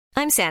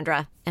I'm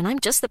Sandra, and I'm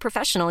just the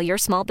professional your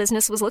small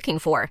business was looking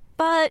for.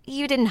 But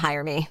you didn't hire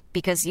me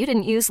because you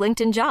didn't use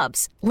LinkedIn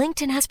Jobs.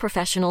 LinkedIn has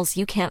professionals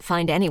you can't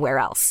find anywhere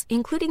else,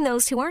 including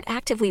those who aren't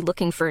actively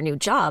looking for a new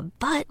job,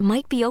 but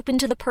might be open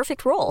to the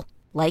perfect role,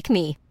 like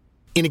me.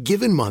 In a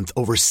given month,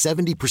 over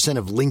 70%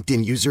 of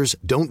LinkedIn users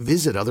don't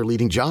visit other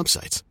leading job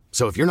sites.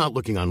 So if you're not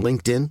looking on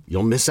LinkedIn,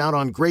 you'll miss out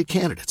on great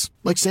candidates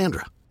like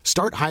Sandra.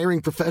 Start hiring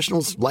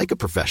professionals like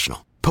a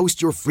professional. Post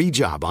your free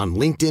job on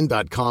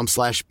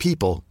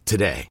linkedin.com/people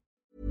today.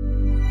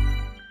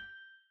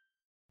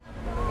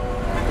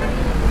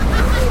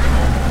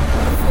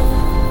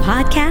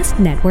 Podcast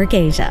Network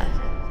Asia.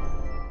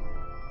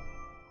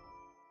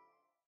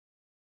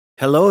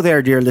 Hello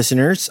there, dear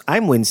listeners.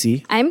 I'm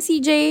Wincy. I'm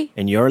CJ.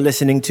 And you're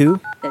listening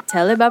to The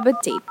Telebaba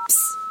Tapes.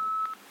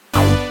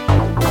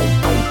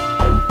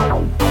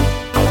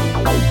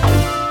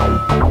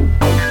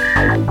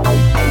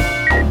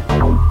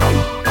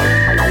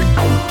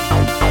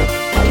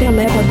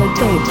 Telebaba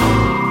Tapes.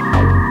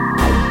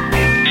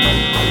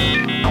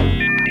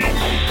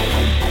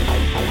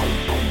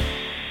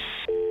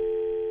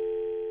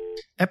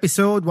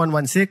 episode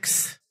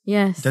 116.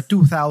 Yes. The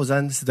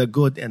 2000s, the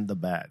good and the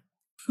bad.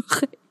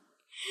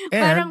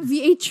 Parang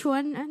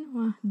VH1,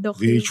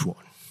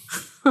 VH1.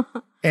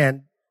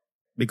 And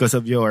because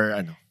of your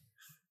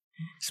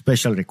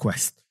special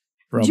request.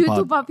 Due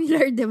to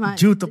popular demand.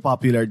 Due to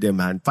popular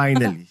demand,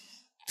 finally.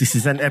 This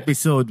is an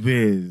episode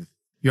with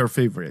your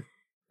favorite,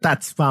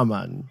 Tats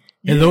Paman.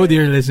 Hello,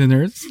 dear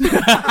listeners.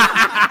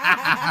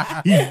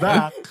 He's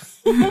back.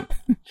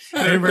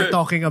 And we're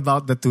talking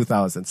about the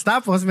 2000s.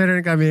 Tapos,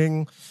 meron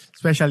kaming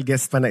special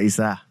guest pa na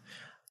isa.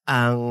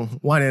 Ang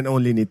one and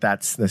only ni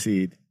Tats na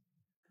si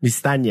Miss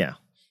Tanya.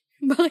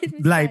 Bakit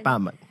Miss Blay Tanya?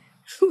 Paman.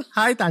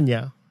 Hi,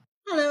 Tanya.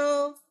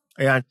 Hello.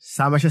 Ayan,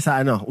 sama siya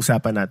sa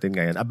usapan natin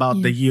ngayon about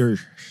the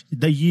years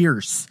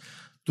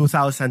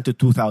 2000 to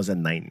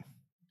 2009.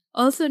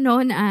 Also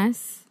known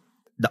as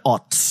The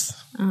aughts.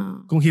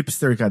 Kung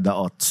hipster ka, the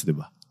aughts, di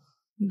ba?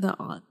 The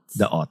Aughts.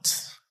 The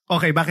aughts.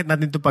 Okay, bakit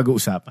natin ito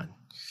pag-uusapan?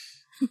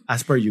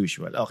 As per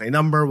usual. Okay,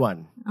 number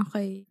 1.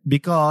 Okay.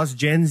 Because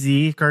Gen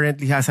Z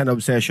currently has an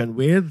obsession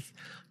with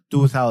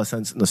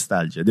 2000s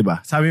nostalgia, di ba?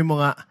 Sabi mo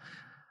nga,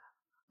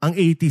 ang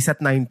 80s at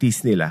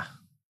 90s nila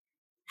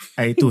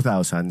ay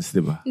 2000s,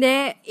 di ba?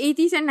 The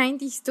 80s and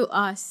 90s to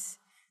us,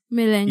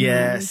 millennials,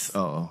 Yes,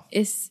 oo.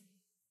 is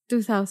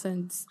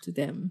 2000s to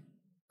them.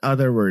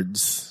 Other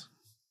words,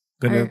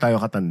 ganun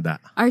tayo katanda.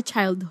 Our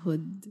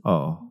childhood.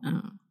 Oo.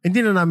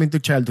 Hindi na namin to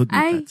childhood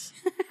Ay. Tats.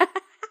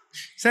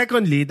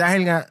 Secondly,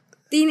 dahil nga,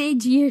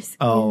 Teenage years.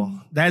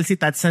 dahil si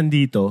Tats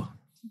nandito,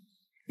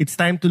 it's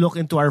time to look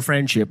into our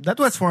friendship that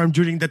was formed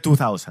during the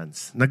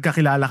 2000s.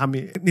 Nagkakilala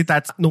kami ni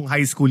Tats nung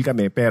high school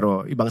kami,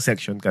 pero ibang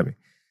section kami.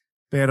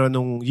 Pero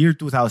nung year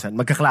 2000,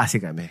 magkaklase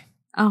kami.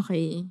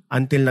 Okay.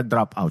 Until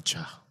nag-drop out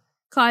siya.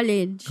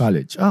 College.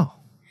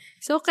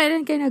 So,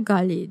 kailan kayo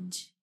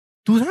nag-college?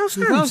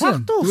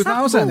 2000.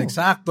 2000,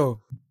 eksakto.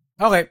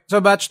 Okay,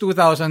 so batch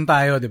 2000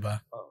 tayo, di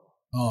ba?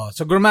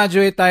 So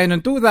graduate tayo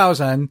noong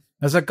 2000,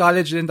 nasa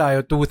college din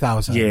tayo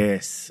 2000.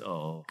 Yes,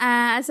 oo.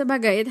 Sa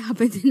bagay, it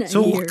happened in a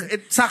So, year.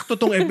 sakto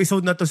tong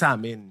episode na to sa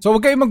amin. So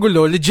huwag kayong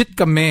magulo, legit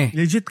kami.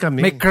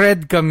 May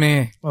cred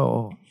kami.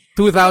 Oo.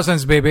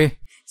 2000s,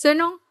 baby. So,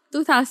 nung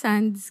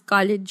 2000s,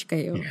 college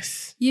kayo.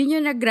 Yes. Yun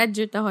yung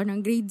nag-graduate ako ng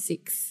grade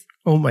 6.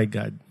 Oh my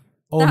God.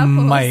 Oh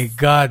Tapos, my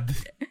God.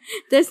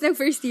 Tapos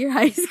nag-first year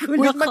high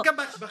school Wait, ako.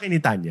 magkabatch ba kayo ni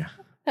Tanya?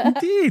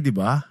 Hindi, di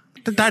ba?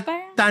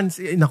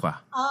 Nako.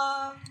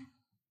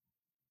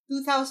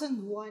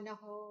 2001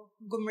 ako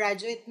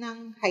gumraduate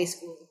ng high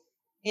school.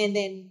 And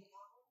then,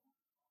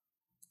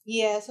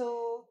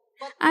 so...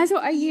 So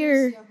a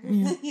year.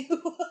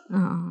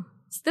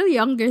 Still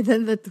younger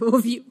than the two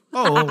of you.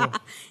 Oo.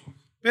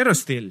 Pero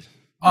still.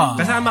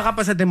 Kasama ka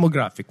pa sa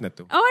demographic na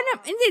to.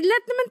 Hindi,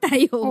 lahat naman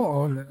tayo.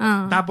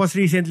 Tapos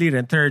recently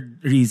rin, third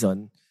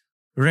reason,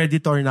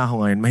 Redditor na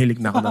ako ngayon. Mahilig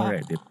na ako ng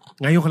Reddit.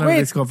 Ngayon ko lang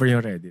discover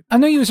yung Reddit.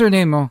 Ano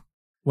username mo?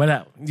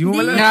 Wala. Hindi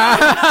mo wala.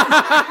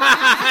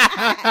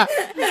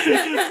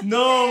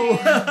 No!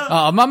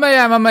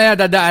 Mamaya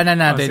dadaanan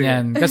natin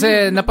yan.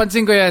 Kasi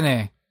napansin ko yan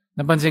eh.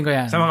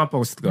 Sa mga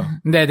post ko.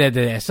 Hindi.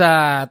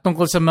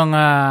 Tungkol sa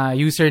mga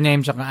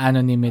username tsaka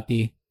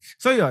anonymity.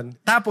 So yun.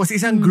 Tapos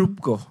isang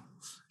group ko,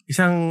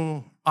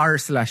 isang R/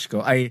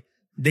 ko ay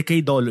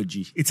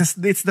decadology. It's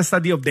the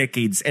study of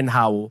decades and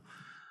how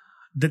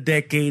the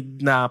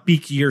decade na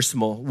peak years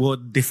mo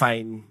would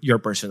define your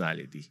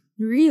personality.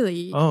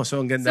 Really? So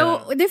ang ganda.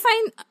 So,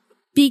 define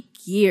peak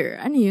year.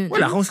 Ano yun?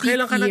 Wala, kung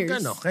kailan ka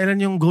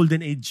kailan yung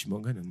golden age mo,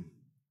 ganun.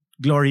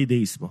 Glory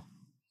days mo.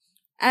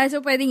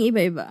 So pwedeng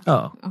iba-iba?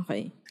 Oo.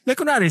 Okay. Like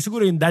kunwari,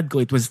 siguro yung dad ko,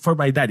 for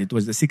my dad, it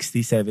was the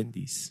 60s,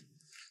 70s.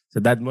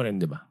 Sa dad mo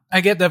rin, di ba? I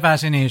get the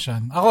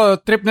fascination.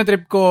 Ako, trip na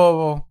trip ko,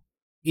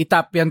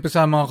 itap yan pa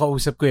sa mga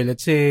kausap ko.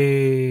 Let's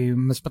say,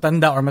 mas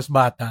matanda or mas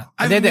bata.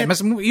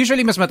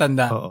 Usually mas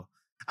matanda. Oo.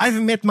 I've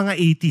met mga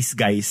 80s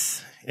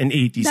guys and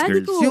 80s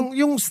daddy girls. Ko.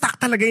 Yung stuck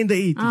talaga in the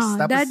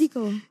 80s. Tapos, daddy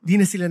ko. Di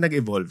na sila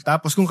nag-evolve.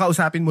 Tapos kung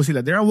kausapin mo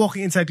sila, they're a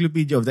walking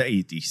encyclopedia of the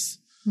 80s.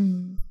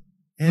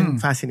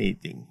 And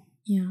fascinating.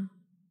 Yeah.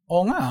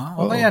 Oo nga.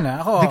 Okay yan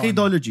Ako.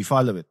 Decadology,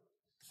 follow it.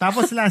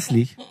 Tapos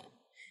lastly,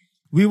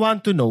 we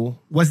want to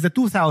know, was the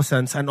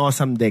 2000s an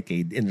awesome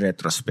decade in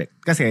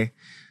retrospect? Kasi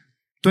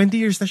 20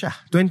 years na siya.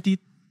 23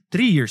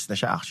 years na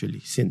siya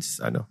actually since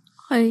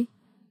Okay.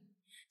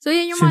 So,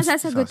 yan yung mga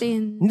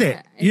sasagutin. Hindi.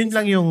 Yun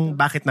lang yung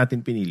bakit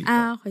natin pinili.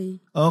 Okay.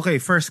 Okay,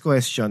 first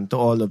question to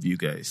all of you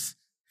guys.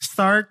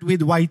 Start with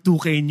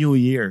Y2K New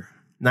Year,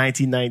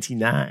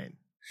 1999.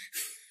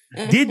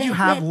 Did you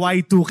have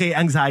Y2K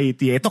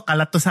anxiety? Ito,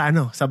 kalat to sa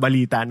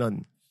balita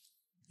nun.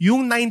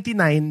 Yung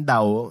 99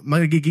 daw,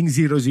 magiging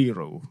 00.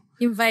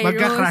 Yung virus.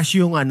 Magka-crash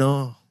yung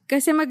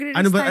Kasi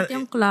magre-restart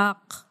yung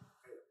clock.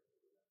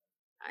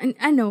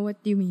 What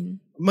do you mean?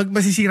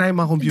 Masisira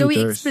yung mga computers. Do we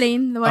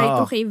explain the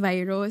Y2K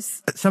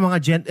virus? Sa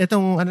mga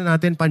itong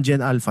natin, pan-Gen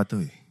Alpha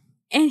to eh.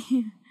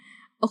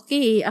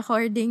 Okay,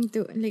 according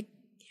to,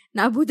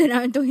 naabutan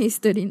namin itong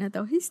history na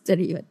to.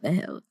 History, what the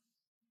hell?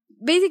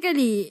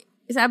 Basically,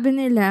 sabi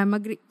nila,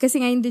 kasi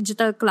nga yung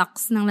digital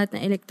clocks ng lahat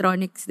ng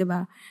electronics, di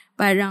ba?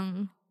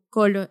 Parang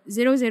 00:00.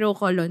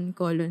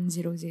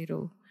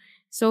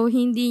 So,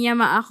 hindi niya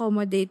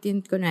ma-accommodate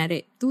yung,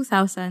 kunwari,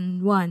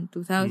 2001,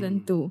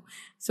 2002.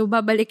 So,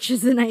 babalik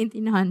siya sa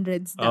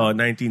 1900s daw.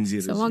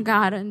 1900s. So,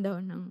 magkakaroon daw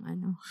ng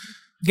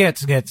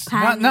Gets.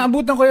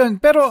 Naabutan ko yun.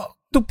 Pero,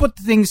 to put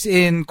things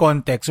in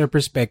context or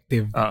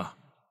perspective,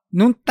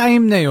 nung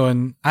time na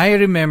yun, I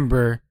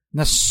remember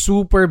na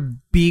super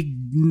big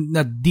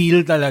na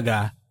deal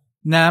talaga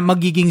na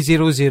magiging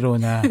 00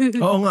 na.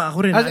 Oo nga,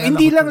 ako rin.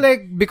 Hindi lang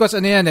because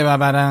yan,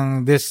 diba?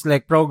 Parang this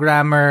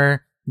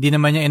programmer, hindi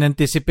naman niya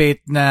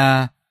in-anticipate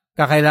na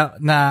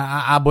na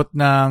aabot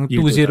ng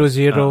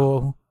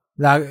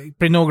 200.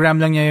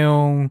 Prinogram lang niya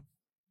yung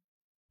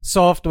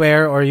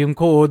software or yung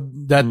code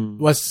that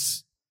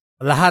was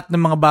lahat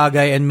ng mga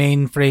bagay and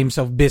mainframes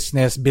of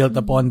business built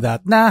upon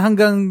that. Na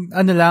hanggang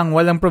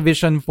walang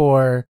provision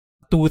for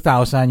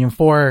 2000, yung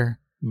 4.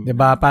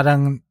 Diba?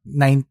 Parang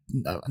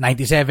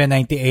 97,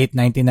 98,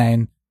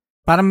 99.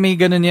 Parang may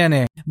ganun yan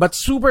eh. But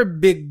super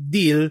big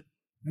deal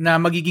na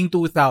magiging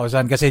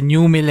 2000 kasi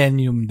new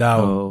millennium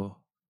daw.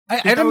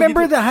 I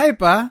remember the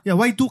hype Yeah,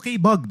 Y2K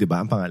bug, di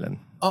ba ang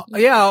pangalan? Oo.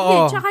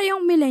 Tsaka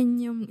yung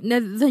millennium,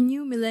 the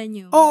new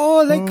millennium.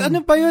 Oo, ano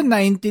pa yun?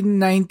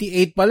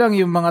 1998 pa lang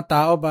yung mga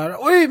tao para,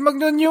 uy,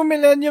 mag-new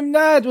millennium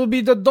na. It will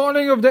be the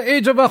dawning of the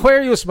age of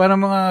Aquarius.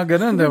 Parang mga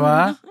ganun, di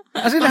ba?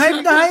 As in,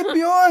 hype na hype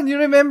yun. You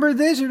remember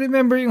this? You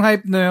remember yung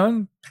hype na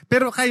yun?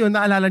 Pero kayo,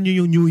 naalala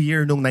nyo yung New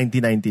Year nung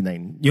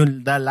 1999?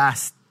 Yung the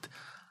last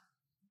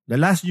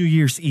New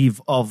Year's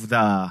Eve of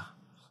the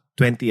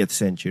 20th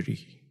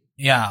century.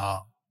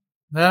 Yeah.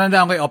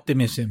 Nalandaan ko yung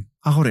optimism.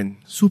 Ako rin.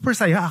 Super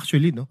saya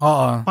actually, no?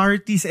 Oo.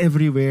 Parties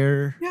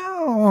everywhere.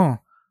 Yeah.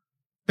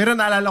 Pero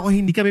naalala ko,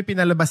 hindi kami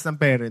pinalabas ng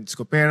parents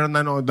ko. Pero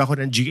nanood ako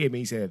ng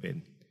GMA7.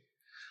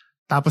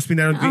 Tapos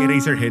pinanood ko yung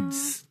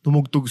Eraserheads.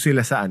 Tumugtog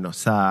sila sa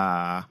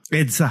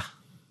EDSA.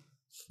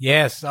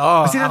 Yes.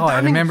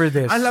 I remember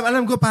this.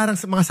 Alam ko parang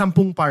mga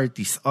 10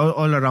 parties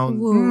all around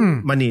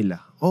Manila.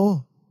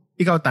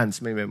 Ikaw, Tans,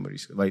 may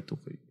memories ka?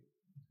 Y2K.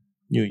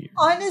 New Year.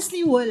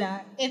 Honestly,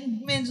 wala. And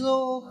medyo,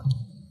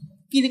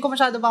 feeling ko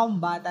masyado ba akong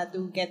bata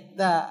to get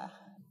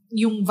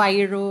yung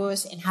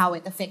virus and how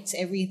it affects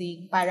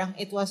everything. Parang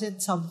it wasn't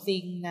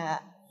something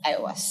na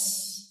I was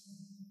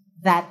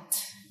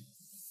that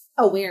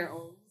aware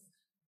of.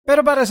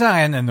 Pero para sa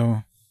akin,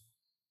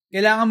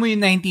 kailangan mo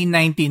yung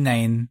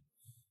 1999,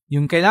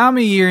 kailangan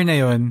mo yung year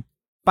na yun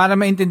para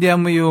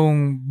maintindihan mo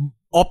yung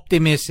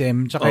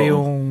optimism tsaka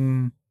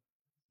yung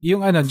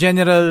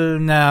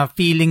general na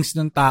feelings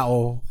ng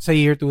tao sa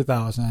year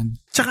 2000.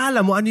 Tsaka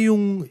alam mo,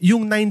 yung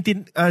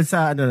 19,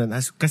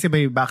 kasi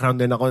may background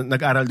din ako,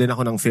 nag-aral din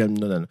ako ng film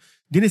noon.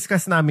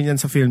 Diniscuss namin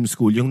yan sa film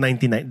school, yung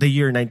the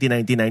year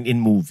 1999 in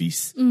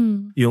movies.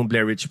 Yung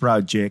Blair Witch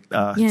Project,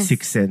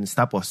 Sixth Sense.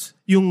 Tapos,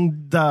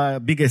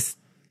 the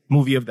biggest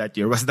movie of that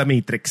year was The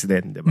Matrix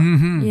din, di ba?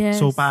 Mm-hmm. Yes.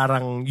 So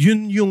parang,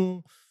 yun yung,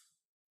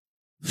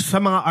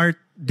 sa mga art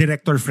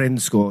director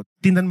friends ko,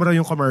 tingnan mo raw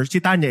yung commercial. Si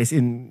Tanya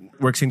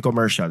works in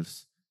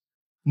commercials.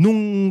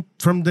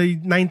 From the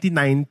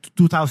 99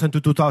 to 2000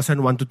 to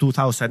 2001 to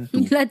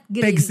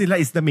 2002, pegs nila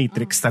is The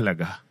Matrix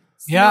talaga.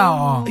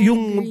 Yeah.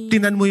 Yung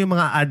tingnan mo yung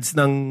mga ads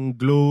ng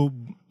Globe,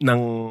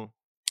 ng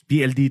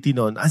PLDT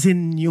noon, as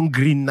in yung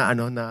green na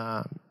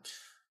na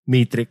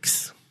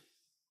Matrix.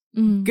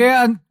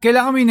 Kaya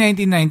kailangan mo yung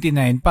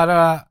 1999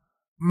 para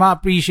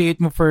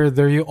ma-appreciate mo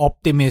further yung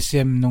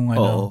optimism nung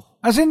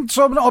As in,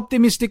 sobrang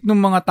optimistic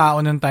nung mga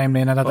tao nung time na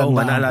yun,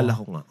 natatandaan naalala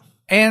ko nga.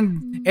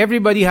 And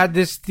everybody had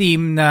this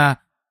theme na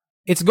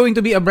it's going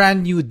to be a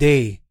brand new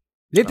day.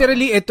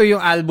 Literally, ito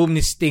yung album ni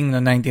Sting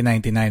no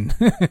 1999.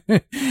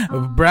 A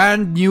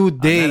brand new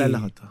day.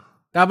 Naalala ko to.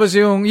 Tapos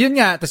yun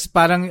nga, tapos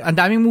parang ang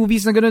daming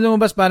movies na gano'n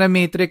lumabas para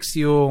Matrix,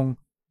 yung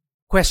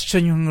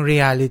question yung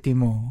reality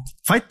mo.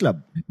 Fight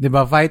Club.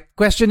 Diba?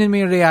 Questionin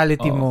mo yung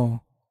reality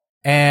mo.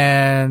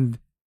 And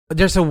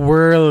there's a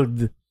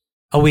world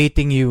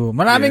awaiting you.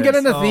 Maraming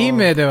ganun na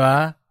theme di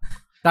ba?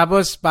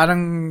 Tapos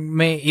parang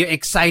may yung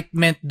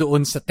excitement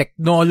doon sa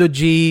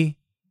technology,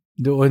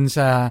 doon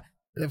sa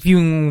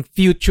yung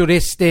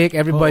futuristic,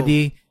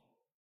 everybody.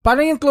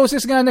 Parang yung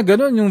closest nga na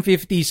ganun, yung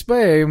 50s pa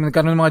yung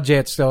nagkaroon ng mga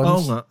Jetstones.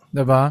 Oo nga.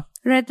 Diba?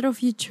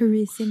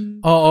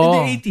 Retrofuturism. Oo. In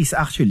the 80s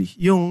actually.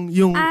 Yung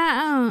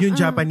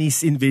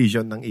Japanese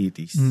invasion ng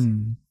 80s.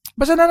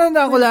 Basta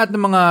nanandaan ko lahat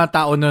ng mga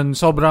tao nun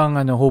sobrang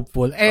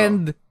hopeful.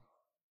 And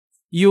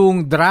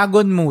yung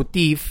dragon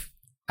motif,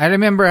 I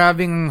remember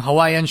having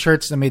Hawaiian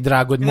shirts na may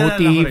dragon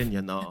motif.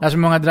 Tapos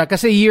mga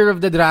kasi Year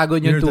of the Dragon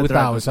yung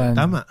 2000.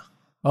 Tama.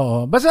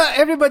 Oo. Basta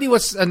everybody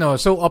was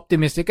so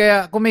optimistic.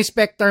 Kaya kung may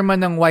specter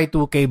man ng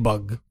Y2K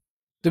bug,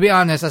 to be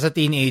honest, as a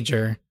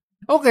teenager,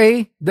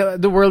 okay,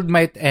 the world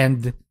might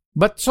end.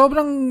 But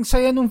sobrang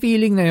saya nung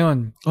feeling na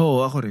yun.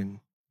 Oo, ako rin.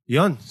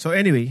 Yun. So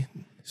anyway,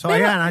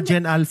 ayan,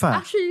 Gen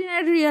Alpha. Actually,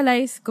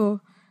 na-realize ko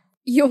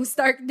yung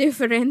stark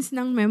difference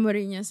ng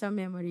memory niya sa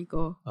memory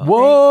ko. Okay.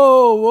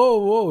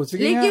 Whoa! Sige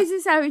like nga. yung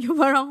sinasabi niyo,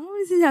 parang,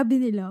 sinasabi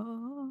nila,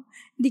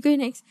 hindi ko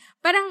yung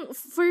parang,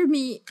 for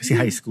me, kasi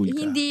high school ka.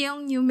 Hindi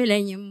yung New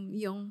Millennium,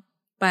 yung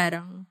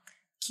parang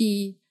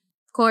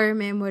core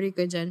memory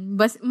ko dyan.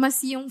 Mas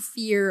yung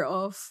fear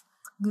of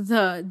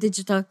the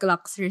digital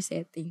clocks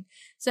resetting.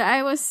 So,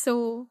 I was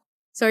so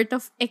sort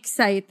of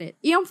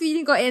excited. Yung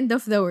feeling ko, end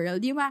of the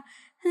world. Yung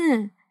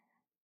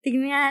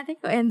tignan natin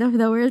ko, end of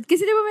the world.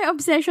 Kasi di ba may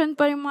obsession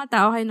pa rin mga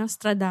tao kay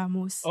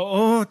Nostradamus?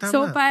 Oo, tama.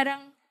 So,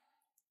 parang,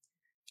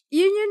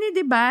 yun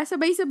di ba?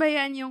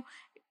 Sabay-sabayan yung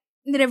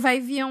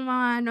revive yung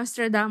mga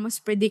Nostradamus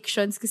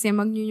predictions kasi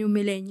mag-new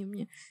millennium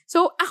niya.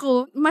 So,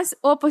 ako, mas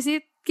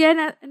opposite.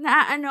 Kaya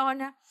naaano ko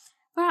na,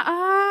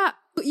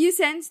 you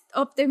sensed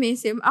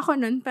optimism. Ako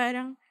nun,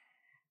 parang,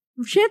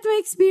 shit,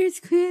 may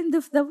experience ko end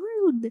of the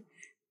world.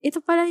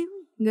 Ito pala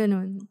yung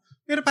ganun.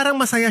 Pero parang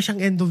masaya siyang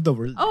end of the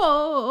world.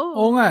 Oo.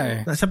 Oo nga eh.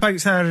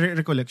 Sa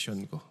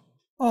recollection ko.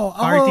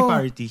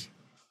 Party.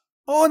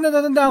 Oo,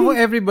 natatandaan ko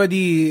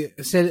everybody,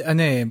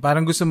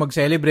 parang gusto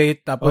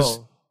mag-celebrate,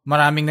 tapos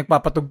maraming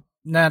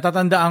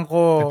natatandaan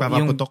ko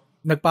yung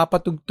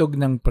nagpapatugtog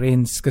ng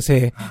Prince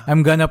kasi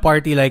I'm gonna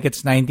party like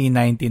it's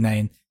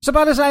 1999. So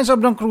para sa akin,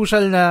 sobrang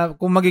crucial na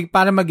kung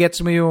para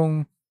mag-gets mo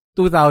yung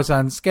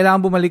 2000s,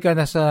 kailangan bumalik ka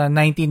na sa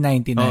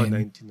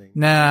 1999. 99.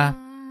 Na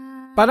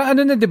parang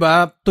di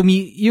ba? To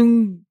me,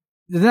 yung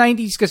the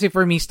 90s kasi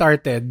for me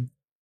started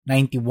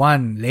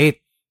 91,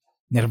 late.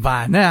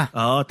 Nirvana.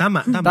 Oo,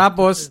 tama.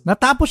 Tapos,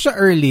 natapos siya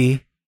early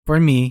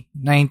for me,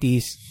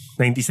 90s.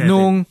 97.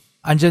 Nung,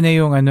 andyan na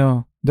yung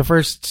the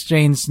first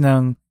strains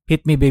ng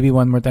Hit Me Baby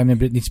One More Time ni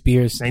Britney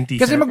Spears. 97,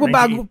 kasi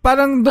magbabago,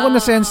 parang doon ko na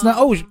sense na,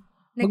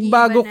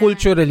 magbago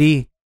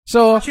culturally.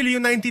 So, actually,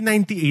 yung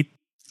 1998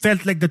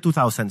 felt like the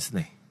 2000s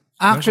na eh.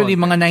 Actually,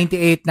 mga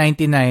 98,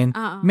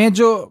 99,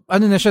 medyo,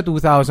 na siya,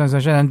 2000s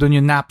na siya. Nandun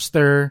yung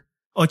Napster.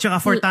 Tsaka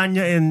for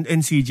Tanya and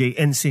CJ,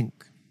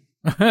 NSYNC.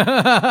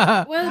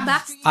 Well,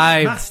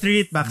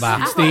 Backstreet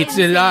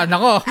sila.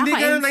 Nako. Hindi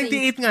ka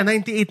 98 nga.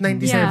 98,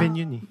 97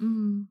 yun eh.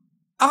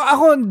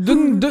 Ako,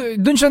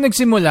 dun siya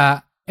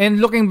nagsimula. And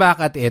looking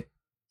back at it,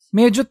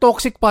 medyo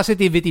toxic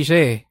positivity siya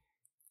eh.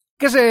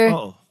 Kasi,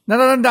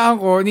 natatandaan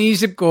ko,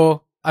 niisip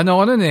ko,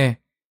 ko nun eh.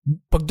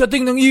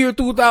 Pagdating ng year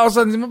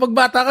 2000,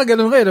 mapagbata ka,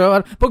 ganun kayo,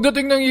 no?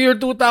 Pagdating ng year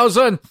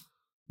 2000,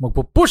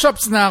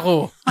 magpo-push-ups na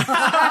ako.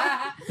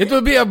 It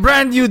will be a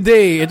brand new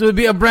day. It will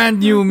be a brand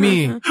new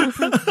me.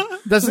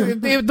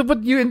 To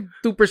put you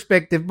into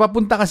perspective,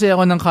 papunta kasi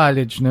ako ng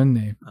college nun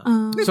eh.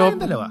 So,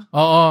 dalawa.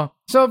 Oo.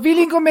 So,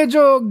 feeling ko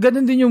medyo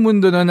ganun din yung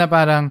mundo no, na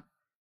parang,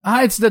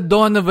 it's the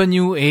dawn of a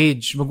new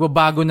age.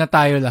 Magbabago na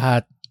tayo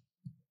lahat.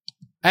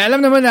 Ay, alam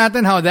naman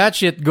natin how that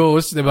shit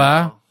goes, di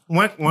ba?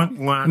 Wak.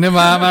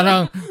 Diba?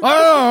 Parang,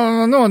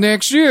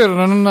 next year,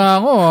 na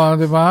ako,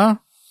 diba?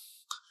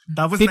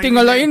 Tapos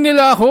titingalain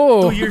nila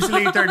ako. 2 years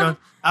later,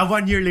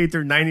 1 year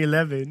later,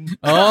 9/11.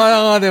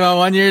 Diba?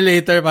 1 year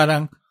later,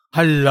 parang,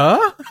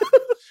 hala?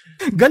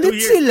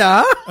 Galit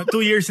sila? 2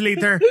 years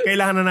later,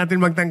 kailangan na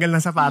natin magtanggal ng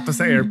sapatos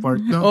sa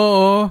airport, no?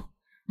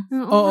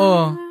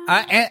 Oo.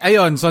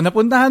 Ayun, so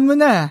napuntahan mo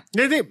na.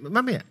 Hindi,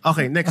 mamaya.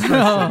 Okay, next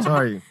question.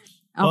 Sorry.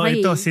 Okay.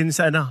 Ito,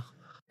 since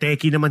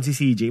techie naman si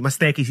CJ. Mas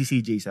techie si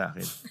CJ sa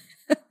akin.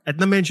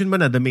 At na-mention mo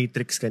na The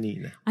Matrix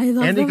kanina. I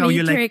love The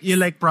Matrix. You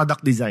like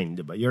product design,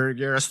 di ba?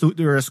 You're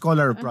a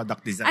scholar of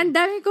product design. Ang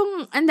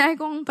dami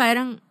kong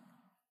parang,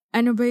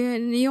 ba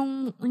yun?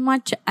 Yung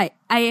mga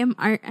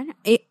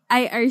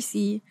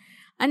IRC.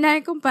 Ang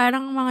dami kong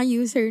parang mga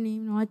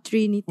username, mga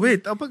Trinity.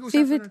 Wait, pag-usapan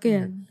favorite ko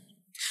yan.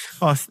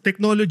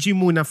 Technology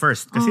muna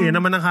first. Kasi yan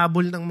naman ang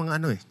habol ng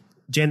mga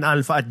Gen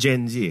Alpha at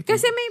Gen Z.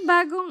 Kasi may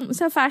bagong,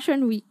 sa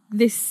Fashion Week,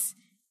 this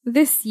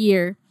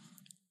year,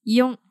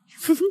 yung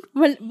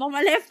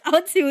left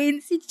out si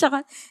Wincy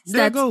tsaka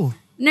Stats. Go.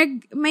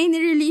 May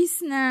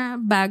nirelease na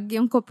bag,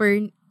 yung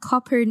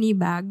Coperni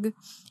bag.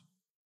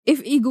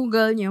 If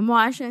i-google nyo,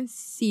 mukha siyang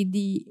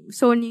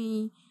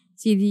Sony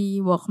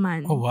CD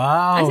Walkman. Oh,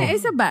 wow. Kasi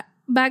isa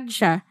bag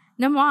siya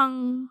na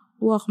mukhang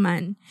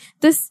Walkman.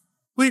 Tapos,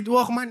 wait,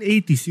 Walkman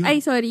 80s yun?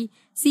 Ay, sorry.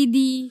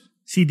 CD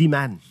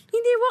man.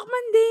 Hindi,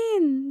 Walkman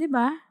din. Di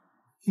ba?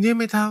 Hindi,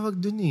 may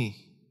tawag dun eh.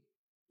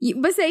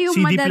 Basta yung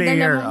CD madadala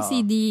player, mong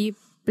CD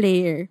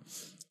player.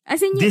 As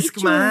in, yung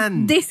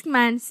Discman.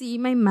 Discman, si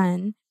my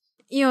man.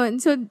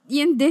 Yun. So,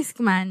 yung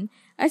Discman.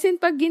 As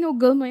in, pag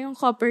ginugol mo yung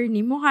copper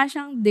ni, mukha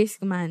siyang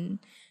Discman.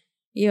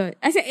 Yun.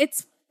 As in,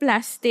 it's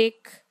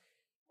plastic.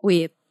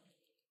 Wait.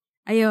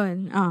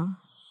 Ayun.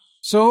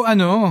 So,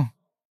 ano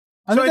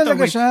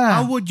talaga wait, siya?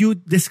 how would you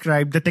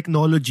describe the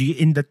technology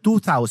in the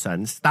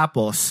 2000s?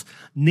 Tapos,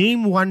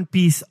 name one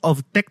piece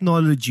of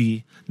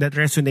technology that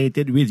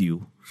resonated with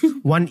you.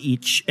 One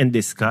each and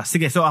discuss.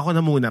 Sige, so ako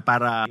na muna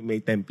para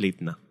may template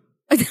na.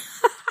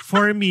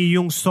 For me,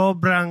 yung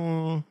sobrang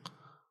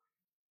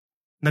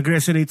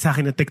nag-resonate sa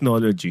akin ng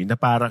technology na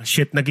parang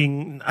shit,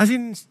 parang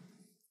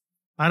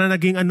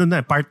naging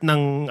part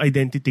ng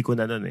identity ko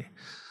na nun eh.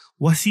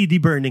 Was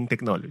CD burning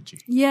technology.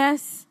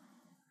 Yes.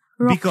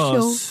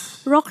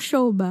 Rock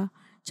show ba?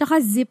 Tsaka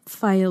zip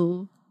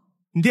file.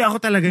 Hindi ako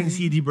talaga yung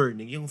CD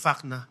burning. Yung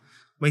fact na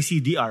may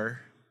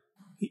CDR.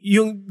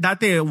 Yung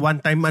dati,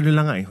 one time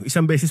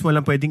isang beses mo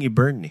lang pwedeng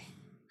i-burn eh.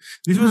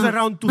 This was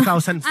around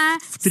 2003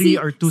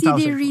 or 2000.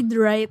 CD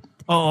read-write.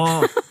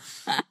 Oo.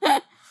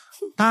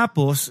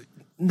 Tapos,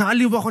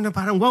 naaliw ako na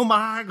parang, wow,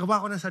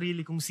 makakagawa ko ng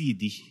sarili kong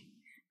CD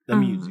na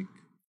music.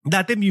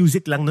 Dati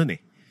music lang nun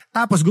eh.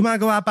 Tapos,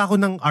 gumagawa pa ako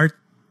ng art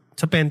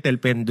sa pentel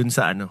pen dun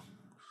sa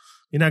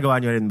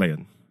Ginagawa nyo rin ba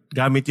yun?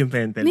 Gamit yung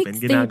pentel pen,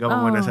 ginagawa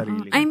mo na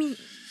sarili. I mean,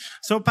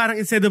 so parang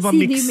instead of a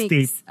CD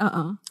mixtape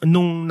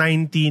nung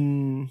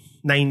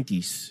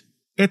 1990s,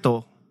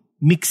 ito,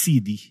 mix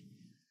CD.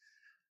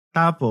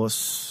 Tapos,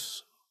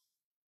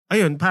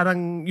 ayun,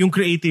 parang yung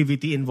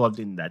creativity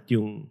involved in that.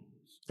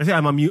 Kasi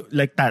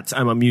like Tats,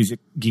 I'm a music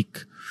geek.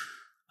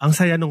 Ang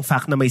saya nung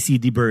fact na may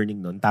CD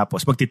burning nun.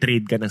 Tapos,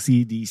 magti-trade ka ng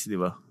CDs, di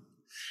ba?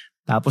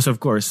 Tapos,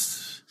 of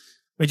course,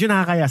 medyo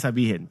nakakaya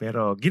sabihin.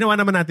 Pero, ginawa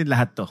naman natin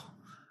lahat to.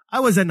 I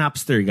was a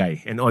Napster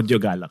guy, an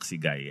Audio Galaxy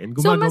guy. And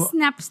so, mas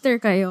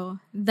Napster kayo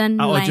than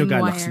Audio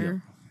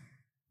Galaxy.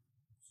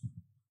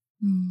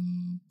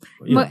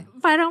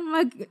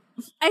 LimeWire?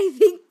 I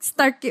think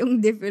stark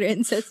yung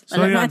differences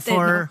pala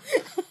natin.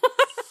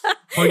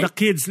 For the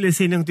kids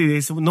listening to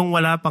this, nung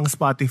wala pang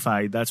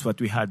Spotify, that's what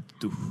we had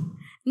to.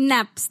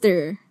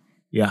 Napster.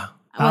 Yeah.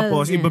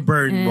 Tapos,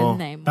 iba-burn mo.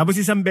 Tapos,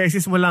 isang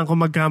beses mo lang kung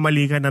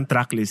magkamali ka ng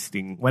track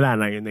listing, wala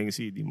na, yun na yung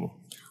CD mo.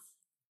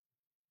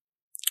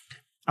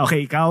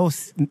 Okay, ikaw,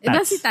 Ito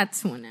si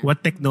Tats muna.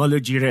 What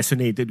technology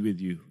resonated with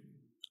you?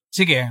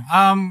 Sige,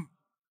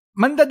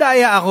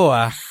 mandadaya ako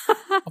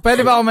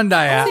Pwede ba ako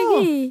mandaya?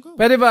 Sige.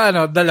 Pwede ba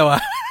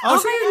dalawa?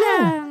 Okay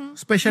lang.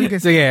 Special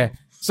guest. Sige.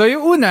 So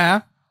yung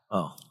una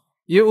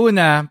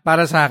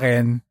para sa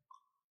akin,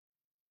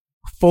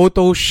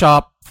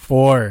 Photoshop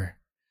 4.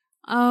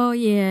 Oh,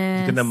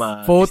 yes.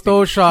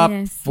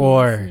 Photoshop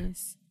 4.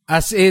 Yes.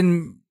 As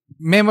in,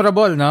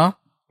 memorable, no?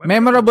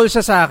 Memorable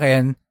siya sa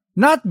akin.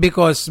 Not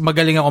because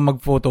magaling ako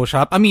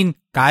mag-Photoshop. I mean,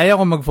 kaya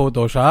ako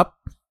mag-Photoshop.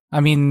 I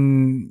mean,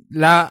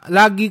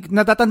 lagi,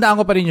 natatandaan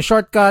ko pa rin yung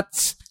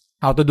shortcuts,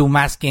 how to do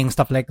masking,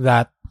 stuff like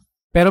that.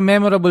 Pero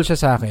memorable siya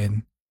sa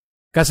akin.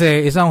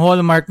 Kasi isang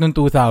hallmark ng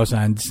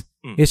 2000s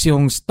is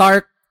yung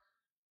start,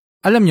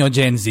 alam nyo,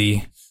 Gen Z,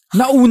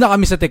 nauna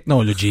kami sa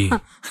technology.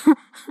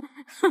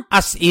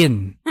 As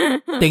in,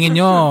 tingin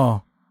nyo,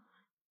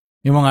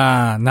 yung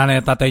mga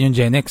nanay at tatay yung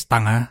Gen X,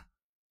 tanga.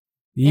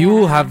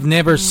 You have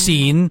never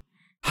seen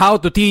how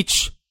to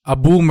teach a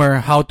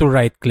boomer how to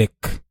right-click.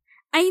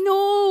 I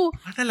know!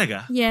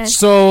 Talaga? Yes.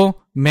 So,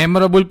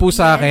 memorable po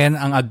sa akin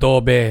ang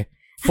Adobe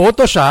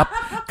Photoshop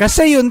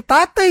kasi yung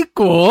tatay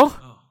ko,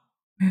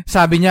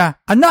 sabi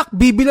niya, anak,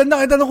 bibilan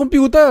na kita ng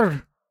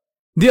computer.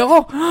 Di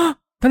ako,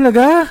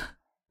 talaga?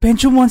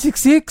 Pentium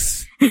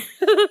 166?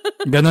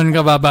 Ganon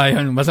kababa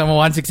yun. Basta mo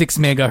 166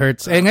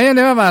 megahertz. Ngayon,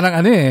 di ba, parang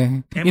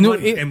M1,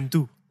 M2.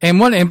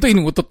 M1, M2,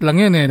 inuutot lang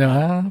yun di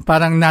ba?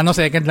 Parang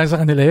nanosecond lang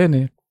sa kanila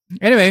yun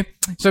Anyway,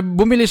 so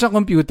bumili siya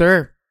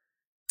computer.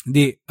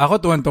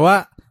 Ako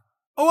tuwan-tuwa.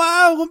 Oh,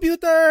 wow,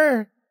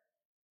 computer!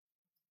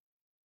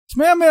 So,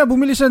 maya-maya,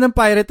 bumili siya ng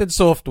pirated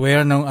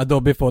software ng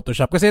Adobe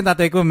Photoshop. Kasi yung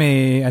tatay ko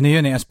may,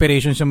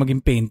 aspiration siya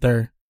maging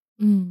painter.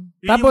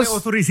 Tapos, yung may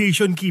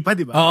authorization key pa,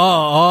 di ba?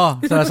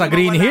 Oo. Sa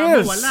Green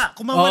Hills.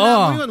 Kung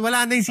mawala mo yun,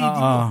 wala na yung CD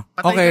mo.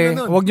 Patay okay, ka na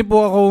nun. Huwag niyo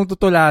po akong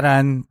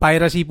tutularan.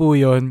 Piracy po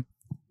yun.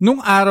 Nung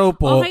araw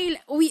po... Okay,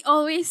 we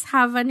always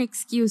have an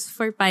excuse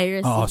for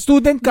piracy.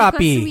 Student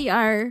copy. Because we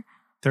are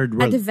third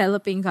a world.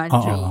 developing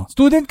country.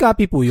 Student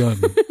copy po yun.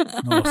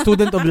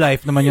 Student of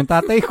life naman yung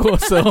tatay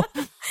ko. So,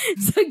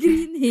 sa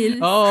Green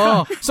Hills.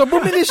 So,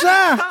 bumili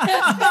siya.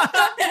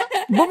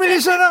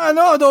 Bumili siya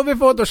ng Adobe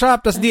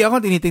Photoshop. Tapos di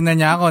ako,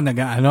 tinitingnan niya ako,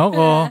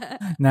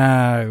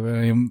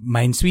 yung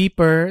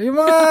Minesweeper,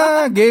 yung mga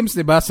games,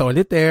 di ba?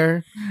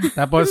 Solitaire.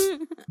 Tapos,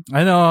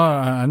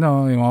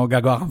 yung mga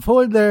gagawa kang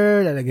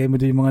folder, lalagay mo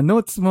doon yung mga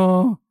notes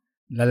mo.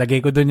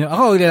 Lalagay ko doon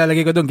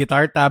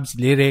guitar tabs,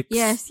 lyrics.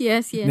 Yes.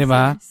 Di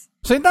ba? Yes.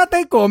 So, yung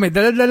tatay ko, may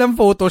daladalang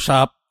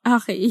Photoshop.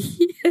 Okay.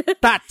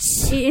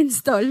 Tats.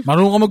 I-install.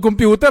 Marunong ka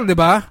mag-computer, di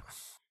ba?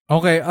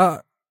 Okay.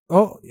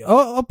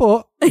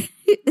 Opo.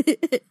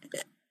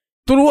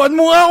 turuan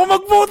mo nga ako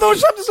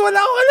mag-Photoshop, tapos wala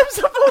akong alam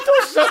sa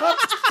Photoshop.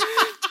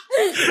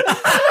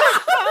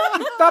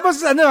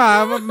 Tapos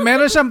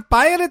meron siyang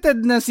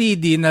pirated na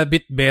CD na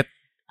bit-bit.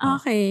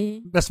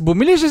 Okay. Tapos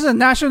bumili siya sa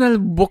National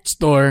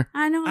Bookstore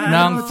ng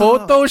Ano?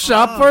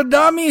 Photoshop for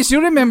Dummies. You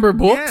remember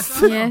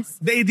books?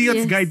 Yes. The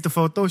Idiot's Guide to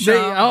Photoshop.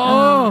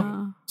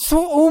 So,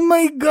 oh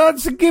my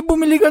God, sige,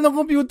 bumili ka ng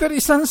computer.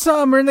 Isang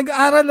summer,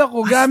 nag-aaral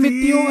ako gamit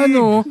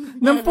yung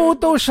ng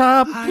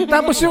Photoshop.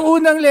 Tapos yung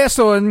unang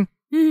lesson,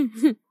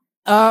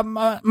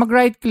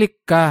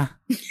 mag-right-click ka.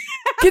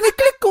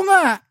 Kiniklik ko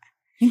nga.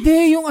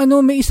 Hindi, yung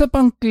may isa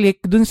pang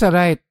click dun sa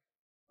right.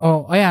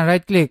 Oh, ayan,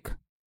 right-click.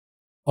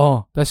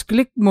 Oh, tapos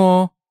click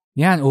mo,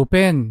 yan,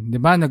 open.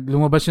 Diba?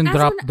 Lumabas yung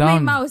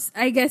drop-down. My mouse,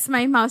 I guess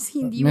my mouse,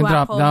 hindi may Wacom.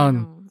 Drop-down.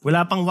 No.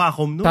 Wala pang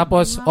Wacom, no?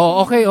 Tapos,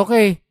 okay.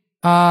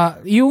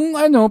 Yung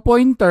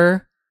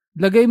pointer,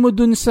 lagay mo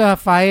dun sa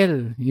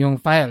file. Yung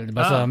file,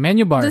 diba? Sa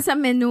menu bar. Doon sa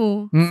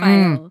menu,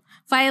 file.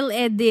 File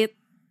edit.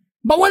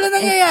 Ba wala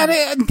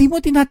nangyayari? Hindi mo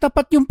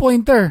tinatapat yung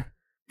pointer.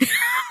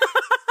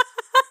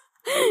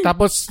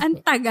 Tapos,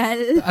 Ang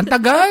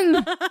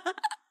tagal.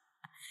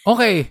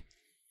 Okay.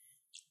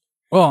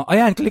 Oh,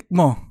 ayan, click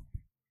mo.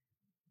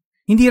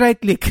 Hindi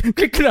right-click.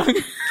 Click lang.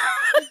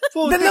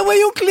 Dalawa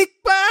yung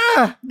click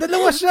pa.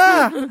 Dalawa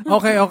siya.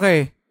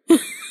 Okay.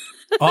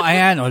 Oh,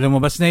 ayan. Oh,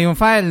 lumabas na yung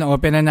file.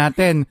 Na-open na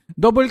natin.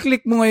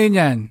 Double-click mo ngayon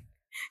yan.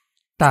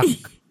 Tak.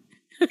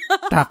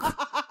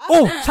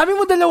 Oh, sabi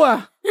mo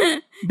dalawa.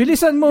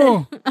 Bilisan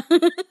mo.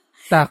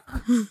 Tak.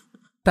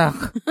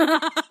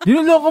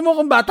 Dinuloko mo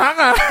kung bata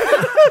ka.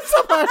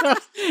 So,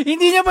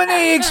 hindi niya ba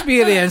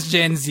na-experience,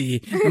 Gen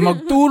Z, na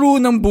magturo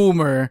ng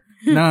boomer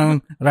ng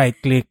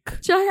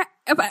right-click? Tsaka,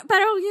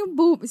 parang yung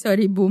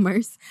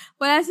boomers,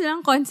 wala silang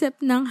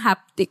concept ng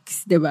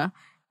haptics, di ba?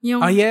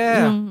 Yung,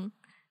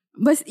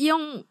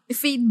 yung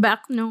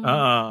feedback ng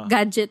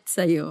gadget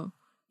sa'yo.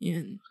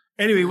 Yan.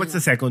 Anyway, what's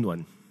the second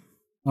one?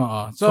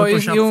 So,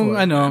 Photoshop yung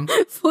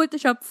 4.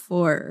 Photoshop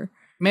 4.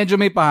 medyo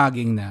may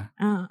pahaging na.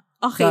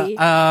 Okay.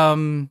 So,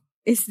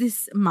 is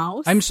this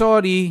mouse? I'm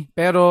sorry,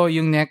 pero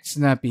yung next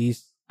na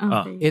piece,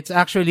 okay. it's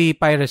actually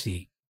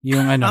piracy.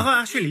 Yung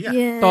actually, yeah.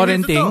 Yes.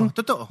 Torrenting,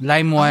 Totoo.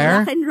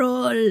 LimeWire, Rock and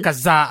roll.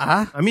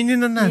 Kazaa,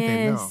 Aminin na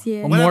natin. Yes,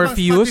 yes.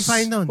 Morpheus.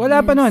 Wala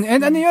pa nun.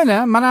 And ano yun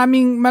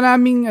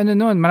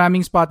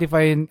maraming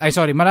Spotify,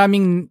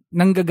 maraming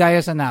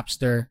nanggagaya sa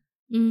Napster.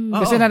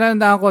 Kasi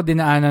natatandaan ko,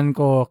 dinaanan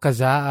ko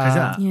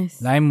Kazaa, yes.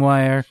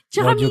 LimeWire,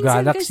 Tsaka Audio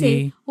minsan Galaxy.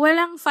 kasi,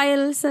 walang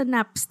file sa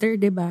Napster,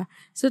 diba?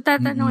 So,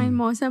 tatanungin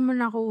mo, saan mo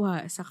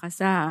nakuha? Sa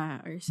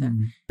Kazaa or sa...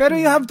 Pero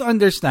you have to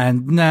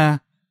understand na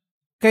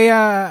kaya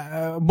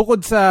bukod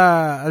sa,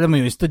 alam mo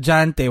yun,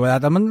 estudyante, wala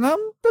naman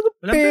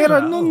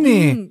pera nun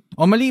eh.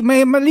 O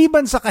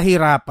maliban sa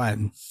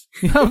kahirapan.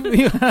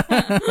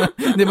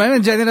 Di ba?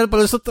 General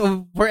palusot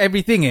for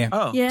everything eh.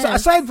 Yes. So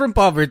aside from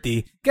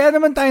poverty, kaya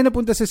naman tayo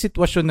napunta sa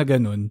sitwasyon na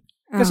ganun.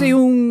 Kasi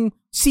yung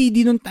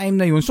CD nung time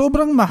na yun,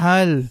 sobrang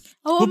mahal.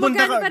 Oo,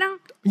 magkano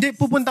parang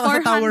pupunta ka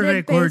sa Tower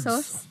Records.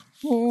 Pesos?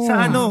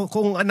 Sa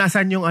kung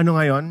nasan yung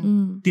ngayon,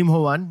 Tim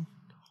Hoan,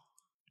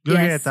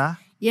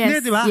 Glorieta.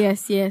 Yes, diba?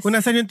 yes. Kung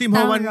nasan yung Team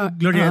Hoan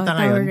Glorieta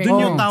ngayon,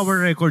 dun yung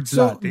Tower Records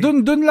dati. So,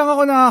 dun lang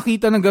ako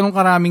nakakita ng ganong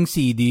karaming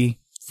CD.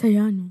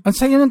 Saya, no? Ang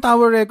saya ng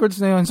Tower Records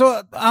na yun. So,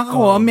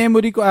 ako, ang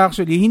memory ko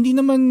actually, hindi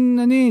naman,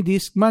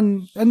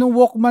 Discman,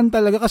 Walkman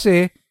talaga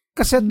kasi,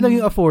 cassette lang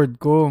yung afford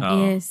ko.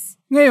 Yes.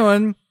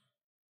 Ngayon,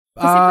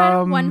 kasi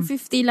parang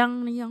 150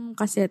 lang yung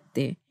cassette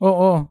eh.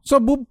 Oo.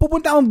 So,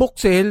 pupunta akong book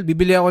sale,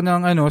 bibili ako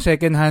ng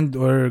second hand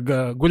or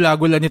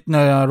gula-gulanit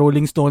na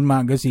Rolling Stone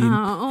magazine.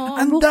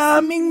 Ang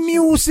daming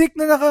music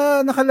na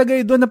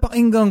nakalagay doon na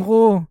pakinggan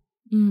ko.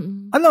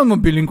 Alam mo,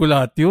 biling ko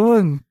lahat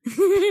yun.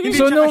 Hindi,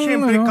 so,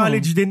 syempre,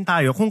 college din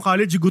tayo. Kung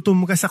college,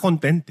 gutom ka sa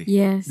content eh.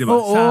 Yes. Diba?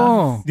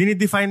 Oo.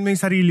 Dinidefine mo yung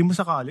sarili mo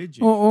sa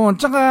college eh. Oo.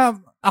 Tsaka,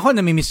 ako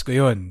namimiss ko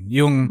yun.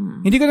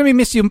 Hindi ko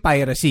namimiss yung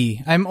piracy.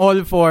 I'm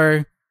all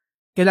for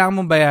kailangan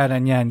mong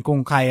bayaran yan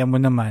kung kaya mo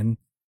naman.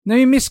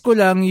 Namimiss ko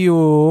lang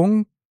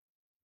yung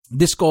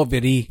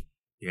discovery.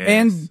 Yes.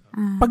 And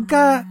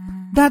pagka,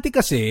 dati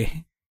kasi,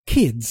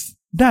 kids,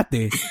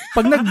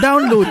 pag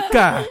nag-download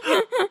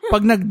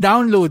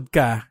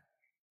ka,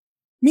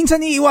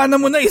 minsan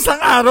iiwanan mo na isang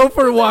araw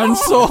for one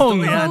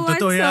song.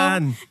 Totoo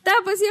yan.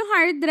 Tapos yung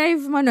hard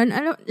drive mo nun,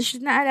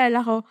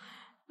 naalala ko,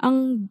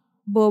 ang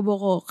bobo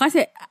ko.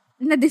 Kasi,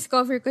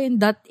 na-discover ko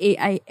yung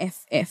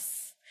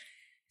 .aiff.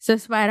 So,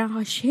 parang,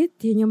 shit,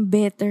 yun yung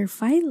better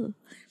file.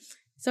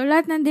 So,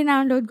 lahat ng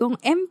dinownload kong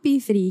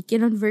MP3,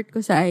 kinonvert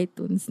ko sa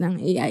iTunes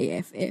ng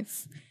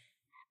AIFF.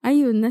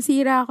 Ayun,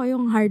 nasira ko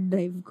yung hard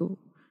drive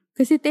ko.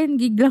 Kasi 10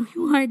 gig lang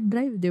yung hard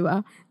drive, di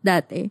ba?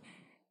 Dati.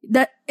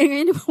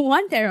 Ngayon,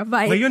 1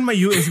 terabyte. Ngayon,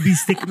 may USB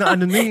stick na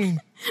 10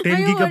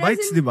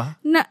 gigabytes, di ba?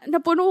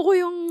 Napuno ko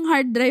yung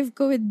hard drive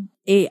ko with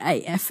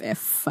AIFF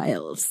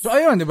files. So,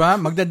 ayun, di ba?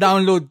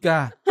 Magda-download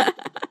ka.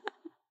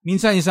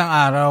 Minsan isang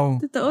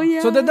araw. Totoo yan.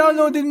 So,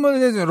 da-downloadin mo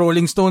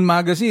Rolling Stone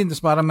magazine.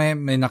 Tapos parang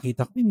may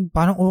nakita ko,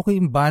 parang okay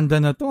yung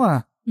banda na to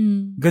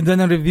Ganda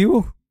ng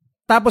review.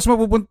 Tapos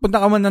mapupunta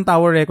ka man ng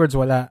Tower Records,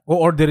 wala.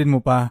 O orderin mo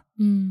pa.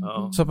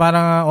 Oo. So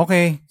parang,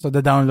 okay. So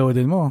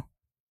da-downloadin mo.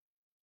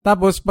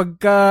 Tapos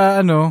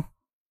pag-download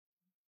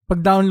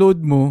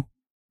mo,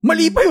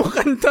 mali pa yung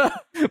kanta.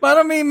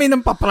 Parang may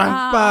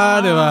nampaprank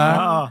pa, di ba?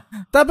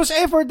 Tapos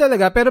effort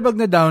talaga, pero pag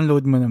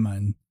na-download mo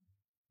naman,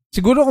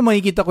 siguro kung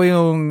makikita ko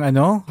yung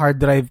hard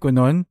drive ko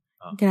nun,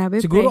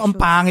 grabe, siguro precious. ang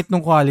pangit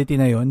ng quality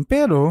na yon,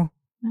 pero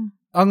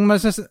ang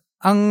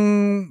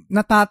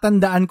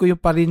natatandaan ko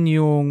yung pa rin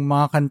yung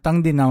mga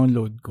kantang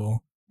dinownload ko.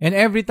 And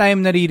every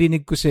time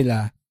naririnig ko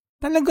sila,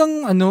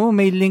 talagang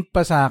may link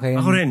pa sa akin.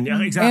 Ako rin,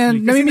 exactly.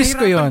 And namimiss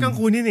ko yun. Kang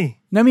kunin eh.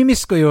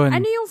 Namimiss ko yun.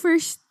 Ano yung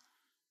first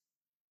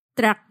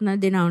track na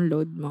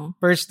dinownload mo?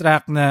 First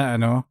track na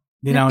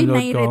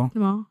dinownload ko.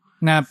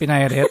 Na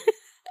pinirate.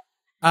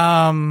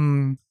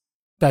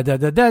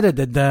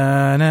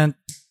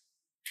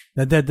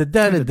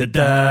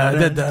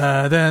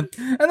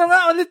 Ano nga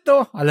ulit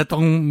to?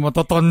 Alatong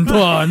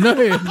matotondo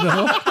eh.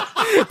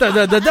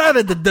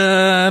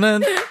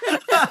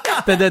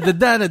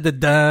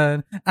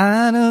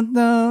 I don't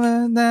know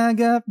when I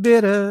got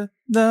bitter.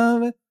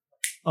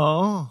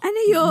 Oo. Ano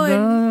yun?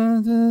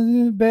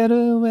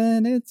 Better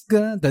when it's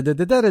gone.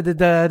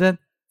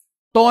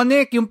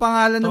 Tonic, yung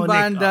pangalan ng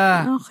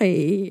banda.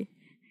 Okay.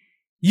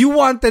 You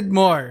Wanted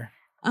More.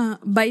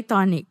 By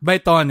Tonic.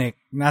 By Tonic.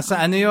 Nasa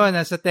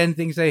Nasa 10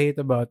 Things I Hate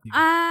About You.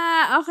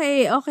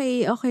 Okay.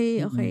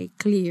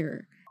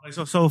 Clear. Okay,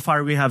 so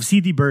far we have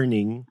CD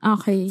burning,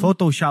 Okay.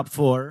 Photoshop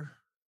 4,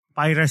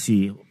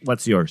 piracy.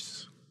 What's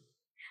yours?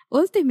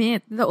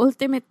 The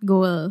ultimate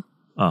goal.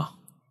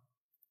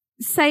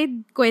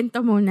 Side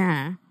kwento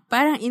muna.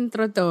 Parang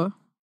intro to.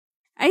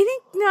 I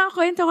think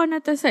nakakwento ko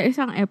na to sa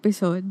isang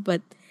episode,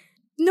 but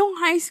nung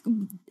high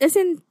school, as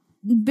in,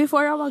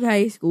 before ako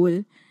mag-high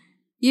school,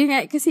 yun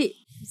nga, kasi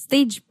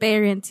stage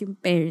parents yung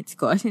parents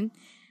ko. As in,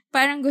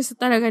 parang gusto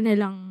talaga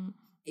nilang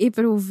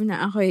i-prove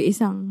na ako yung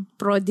isang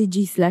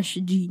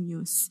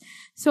prodigy/genius.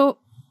 So,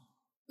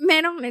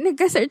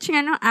 nagka-search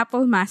nga ng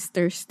Apple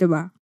Masters,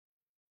 diba?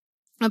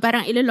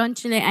 Parang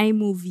ilo-launch nila yung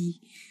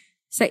iMovie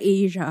sa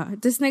Asia.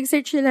 Tapos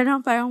nag-search sila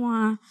ng parang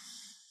mga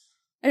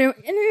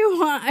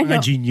mga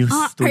genius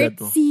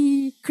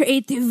artsy,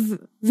 creative,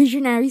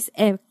 visionaries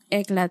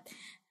eklat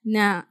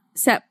na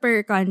sa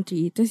per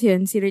country. Tapos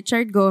yun, si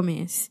Richard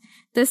Gomez.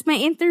 Tapos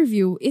may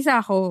interview, isa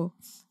ako.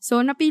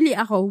 So, napili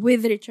ako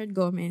with Richard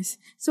Gomez.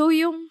 So,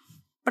 yung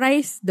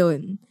price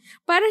doon,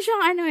 para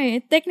siyang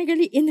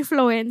technically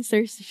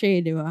influencers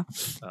siya, di ba?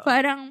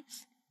 Parang,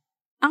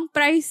 ang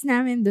price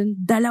namin doon,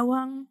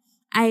 2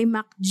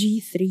 iMac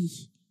G3.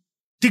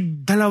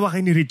 Dalawa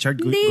kayo ni Richard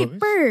Gomez? Hindi,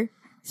 per.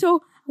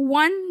 So,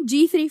 1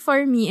 G3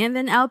 for me and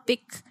then I'll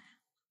pick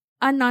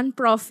a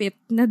non-profit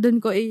na doon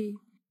ko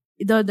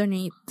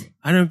i-donate.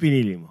 Ano ang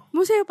pinili mo?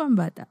 Museo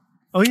Pambata.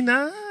 Oy,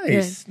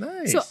 nice. Yeah.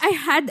 Nice. So, I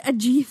had a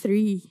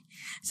G3.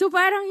 So,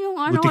 parang yung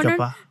Buti ka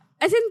pa.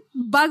 As in,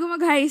 bago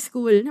mag-high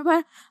school,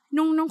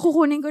 nung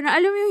kukunin ko na,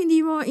 alam mo yung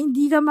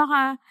hindi ka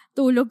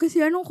makatulog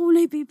kasi anong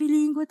kulay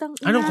pipiliin ko?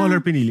 Anong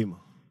color pinili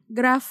mo?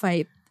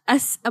 Graphite.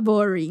 As a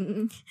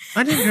boring.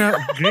 Ano yung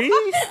gray?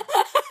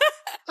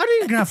 Ano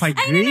yung graphite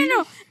gray?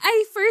 No.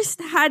 I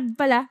first had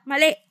pala,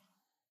 mali.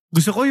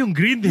 Gusto ko yung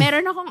green eh.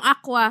 Meron akong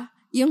aqua.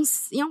 Yung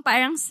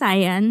parang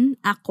cyan,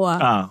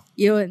 aqua.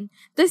 Yun.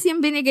 Tapos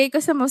yung binigay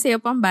ko sa Museo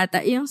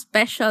Pambata, yung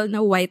special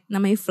na white na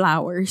may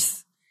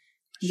flowers.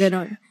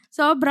 Ganon.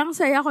 Sobrang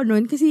saya ko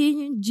nun kasi yun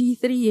yung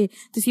G3 eh.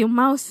 Tapos yung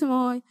mouse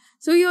mo.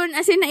 So yun,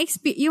 as in,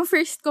 yung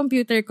first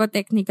computer ko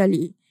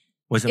technically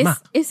was a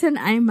Mac. Is an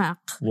iMac.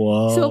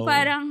 Wow. So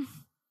parang,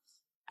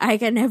 I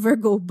can never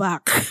go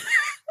back.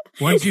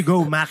 Once you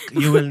go Mac,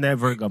 you will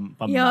never come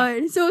back.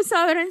 Yun. So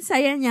sobrang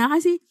saya niya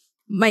kasi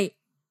may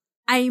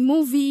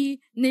iMovie,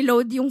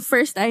 niload yung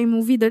first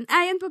iMovie doon.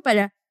 Yun pa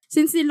pala.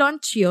 Since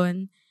nilaunch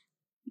yun,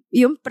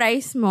 yung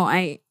price mo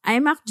ay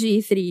iMac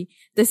G3.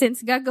 So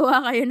since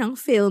gagawa kayo ng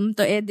film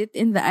to edit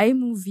in the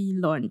iMovie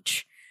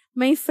launch,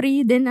 may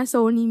free din na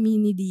Sony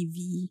Mini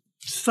DV.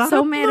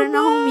 So meron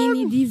akong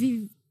Mini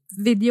DV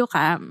video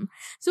cam.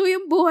 So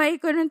yung buhay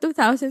ko ng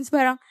 2000s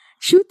parang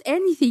shoot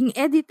anything,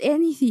 edit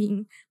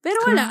anything. Pero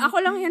wala, ako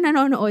lang yung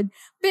nanonood.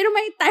 Pero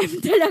may time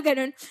talaga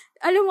nun.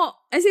 Alam mo,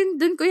 as in,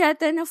 dun ko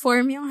yata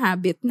na-form yung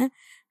habit na,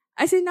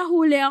 as in,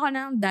 nahuli ako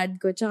ng dad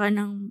ko tsaka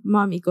ng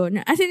mommy ko. Na,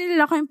 as in,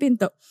 nilala ko yung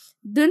pinto.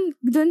 Dun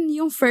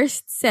yung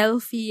first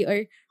selfie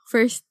or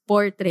first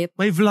portrait.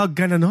 May vlog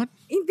ka na nun?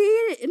 Hindi,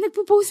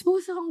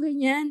 nagpo-post-post akong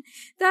ganyan.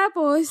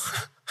 Tapos,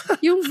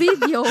 yung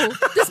video,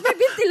 tapos may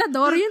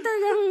ventilador, yun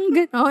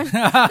talagang gano'n.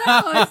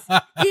 Tapos,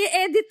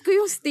 i-edit ko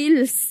yung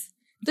stills.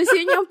 Tapos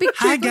yun yung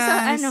picture ko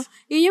sa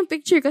yun yung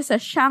picture ko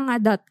sa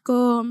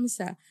shanga.com,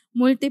 sa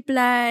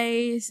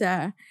Multiply,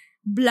 sa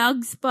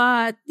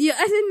Blogspot.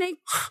 As in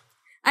like,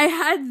 I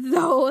had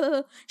the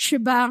whole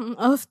shebang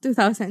of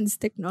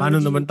 2000s technology. Paano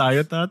naman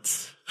tayo,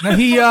 Tats?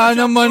 Nahiya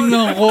naman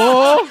ako.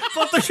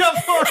 Photoshop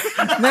mo.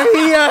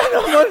 Nahiya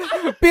naman.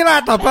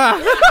 Pirata pa.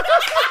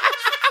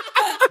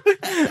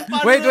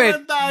 Wait.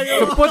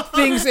 To put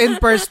things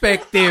in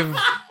perspective,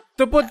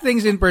 to put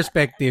things in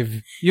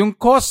perspective, yung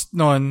cost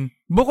nun,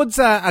 bukod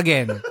sa,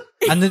 again,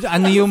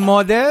 ano yung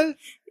model?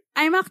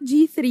 iMac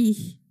G3.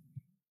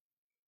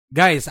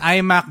 Guys,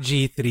 iMac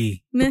G3.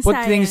 To put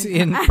things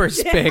in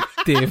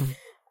perspective,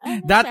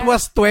 that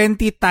was 20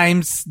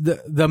 times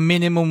the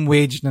minimum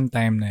wage ng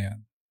time na yun.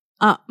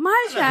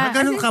 Mahal siya.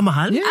 Ganun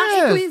kamahal? Yes.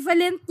 Ang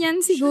equivalent niyan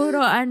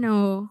siguro,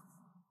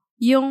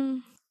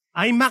 yung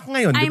iMac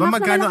ngayon, di ba?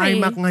 Magkano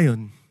iMac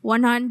ngayon?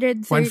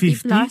 130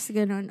 150? plus,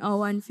 ganun.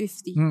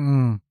 150.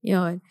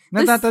 Yun.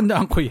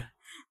 Natatandaan ko yan.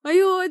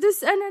 Ayun,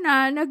 tapos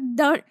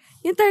nag-down.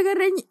 Yung talaga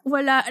rin,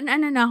 wala,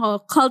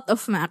 ako, cult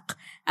of Mac.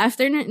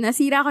 After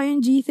nasira ko yung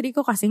G3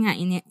 ko kasi nga,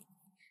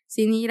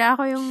 sinira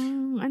ko yung,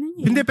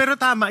 niya. Hindi, pero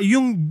tama,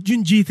 yung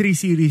G3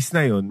 series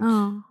na yun,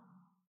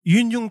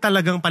 yun yung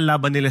talagang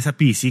panlaban nila sa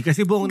PC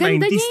kasi buong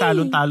Ganda 90s, niya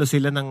talon-talo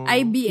sila ng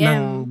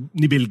IBM.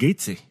 ni Bill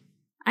Gates eh.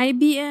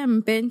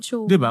 IBM,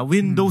 Pentium. Diba?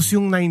 Windows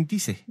yung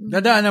 90s eh.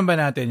 Dadaanan ba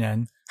natin yan?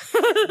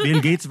 Bill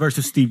Gates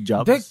versus Steve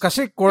Jobs.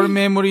 Kasi core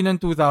memory ng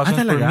 2000 for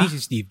talaga? me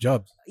si Steve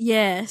Jobs.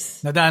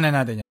 Yes. Dadaanan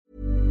natin yan.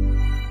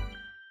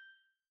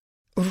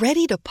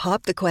 Ready to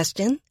pop the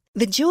question?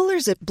 The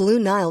jewelers at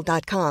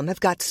BlueNile.com have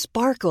got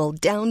sparkle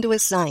down to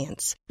a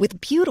science with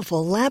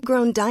beautiful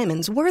lab-grown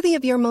diamonds worthy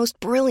of your most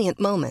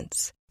brilliant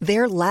moments.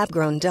 Their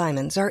lab-grown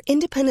diamonds are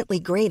independently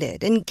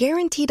graded and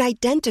guaranteed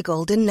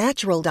identical to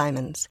natural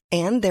diamonds,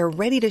 and they're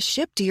ready to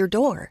ship to your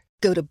door.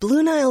 Go to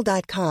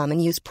BlueNile.com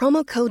and use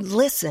promo code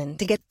LISTEN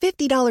to get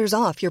 $50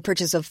 off your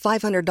purchase of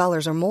 $500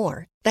 or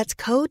more. That's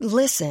code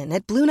LISTEN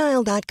at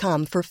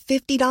BlueNile.com for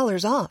 $50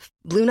 off.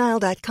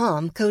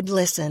 BlueNile.com, code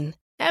LISTEN.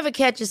 Ever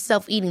catch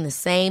yourself eating the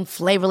same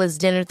flavorless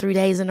dinner 3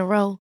 days in a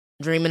row?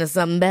 Dreaming of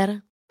something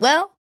better?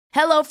 Well,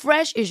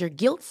 HelloFresh is your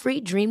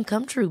guilt-free dream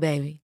come true,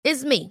 baby.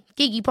 It's me,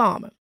 Keke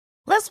Palmer.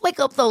 Let's wake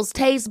up those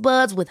taste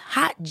buds with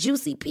hot,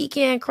 juicy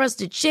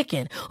pecan-crusted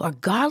chicken or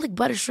garlic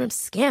butter shrimp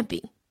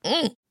scampi.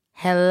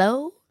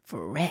 Hello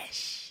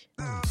Fresh.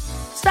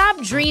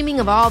 Stop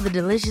dreaming of all the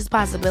delicious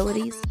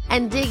possibilities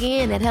and dig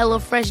in at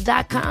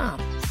HelloFresh.com.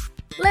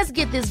 Let's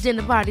get this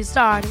dinner party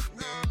started.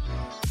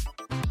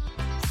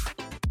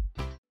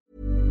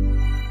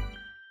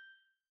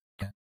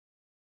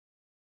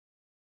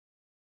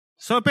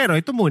 So, pero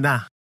ito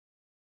muna.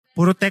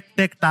 Puro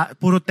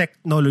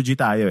technology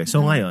tayo eh.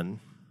 So, ngayon,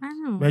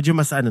 medyo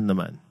mas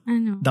naman.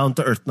 Down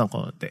to earth ng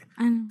konti.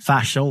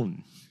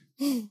 Fashion.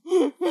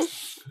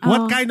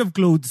 What kind of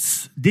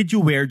clothes did you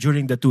wear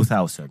during the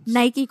 2000s?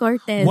 Nike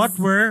Cortez.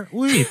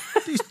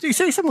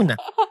 Isa muna.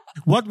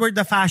 What were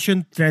the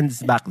fashion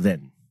trends back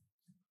then?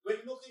 When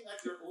looking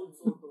at your own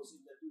photos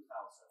in the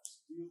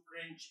 2000s, do you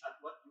cringe at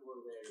what you were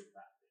wearing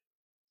back then?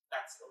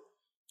 That's the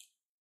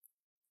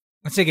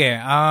one. Sige,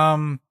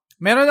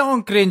 meron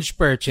akong cringe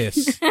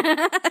purchase.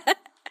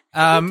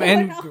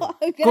 And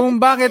kung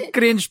bakit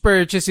cringe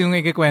purchase yung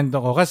ikikwento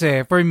ko,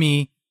 kasi for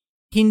me,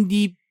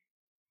 hindi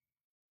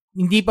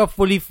pa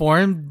fully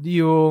formed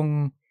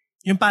yung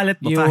palette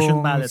mo,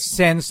 fashion palette mo.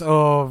 Sense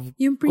of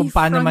kung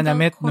paano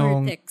manamit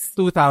nung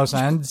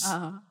 2000s.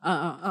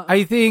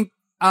 I think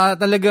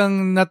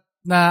talagang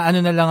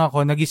nagising na lang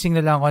ako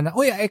na,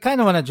 I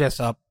kind of wanna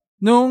dress up.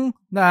 Nung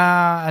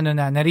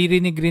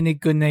naririnig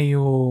ko na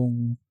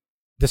yung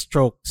The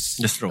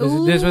Strokes.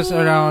 This was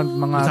around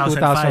mga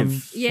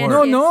 2005. 2000. Yes,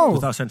 No.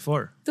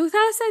 2004.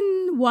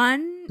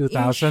 2001.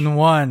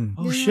 2001.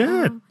 Oh,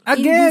 shit.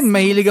 Again,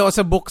 mahilig ako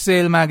sa book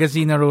sale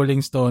magazine na Rolling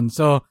Stone.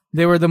 So,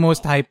 they were the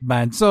most hyped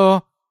band.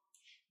 So,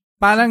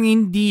 parang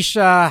hindi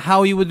siya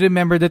how you would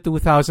remember the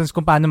 2000s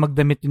kung paano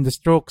magdamit yung The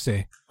Strokes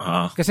eh.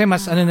 Kasi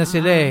mas na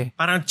sila eh.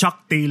 Parang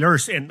Chuck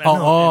Taylors and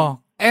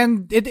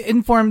And it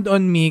informed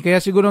on me, kaya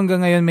siguro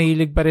hanggang ngayon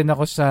mahilig pa rin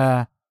ako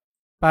sa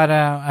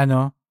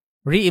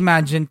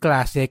reimagined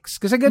classics.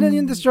 Kasi ganun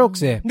yung The Strokes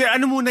eh. Hindi,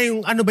 ano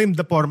ba yung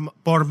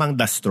formang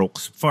The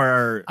Strokes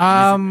for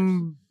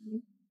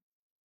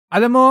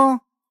alam mo,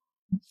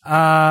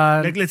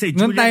 like let's say,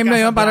 nung time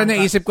na yun, parang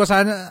naisip ko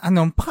sana,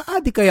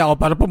 paka-addict kaya ako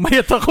para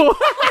pumayat ako.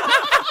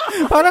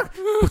 Parang,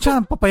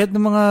 papayat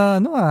ng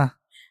mga,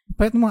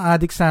 papayat ng mga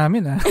addict sa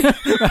amin,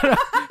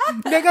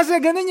 Hindi, kasi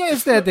ganun yung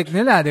aesthetic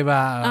nila, di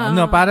ba?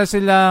 Para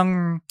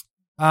silang,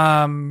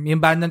 yung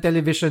band ng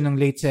television ng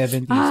late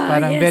 70s.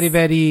 Parang very,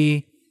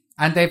 very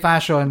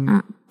anti-fashion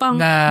punk,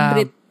 na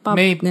Britpop,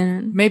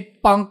 may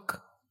punk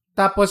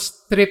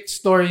tapos thrift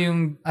store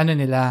yung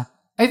nila.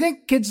 I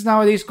think kids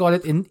nowadays call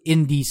it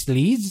indie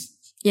sleaze.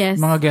 Yes.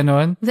 Mga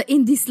ganon. The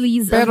indie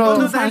sleaze. Pero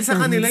dahil sa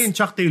kanila yung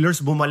Chuck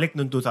Taylors bumalik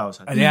noong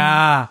 2000.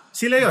 Yeah.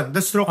 Sila yun. The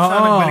Strokes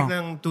nagbalik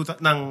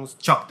ng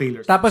Chuck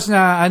Taylors. Tapos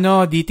na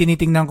di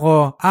tinitingnan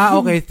ko.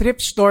 Okay,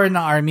 thrift store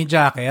na army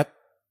jacket.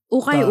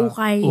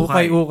 Ukay-ukay.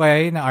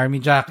 Ukay-ukay na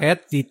army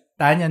jacket. Si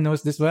Tanya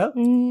knows this well.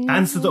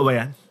 Tans, totoo ba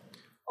yan?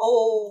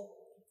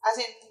 As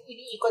in,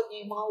 iniikot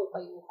niya yung mga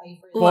ukay-ukay.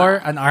 For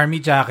an army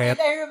jacket.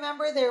 And I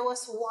remember there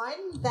was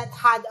one that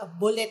had a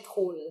bullet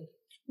hole.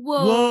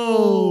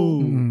 Whoa!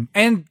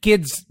 And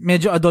kids,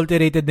 medyo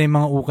adulterated na yung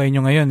mga ukay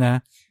nyo ngayon,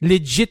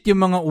 Legit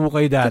yung mga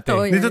ukay dati.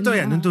 Totoo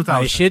yan, noong 2000.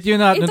 I shit you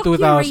not, noong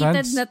 2000s.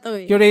 Curated na to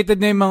eh. Curated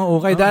na yung mga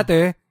ukay dati.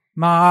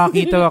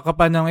 makakita ka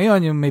pa ng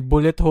yung may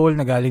bullet hole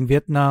na galing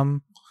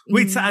Vietnam.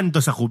 Wait, saan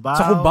to? Sa Cubao?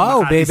 Sa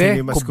Cubao, Makati baby.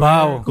 Cinema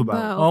Cubao. Square?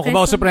 Cubao.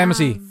 Cubao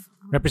Supremacy.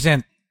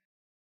 Represent.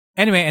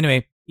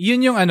 Anyway.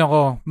 Yun yung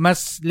ko.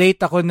 Mas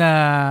late ako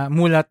na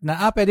mulat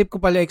na, pwede ko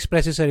pala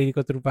express yung sarili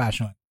ko through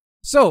fashion.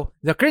 So,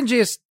 the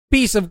cringiest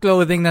piece of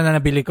clothing na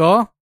nabili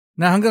ko,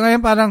 na hanggang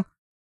ngayon parang,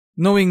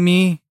 knowing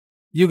me,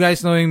 you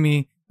guys knowing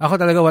me, ako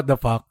talaga what the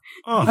fuck.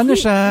 Oh. Ano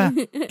siya?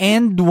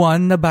 End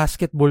one na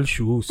basketball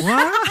shoes.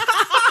 What?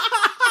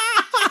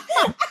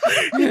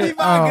 Hindi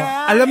bagay.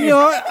 Alam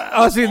nyo,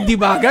 hindi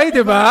bagay,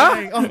 di ba?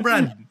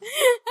 Off-brand.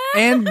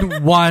 End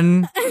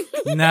one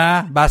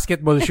na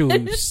basketball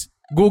shoes.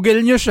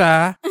 Google nyo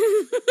siya.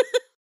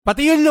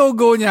 Pati yung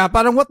logo niya,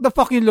 parang what the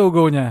fuck yung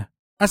logo niya?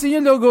 As in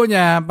yung logo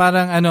niya,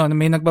 parang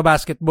may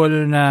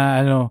nagbabasketball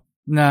na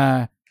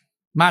na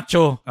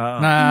macho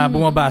na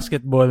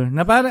bumabasketball.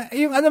 Na parang,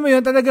 yung mo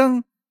yun,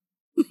 talagang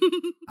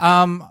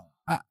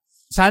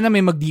sana may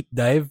mag-deep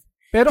dive.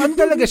 Pero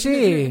talaga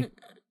siya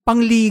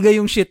pangliga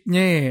yung shit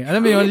niya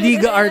Alam mo yun,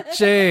 liga art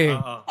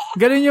siya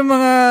Ganun yung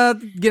mga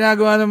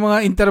ginagawa ng mga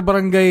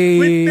interbarangay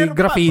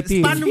graffiti.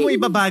 Paano mo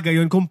ibabagay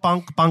yun kung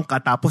punk ka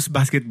tapos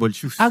basketball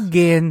shoes?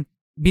 Again,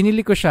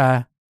 binili ko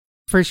siya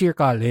first year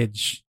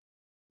college.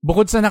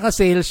 Bukod sa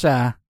naka-sale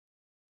siya,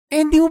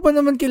 hindi mo pa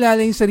naman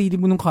kilala yung sarili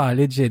mo nung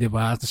college di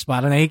ba? Tapos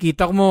parang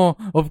nakikita mo,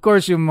 of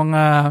course, yung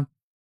mga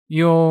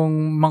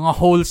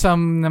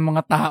wholesome na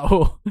mga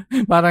tao.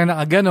 Parang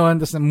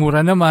nakaganon, tapos mura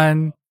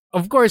naman.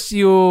 Of course,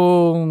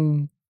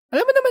 alam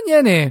mo naman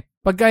yan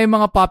pagka yung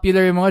mga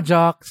popular, yung mga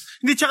jocks.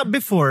 Hindi, tsaka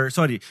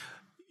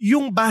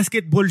yung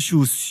basketball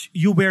shoes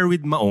you wear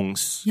with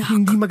maongs,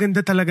 hindi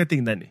maganda talaga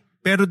tingnan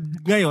Pero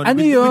ngayon,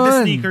 with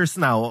the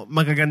sneakers now,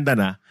 magaganda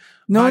na.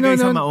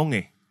 Bagay sa maong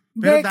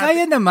Pero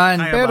kaya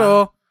naman,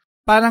 pero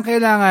parang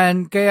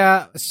kailangan,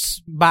 kaya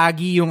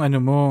baggy yung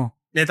mo.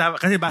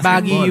 Kasi basketball.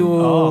 Baggy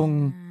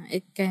yung...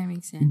 It kind of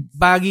makes sense.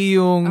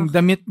 Baggy yung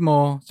damit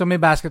mo, so may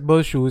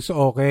basketball shoes,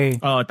 okay.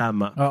 Oo,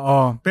 tama.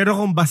 Oo. Pero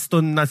kung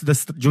baston na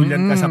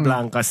Julian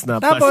Casablancas na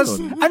tapos,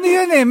 baston. ano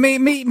yun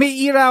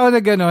may era ako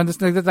na gano'n,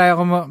 tapos nagtatry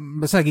ako,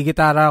 basta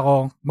nagigitara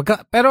ako.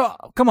 Pero,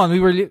 come on,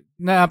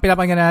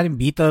 pinapakinggan natin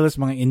Beatles,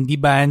 mga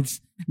indie bands,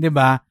 di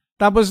ba?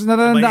 Tapos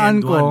natatandaan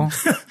ko,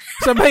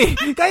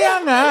 kaya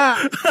nga,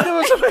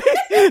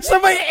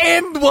 sabay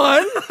end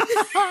one.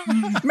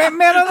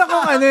 Meron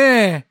akong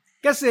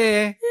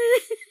kasi,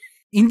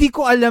 hindi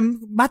ko alam,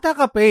 bata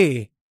ka pa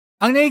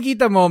Ang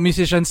nakikita mo,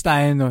 musicians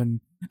tayo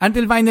nun.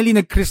 Until finally,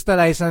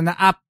 nag-crystallize na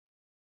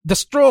The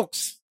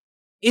Strokes,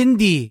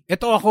 indie,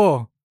 ito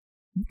ako.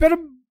 Pero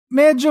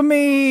medyo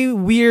may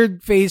weird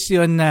face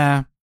yun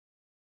na,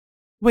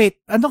 wait,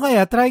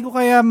 try ko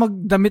kaya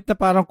magdamit na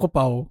parang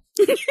kupaw.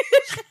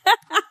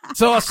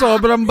 So,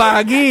 sobrang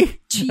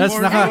baggy. Tapos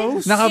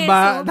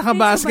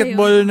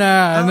naka-basketball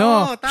na,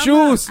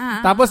 shoes.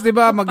 Tapos, di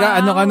ba,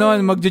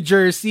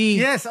 magja-jersey.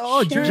 Yes,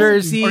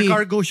 jersey. Or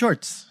cargo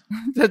shorts.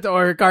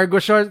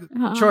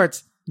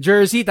 Shorts.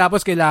 Jersey,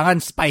 tapos kailangan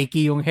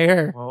spiky yung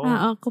hair.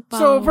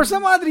 So, for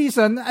some odd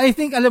reason, I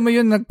think, alam mo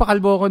yun,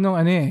 nagpakalbo ko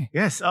nung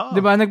Yes,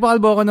 Di ba,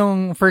 nagpakalbo ko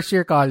nung first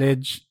year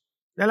college.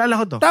 Nalala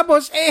ko to.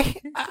 Tapos,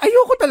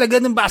 ayoko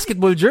talaga ng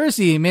basketball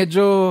jersey.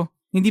 Medyo...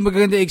 Hindi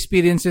magaganda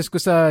experiences ko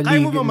sa liga.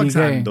 Kaya mo ba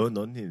mag-sando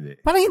nun? Hindi.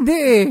 Parang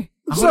hindi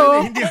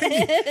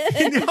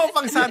Hindi ako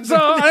pang sando. So,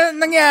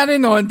 nangyari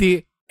noon,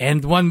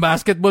 end one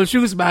basketball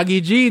shoes,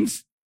 baggy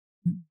jeans.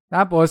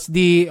 Tapos,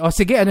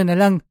 sige, na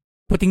lang,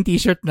 puting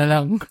t-shirt na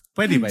lang.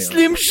 Pwede ba yun?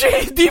 Slim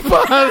Shady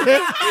pa.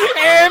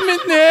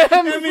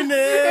 Eminem.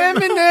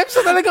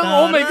 So, talagang,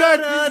 oh my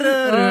God.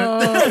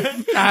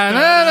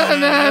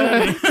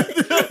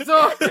 So,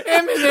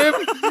 Eminem.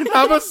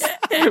 Tapos,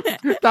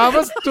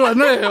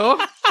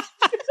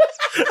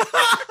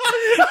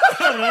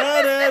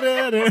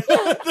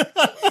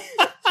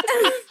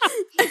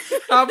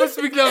 Tapos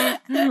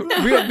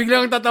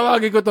biglang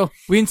tatawagin ko to.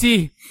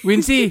 Wincy,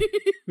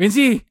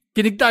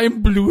 kinig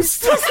tayong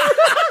blues.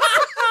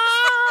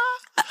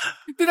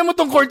 Tinan mo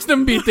tong chords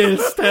ng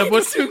Beatles.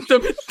 Tapos yung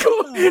damit ko.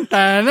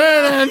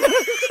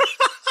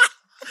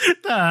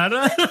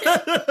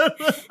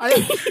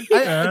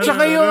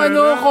 Tsaka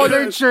yung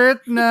collared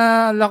shirt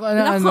na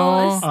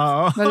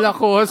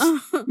Lacoste.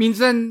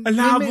 Minsan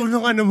alabo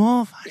nung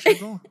mo.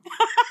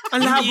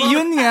 Alabo.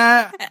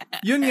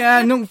 Yun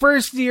nga nung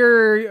first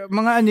year,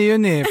 mga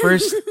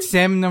first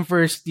sem ng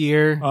first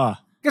year.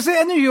 Kasi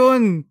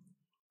yun,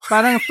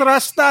 parang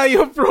thrust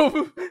tayo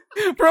from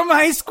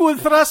high school,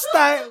 thrust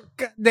tayo.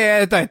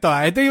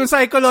 Ito yung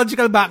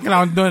psychological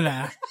background nun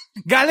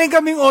Galing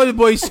kaming all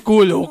boys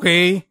school,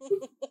 okay?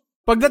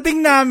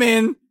 Pagdating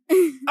namin,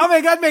 oh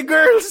my God, may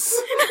girls!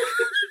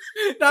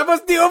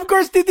 Tapos, of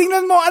course,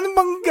 titingnan mo,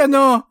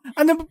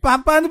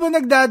 paano ba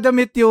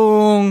nagdadamit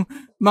yung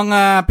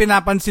mga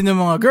pinapansin ng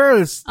mga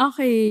girls?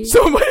 Okay.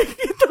 So,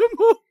 makikita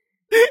mo,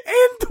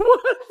 and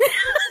one,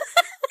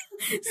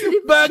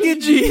 baggy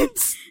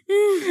jeans.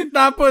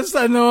 Tapos,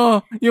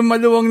 yung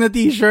maluwang na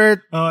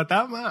t-shirt.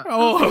 Tama.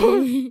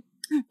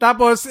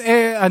 Tapos,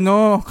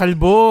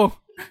 kalbo.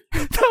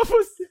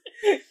 Tapos,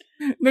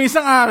 nung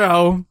isang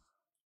araw,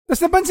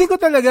 Tapos napansin ko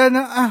talaga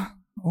na,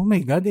 oh my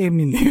God,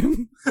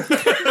 Eminem.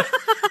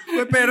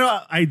 Pero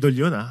idol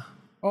yun,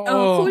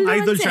 Oo. Cool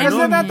idol siya Kasi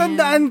nun.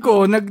 natatandaan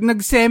ko,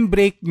 nag-sem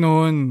break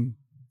nun.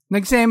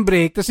 Nag-sem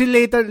break. Tapos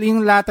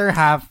yung latter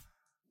half,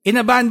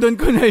 inabandon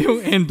ko na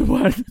yung end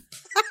one.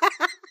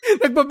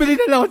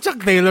 Nagpabili na lang ako Chuck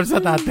Taylor sa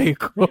tatay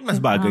ko.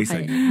 Mas bagay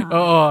sa'yo.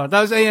 Oo.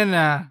 Tapos ayan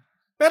na.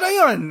 Pero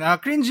yun,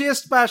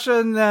 cringiest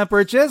fashion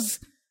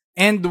purchase,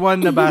 end one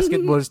na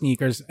basketball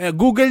sneakers.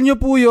 Google nyo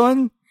po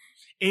yun.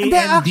 And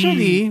then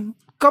actually,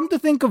 come to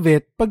think of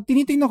it, pag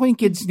tinitingnan ko yung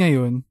kids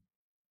ngayon,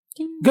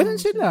 ganun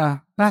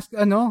sila.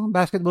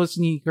 Basketball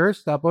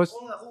sneakers. Tapos,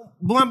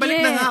 bumabalik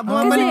na nga.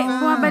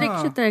 Bumabalik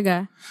siya talaga.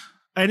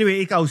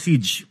 Anyway, ikaw,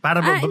 Siege.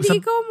 Hindi,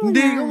 ikaw muna.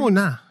 Hindi, ikaw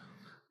muna.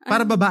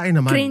 Para babae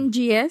naman.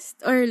 Cringiest?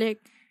 Or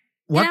like...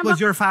 What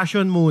was your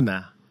fashion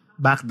muna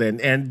back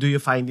then? And do you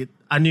find it,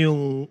 ano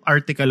yung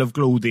article of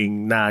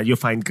clothing na you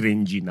find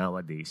cringy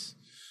nowadays?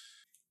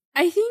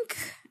 I think,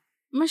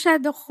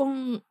 masyado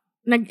ako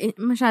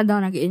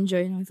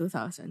nag-enjoy ng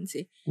 2000s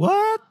eh.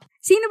 What?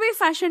 Sino ba yung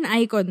fashion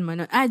icon mo?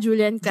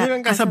 Julian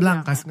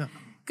Casablancas nga.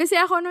 Kasi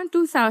ako noong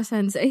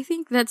 2000s, I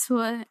think that's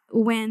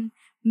when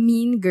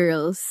Mean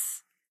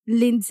Girls,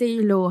 Lindsay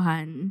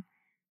Lohan,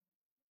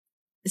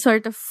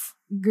 sort of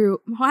grew.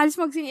 Halos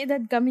magsing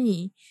edad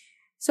kami.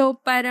 So,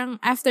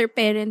 parang after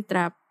Parent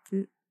Trap,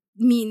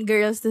 Mean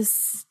Girls,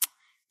 tas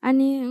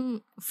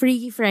yung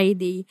Freaky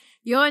Friday.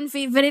 Yon,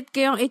 favorite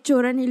ko yung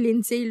itsura ni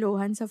Lindsay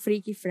Lohan sa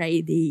Freaky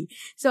Friday.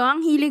 So,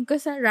 ang hilig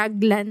ko sa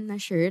raglan na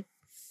shirt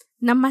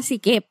na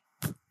masikip.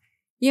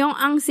 Yung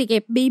ang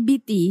sikip, Baby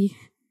T.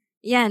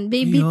 Yan,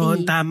 Baby T.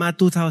 Yun, tama,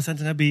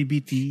 2000 nga Baby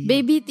T.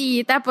 Baby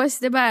T.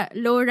 Tapos, diba,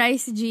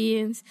 low-rise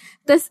jeans.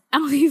 Tapos,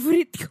 ang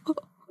favorite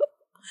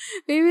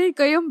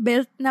ko yung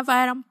belt na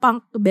parang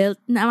punk belt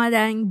na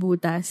madaming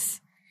butas.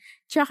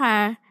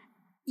 Tsaka,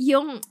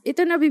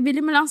 ito nabibili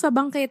mo lang sa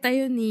bangketa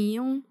yun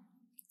eh.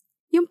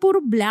 Yung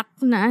puro black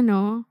na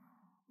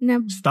na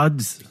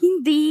studs?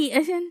 Hindi.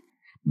 As in,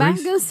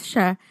 bangles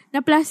siya na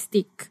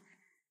plastic.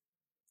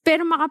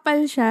 Pero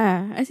makapal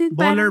siya. As in,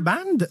 baller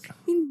band?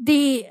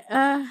 Hindi.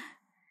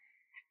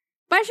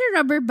 Parang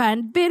siya rubber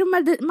band, pero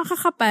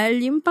makakapal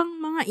yung pang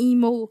mga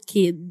emo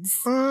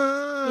kids.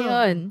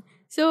 Yun.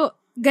 So,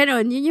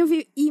 ganon. Yun yung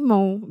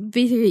emo.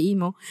 Basically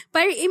emo.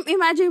 Pero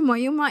imagine mo,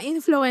 yung mga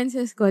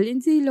influences ko,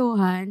 Lindsay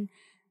Lohan,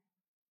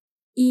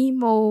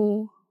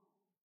 emo,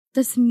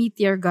 tas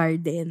Meteor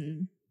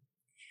Garden.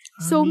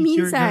 So,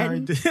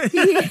 minsan...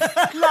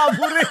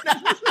 Labo rin.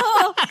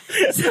 Oo.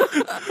 So,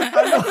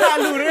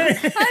 halo rin.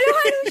 Halo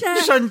siya.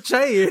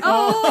 Shanchay.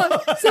 Oo.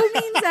 So,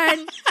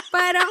 minsan,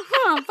 parang,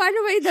 paano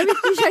ba yung damit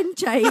ni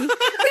Shanchay?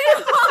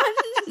 Ganon.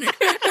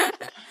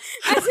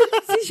 As in,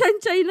 si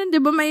Shanchay nun, di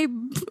ba,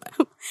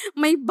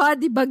 may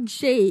body bag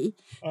siya eh.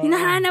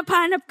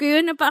 Hinahanap-hanap ko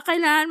yun na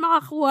kailangan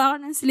makakuha ko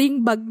ng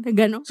sling bag na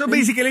gano'n. So,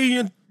 basically,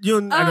 yun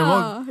yung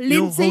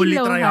holy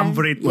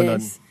triumvirate mo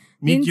nun.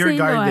 Meteor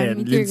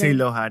Garden, Lindsay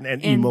Lohan,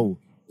 and emo.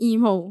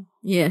 Emo,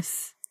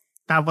 yes.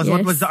 Tapos,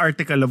 what was the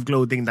article of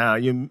clothing na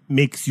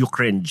makes you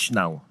cringe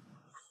now?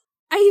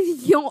 Ay,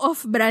 yung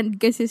off-brand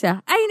kasi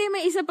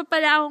may isa pa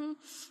pala akong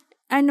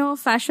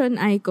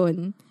fashion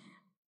icon.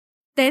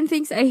 10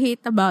 Things I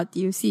Hate About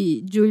You,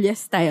 si Julia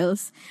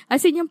Stiles.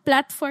 As in, yung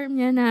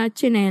platform niya na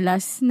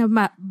chinelas, na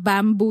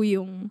bamboo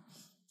yung...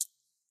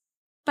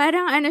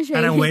 Parang siya.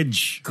 Parang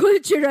wedge.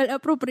 Cultural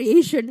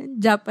appropriation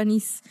ng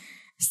Japanese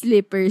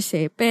slippers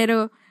eh.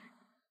 Pero,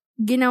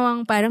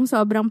 ginawang parang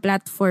sobrang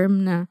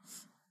platform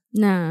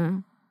na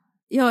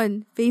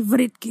yun,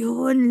 favorite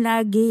ko yun,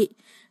 lagi.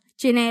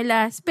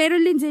 Chinelas. Pero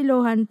Lindsay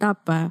Lohan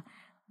top pa.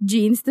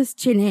 Jeans, tas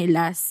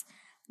chinelas.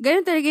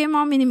 Ganun talaga yung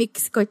mga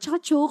minimix ko. Tsaka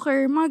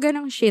choker, mga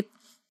ganong shit.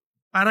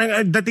 Parang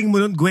dating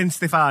mo nun, Gwen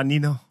Stefani,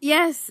 no?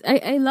 Yes,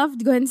 I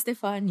loved Gwen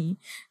Stefani.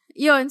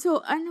 Yun,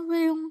 so ano ba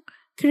yung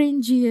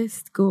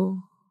cringiest ko?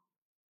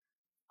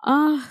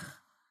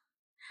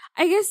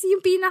 I guess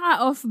yung pinaka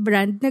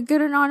off-brand,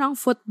 nagkaroon ako ng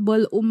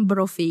football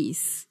umbro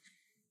face.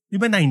 Di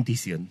ba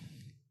 90s yun?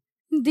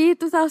 Hindi,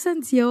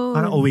 2000s yun.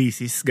 Parang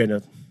Oasis,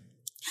 gano'n.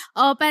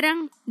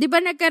 Parang, di ba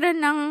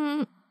nagkaroon ng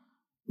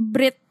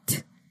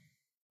Brit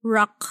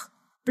Rock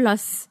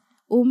plus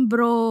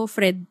umbro,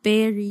 Fred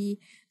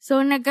Perry. So,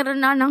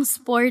 nagkaroon na ng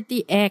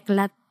sporty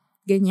eklat,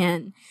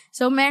 ganyan.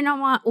 So, meron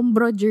mga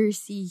umbro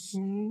jersey.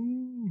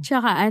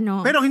 Tsaka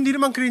Pero hindi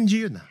naman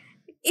cringy yun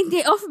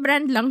Hindi,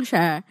 off-brand lang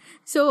siya.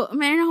 So,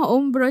 meron ako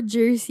umbro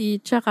jersey,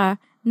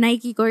 tsaka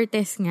Nike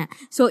Cortez nga.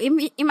 So,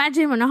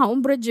 imagine mo,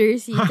 naka-umbro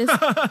jersey,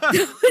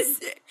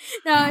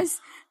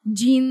 tapos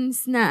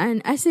jeans na,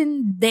 as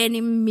in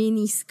denim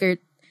mini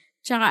skirt,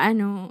 tsaka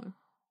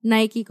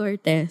Nike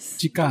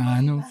Cortez. Chika,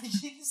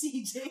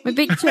 May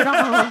picture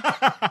ako.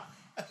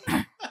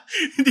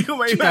 Hindi ko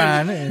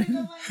Chika,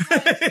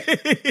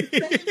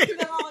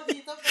 ako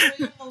dito, pero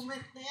yung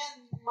moment na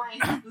yan,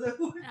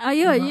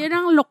 Ayun, yun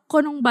ang look ko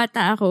nung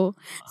bata ako.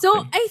 So,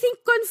 okay. I think,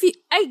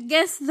 I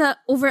guess the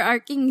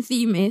overarching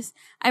theme is,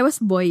 I was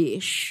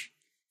boyish.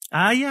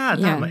 Yeah,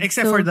 tama.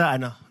 Except for the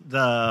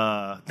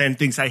 10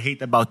 Things I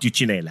Hate About You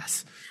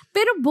chinelas.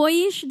 Pero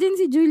boyish din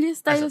si Julia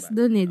Stiles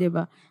dun eh, di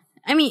ba?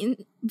 I mean,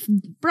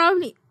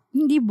 probably,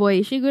 hindi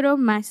boyish, siguro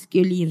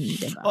masculine,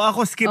 di ba?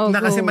 Ako skip na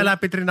kasi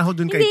malapit rin ako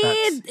dun kay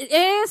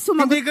Tats.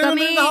 Sumagot hindi,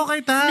 kami. Hindi, ako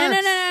kay Tats.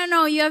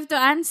 No, you have to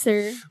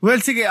answer. Well,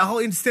 sige,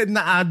 ako instead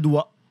na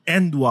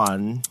end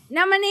one.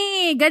 Naman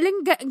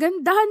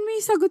gandahan mo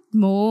yung sagot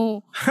mo.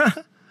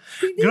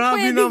 Hindi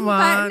grabe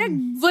naman.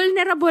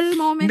 Nag-vulnerable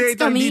moments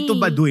kami. Hindi ito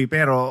baduy,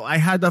 pero I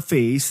had a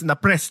phase na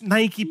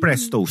Nike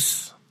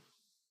Prestos.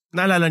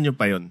 Naalala nyo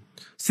pa yun?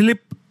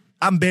 Slip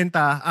ang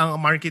benta, ang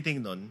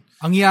marketing nun.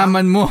 Ang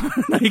yaman mo.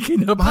 Nike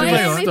na ba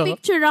yun? May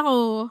picture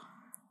ako.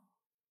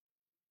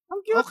 Ang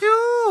cute. Oh,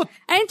 cute!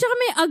 Ayun, tsaka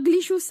may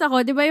ugly shoes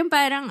ako. Di ba yung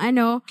parang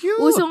cute.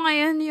 Uso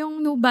ngayon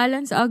yung New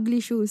Balance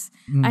ugly shoes.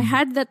 I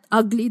had that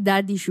ugly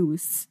daddy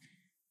shoes.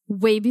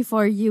 Way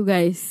before you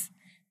guys.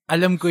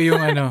 Alam ko yung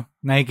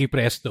Nike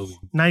Presto.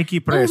 Nike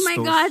Presto. Oh my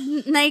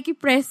God, Nike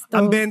Presto.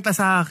 Ang benta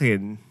sa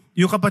akin,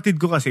 yung kapatid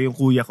ko kasi, yung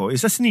kuya ko,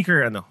 is a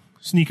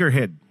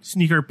sneakerhead,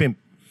 sneaker pimp.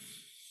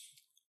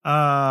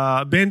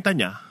 Benta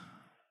niya,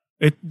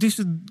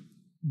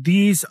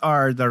 these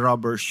are the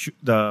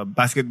the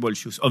basketball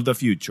shoes of the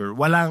future.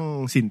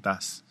 Walang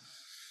sintas.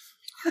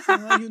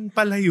 Yun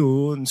pala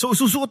yun. So,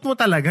 susuot mo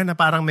talaga na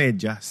parang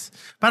medyas.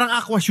 Parang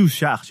aqua shoes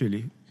siya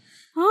actually.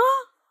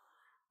 Huh?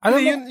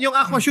 Yung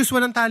aqua shoes,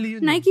 walang tali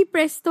yun. Nike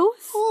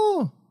Prestos?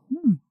 Oo.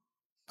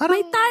 Parang,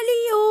 may tali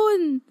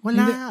yun.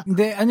 Wala.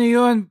 Hindi,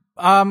 yun?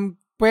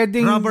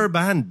 Pwedeng... Rubber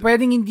band.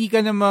 Pwedeng hindi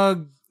ka na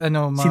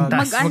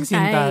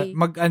mag-antay.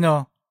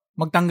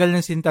 Magtanggal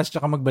ng sintas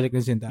tsaka magbalik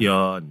ng sintas.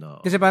 Yun, no.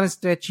 Kasi parang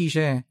stretchy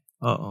siya eh.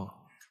 Oo.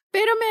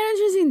 Pero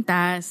meron siya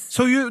sintas.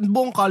 So, yung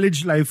buong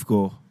college life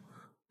ko,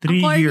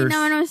 3 years. According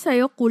naman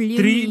sa'yo, cool yun.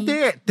 3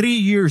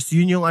 years,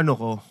 yun yung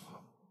ko.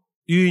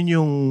 Yun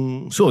yung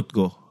suot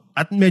ko.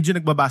 At medyo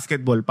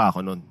nagbabasketball pa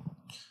ako nun.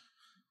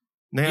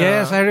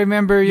 Yes, I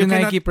remember yung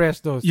Nike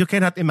Prestos. You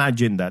cannot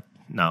imagine that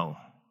now.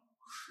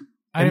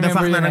 I And the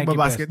remember fact na yung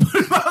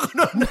nagbabasketball pa ako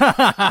nun.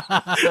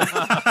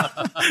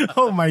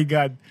 Oh my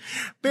God.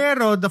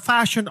 Pero the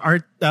fashion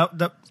art,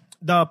 the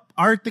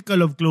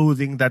article of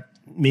clothing that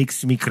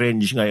makes me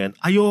cringe ngayon,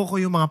 ayoko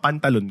yung mga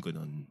pantalon ko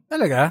nun.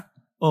 Talaga?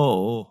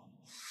 Oo.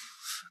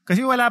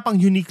 Kasi wala pang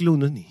Uniqlo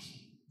nun eh.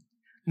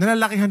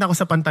 Nalalakihan ako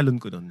sa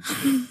pantalon ko nun.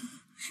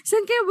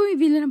 Saan kayo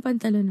bumibili ng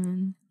pantalon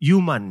nun?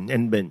 Human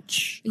and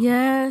Bench.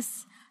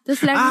 Yes.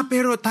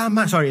 Pero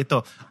tama. Sorry,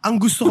 ito.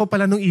 Ang gusto ko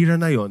pala nung era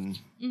na yon,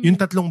 yung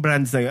 3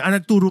 brands na yun,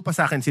 nagturo pa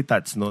sa akin si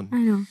Tats nun.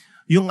 Ano?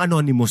 Yung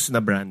Anonymous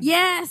na brand.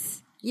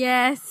 Yes.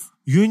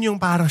 Yun yung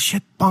parang,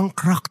 shit, punk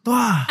rock to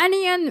Ano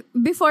yan?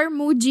 Before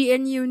Muji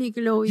and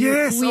Uniqlo.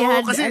 Yes,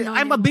 kasi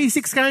Anonymous. I'm a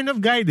basics kind of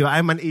guy, di ba?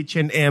 I'm an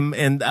H&M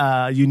and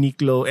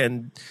Uniqlo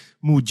and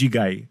Muji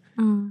guy.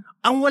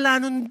 Ang wala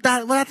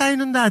tayo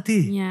nun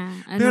dati. Yeah,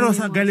 pero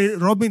sa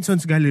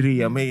Robinson's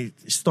Galleria, may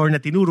store na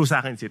tinuro sa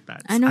akin si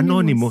Tats.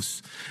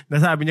 Anonymous.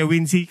 Nasabi niya,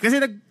 Wincy, kasi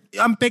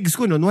ang pegs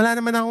ko nun, wala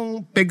naman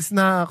akong pegs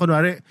na,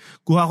 kunwari,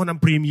 kuha ko ng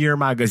Premiere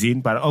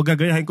Magazine para,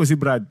 gagayahin ko si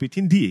Brad Pitt.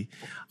 Hindi.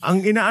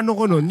 Ang inaano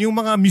ko nun, yung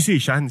mga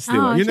musicians, di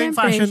ba? Yun na yung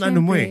fashion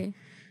mo eh.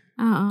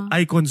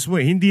 Icons mo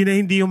eh.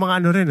 Hindi yung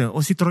mga rin.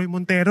 Si Troy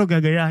Montero,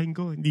 gagayahin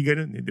ko. Hindi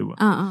ganun eh, di ba?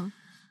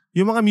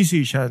 Yung mga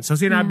musicians. So,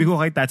 sinabi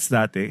ko kay Tats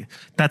dati,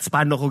 Tats,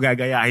 paano ko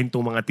gagayahin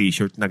tong mga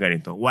t-shirt na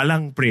ganito?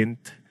 Walang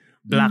print,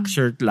 black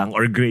shirt lang,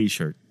 or gray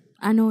shirt.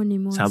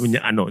 Anonymous. Sabi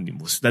niya,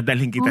 Anonymous.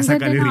 Dadalhin kita sa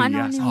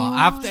galeriya.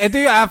 Ito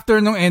yung after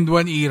nung end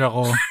one era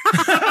ko.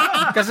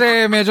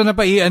 Kasi medyo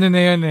napaiano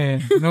na yun eh.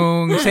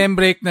 Nung sem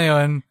break na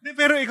yun.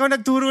 Pero ikaw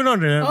nagturo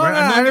nun.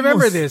 I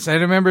remember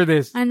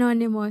this.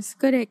 Anonymous.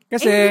 Correct.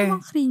 Kasi,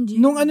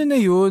 nung na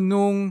yun,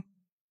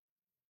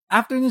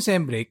 after ng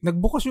sem break,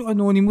 nagbukas yung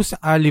Anonymous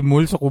sa Ali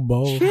Mall sa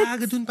Cubao.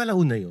 Doon pala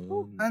una yun.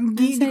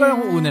 Hindi ko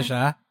alam kung una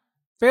siya.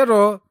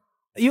 Pero,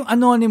 yung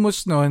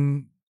Anonymous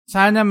nun,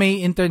 sana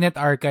may internet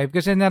archive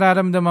kasi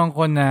nararamdaman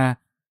ko na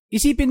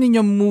isipin ninyo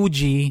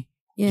Muji,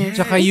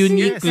 tsaka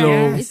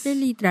Uniqlo,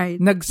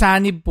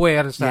 nagsanib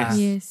puwersa.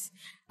 Yes.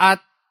 At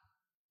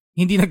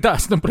hindi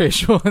nagtaas ng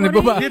presyo.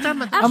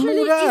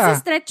 Actually,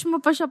 isa-stretch mo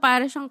pa siya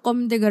para siyang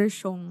comme des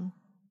garçons.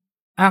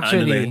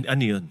 Actually. Ano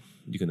yun?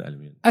 Hindi ko na alam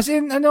yun. As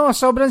in,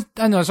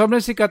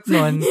 sobrang sikat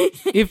nun.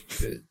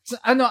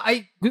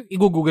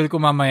 I-google ko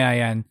mamaya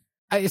yan.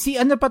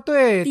 Ano pa to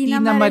eh?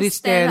 Tina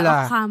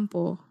Maristela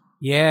Ocampo.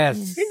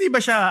 Yes. Hindi ba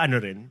siya,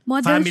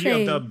 Model family siya.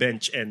 of the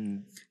Bench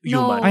and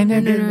Human?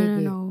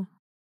 No.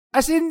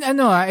 As in,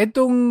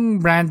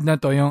 itong brand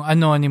na to, yung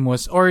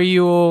Anonymous, or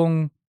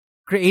yung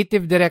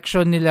creative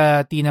direction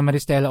nila Tina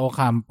Maristela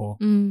Ocampo,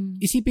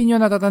 isipin nyo,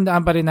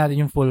 natatandaan pa rin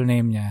natin yung full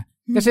name niya.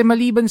 Kasi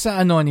maliban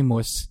sa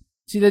Anonymous,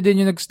 sila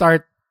din yung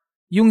nag-start.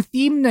 Yung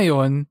theme na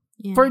yon,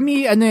 for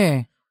me,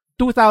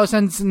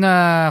 2000s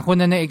na ko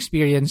na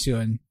na-experience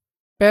yun.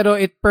 Pero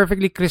it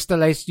perfectly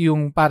crystallized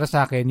yung, para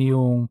sa akin,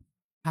 yung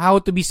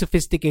how to be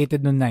sophisticated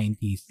noong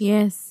 90s.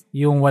 Yes.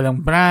 Yung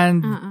walang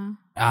brand,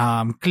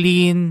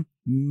 clean,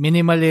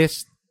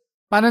 minimalist.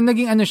 Parang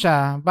naging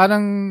siya,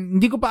 parang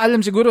hindi ko pa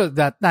alam siguro at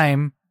that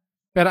time,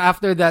 pero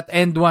after that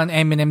End One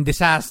Eminem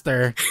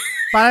disaster,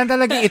 Parang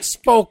talaga, it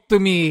spoke to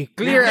me.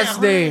 Clear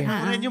as day.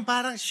 Yung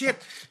parang, shit.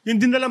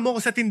 Yung dinala mo ko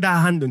sa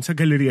tindahan dun, sa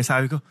galeria,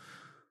 sabi ko,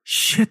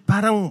 shit,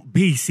 parang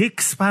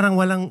basics. Parang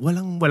walang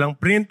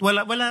print.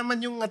 Wala man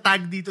yung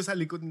tag dito sa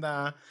likod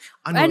na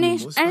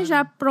anonymous. Ano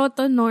siya?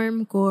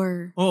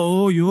 Proto-normcore.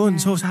 Oo, yun.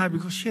 So sabi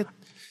ko, shit.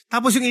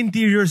 Tapos yung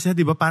interiors niya,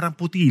 di ba, parang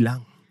puti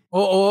lang.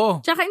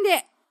 Oo. Tsaka hindi,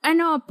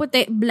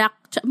 puti,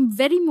 black,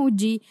 very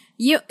moody.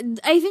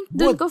 I think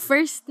doon ko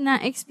first na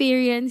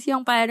experience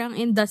yung parang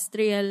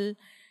industrial,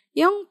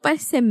 yung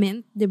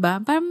pa-cement, di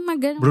ba? Parang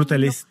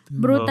Brutalist.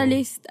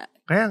 Brutalist.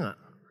 Kaya nga.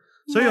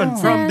 So yun,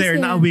 from there,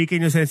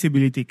 na-awaken yung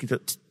sensibility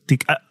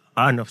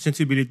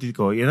sensibility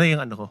ko. Yan na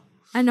yung ko.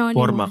 Anonymous.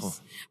 Forma ko.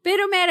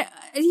 Pero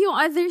yung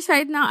other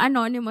side ng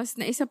Anonymous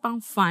na isa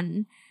pang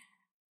fun,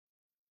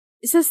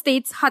 sa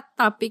States, hot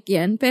topic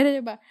yan. Pero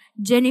diba,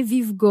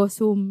 Genevieve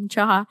Gosum,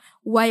 tsaka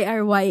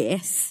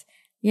YRYS.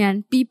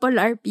 Yan, people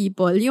are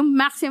people. Yung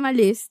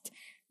maximalist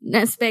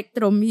na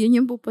spectrum, yun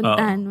yung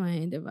pupuntahan mo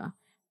diba?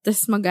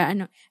 Tapos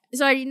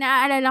sorry,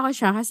 naaalala ko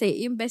siya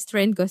kasi yung best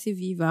friend ko, si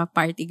Viva,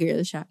 party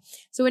girl siya.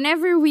 So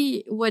whenever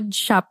we would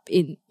shop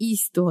in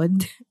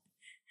Eastwood,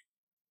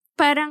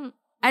 parang,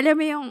 alam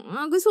mo yung,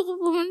 gusto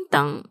ko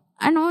pumuntang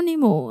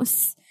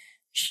Anonymous.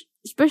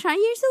 Especially,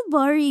 you're so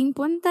boring.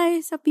 Punta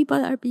sa people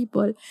are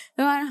people.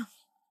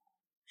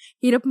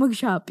 Hirap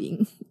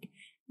mag-shopping.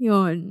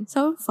 Yun.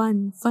 So,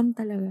 fun. Fun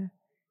talaga.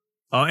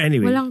 Oh,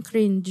 anyway. Walang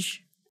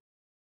cringe.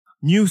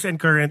 News and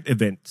current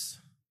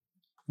events.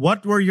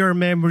 What were your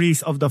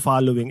memories of the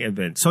following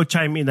events? So,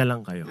 chime in na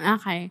lang kayo.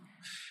 Okay.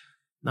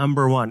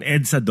 Number 1,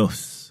 EDSA 2.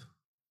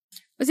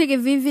 O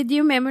sige, vivid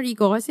yung memory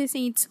ko kasi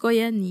Saints ko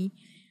yan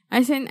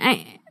As in,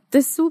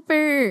 the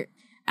super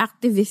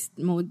activist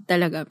mode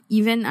talaga.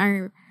 Even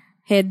our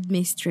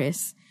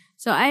headmistress.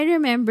 So, I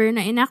remember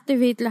na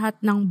inactivate lahat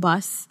ng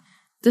bus.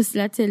 Tapos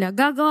lahat sila,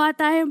 gagawa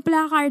tayong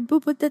placard,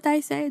 pupunta tayo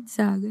sa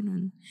EDSA.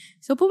 Ganun.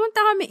 So,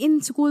 pumunta kami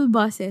in school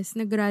buses.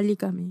 Nag-rally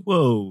kami.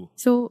 Whoa.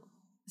 So,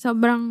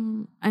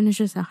 sobrang,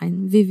 siya sa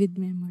akin, vivid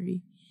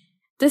memory.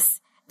 Tapos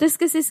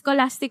kasi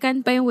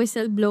scholastican pa yung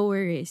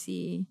whistleblower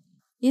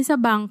yung sa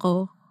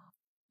bangko,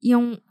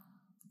 yung,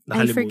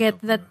 I forget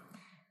that,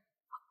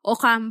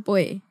 Ocampo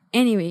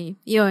Anyway,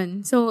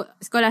 yun. So,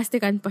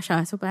 scholastican pa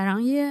siya. So,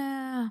 parang,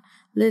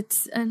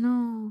 let's,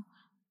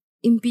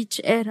 impeach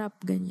ERAP,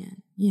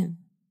 ganyan. Yan.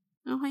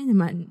 Okay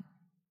naman.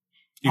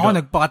 Ako,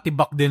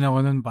 nagpakatibak din ako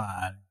nun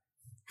pa.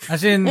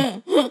 As in,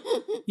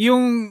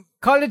 yung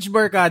college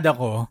barkada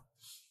ko,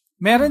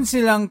 meron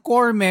silang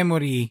core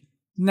memory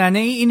na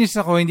naiinis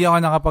ako, hindi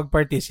ako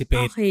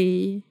nakapag-participate.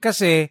 Okay.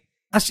 Kasi,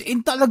 as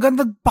in talaga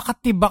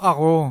nagpakatibak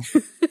ako.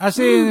 As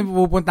in,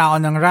 pupunta ako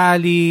ng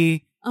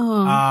rally,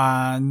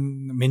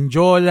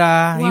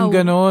 Menjola, yung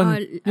ganun.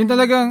 Yung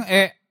talagang,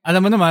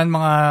 alam mo naman,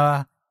 mga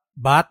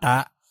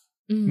bata,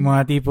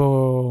 mga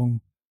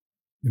tipong,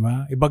 di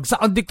ba?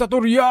 Ibagsak ang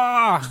diktatorya!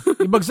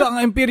 Ibagsak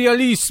ang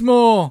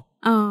imperialismo!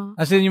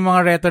 As in, yung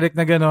mga rhetoric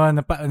na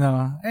gano'n,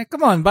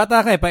 come on, bata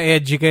ka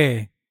pa-edgy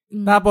ka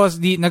Tapos,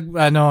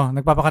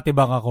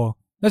 nagpapakatibak ako.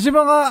 Kasi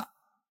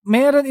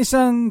meron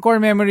isang core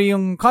memory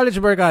yung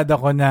college barkada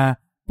ko na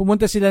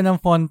pumunta sila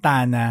ng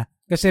Fontana.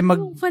 Kasi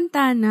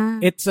Fontana.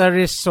 It's a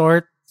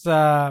resort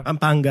sa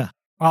Pampanga.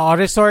 Oo,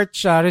 resort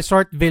siya,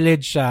 resort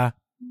village siya.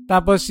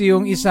 Tapos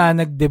yung isa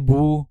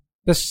nag-debut.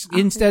 Tapos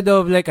instead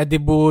of like a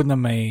debut na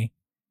may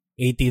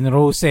 18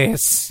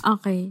 roses.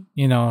 Okay.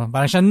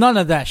 Parang siya none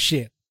of that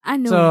shit.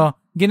 So,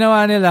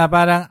 ginawa nila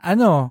parang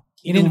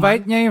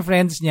in-invite niya yung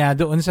friends niya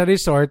doon sa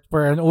resort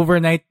for an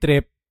overnight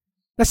trip.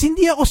 Tapos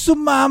hindi ako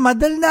sumama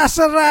dahil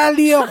nasa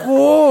rally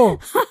ako.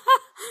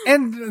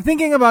 And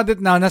thinking about it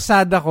now,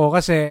 nasad ako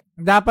kasi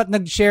dapat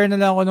nag-share na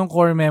lang ako ng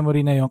core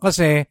memory na yun.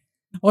 Kasi,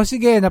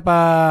 sige,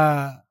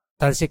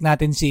 talsik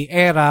natin si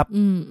ERAP.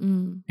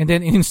 And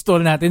then,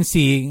 install natin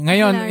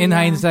ngayon, in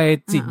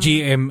hindsight, si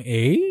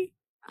GMA.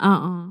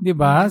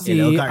 Diba? Si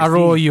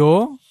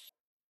Arroyo.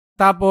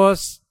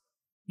 Tapos,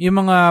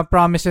 yung mga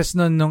promises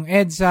nung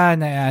EDSA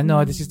na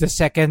this is the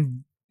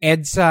second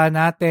EDSA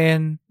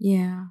natin.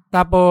 Yeah.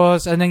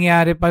 Tapos, anong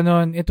nangyari pa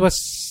nun? It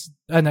was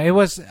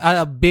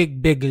a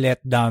big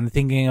letdown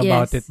thinking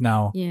about it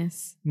now.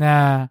 Yes.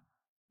 Na,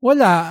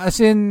 wala.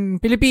 As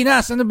in,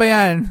 Pilipinas, ano ba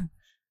yan?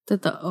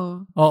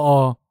 Totoo. Oo.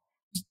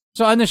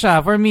 So, siya,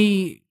 for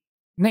me,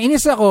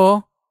 nainis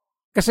ako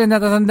kasi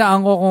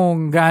natatandaan ko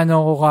kung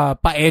gaano ko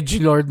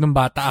pa-edgelord nung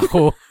bata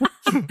ako.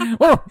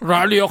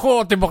 Rally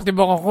ako,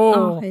 tibak-tibak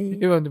ako. Okay.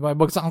 Diba?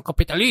 Bagsak ang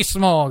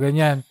kapitalismo,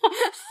 ganyan.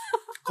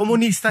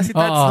 Komunista si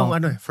Tats nung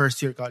first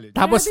year college.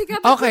 Tapos,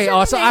 okay,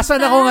 so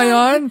asan ako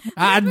ngayon?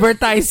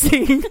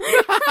 Advertising.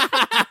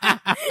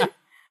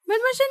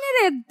 Ba't mo siya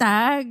ni-red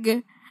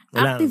tag?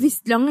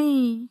 Activist lang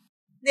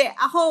Hindi,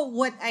 ako,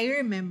 what I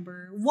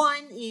remember,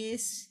 one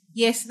is,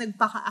 yes,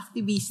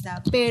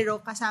 nagpaka-aktivista, pero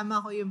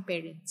kasama ko yung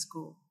parents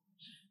ko.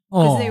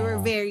 Because they were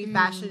very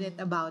passionate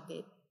about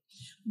it.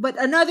 But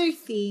another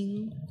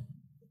thing,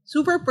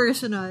 super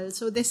personal.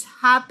 So this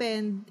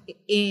happened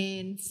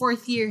in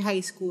 4th year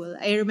high school.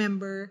 I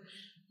remember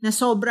na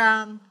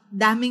sobrang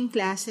daming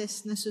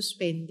classes na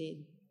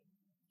suspended.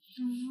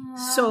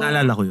 So,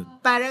 naalala ko yun.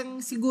 Parang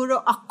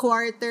siguro a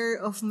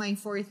quarter of my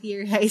 4th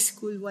year high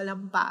school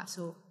walang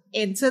pasok.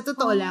 And sa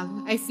totoo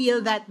lang, I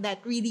feel that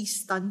really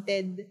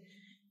stunted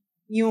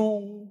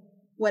yung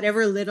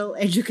whatever little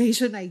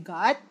education I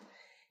got.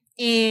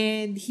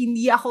 And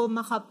hindi ako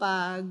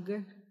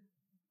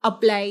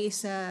makapag-apply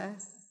sa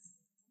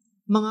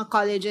mga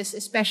colleges,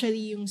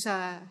 especially yung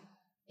sa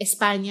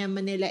Espanya,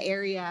 Manila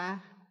area,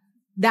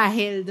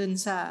 dahil dun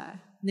sa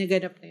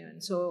naganap na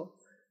yun. So,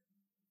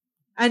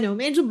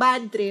 medyo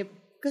bad trip.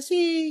 Kasi,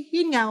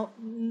 yun nga,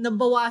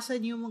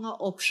 nabawasan yung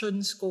mga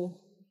options ko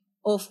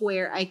of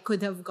where I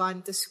could have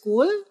gone to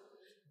school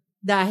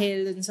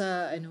dahil dun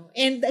sa,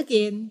 And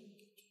again,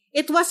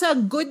 it was a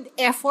good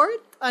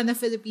effort on the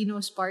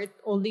Filipinos' part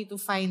only to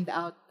find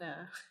out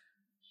na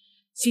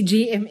si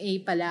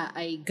GMA pala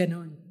ay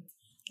ganun.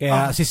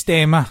 Kaya,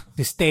 sistema.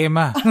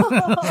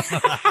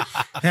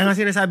 Kaya nga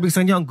sinasabi ko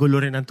sa inyo, ang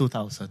gulo rin ng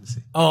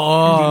 2000s.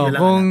 Oo.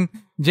 Kung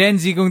Gen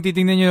Z, kung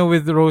titingnan nyo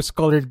with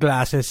rose-colored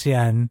glasses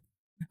yan,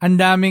 ang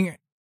daming,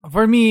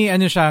 for me,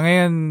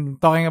 ngayon,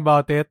 talking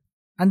about it,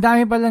 ang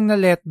dami palang na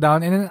let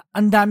down and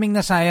ang daming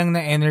nasayang na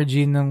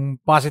energy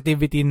ng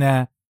positivity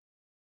na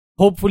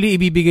hopefully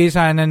ibibigay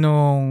sana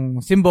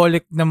nung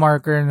symbolic na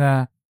marker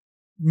na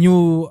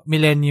new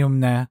millennium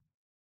na.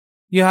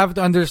 You have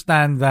to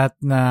understand that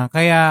na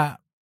kaya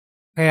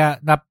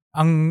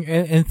ang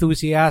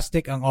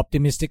enthusiastic, ang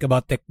optimistic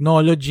about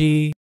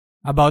technology,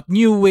 about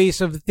new ways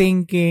of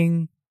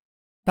thinking.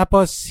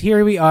 Tapos,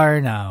 here we are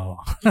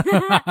now.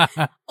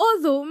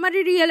 Although,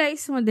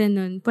 marirealize mo din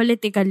nun,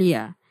 politically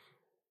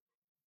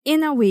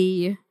in a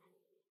way,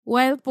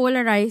 while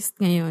polarized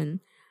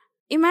ngayon,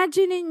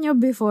 imagine nyo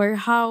before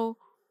how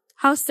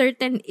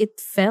certain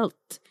it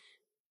felt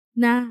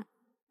na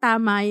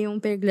tama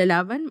yung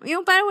pinaglalaban.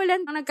 Yung parang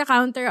walang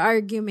nagka-counter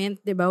argument,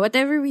 diba?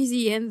 Whatever we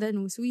see in the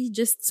news, we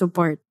just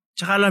support.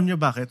 Tsaka alam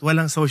nyo bakit?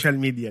 Walang social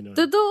media nun.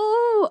 Totoo.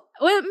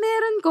 Well,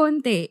 meron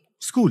konti.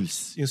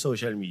 Schools, yung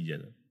social media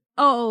nun.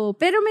 Oo,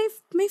 pero may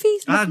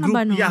Facebook na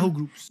ba nun? Yahoo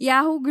Groups.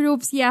 Yahoo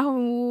Groups,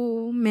 Yahoo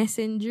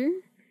Messenger.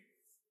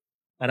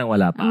 Parang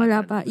wala pa.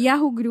 Wala pa.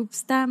 Yahoo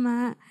Groups,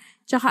 tama.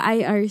 Tsaka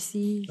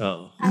IRC.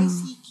 Oo.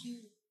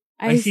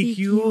 ICQ.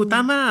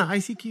 Tama,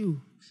 ICQ.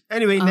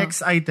 Anyway,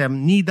 next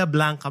item, Nida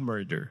Blanca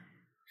murder.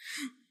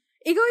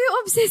 Ikaw yung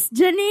obsessed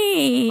dyan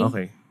eh.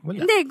 Okay.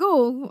 Wala. Hindi,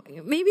 go.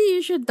 Maybe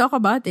you should talk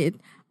about it.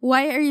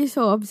 Why are you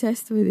so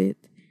obsessed with it?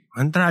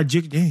 Ang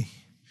tragic niya eh.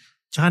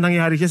 Tsaka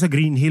nangyari siya sa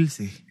Green Hills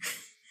eh.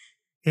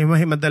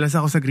 Madalas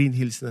ako sa Green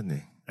Hills nun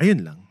eh.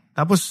 Ayun lang.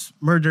 Tapos,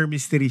 murder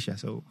mystery siya.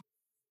 So,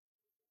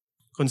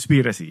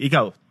 conspiracy.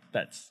 Ikaw,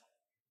 Tats.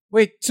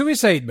 Wait,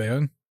 suicide ba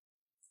yun?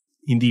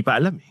 Hindi pa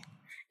alam eh.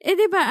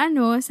 Di ba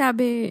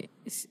sabi,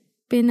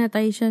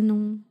 pinatay siya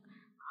nung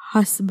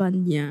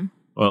husband niya.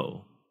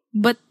 Oo.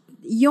 But,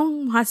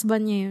 yung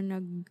husband niya yung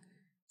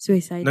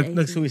nag-suicide.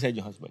 Nag-suicide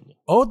yung husband niya.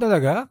 Oh,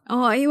 talaga?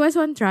 Oh, he was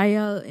on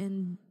trial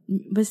and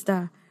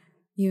basta,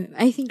 yun.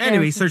 I think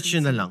anyway, search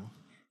yun na lang.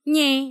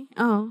 Nye,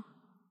 oh.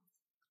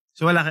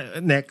 So, wala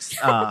next,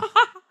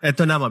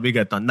 eto na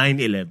mabigat to,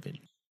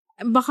 9/11.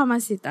 Baka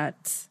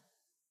masitats.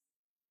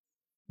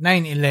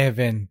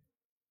 9/11.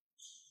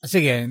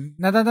 Sige,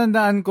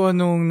 natatandaan ko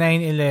nung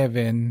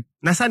 9/11.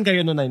 Nasaan kayo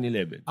noong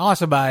 9/11? Ako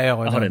sa bahay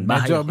ako. Ako rin,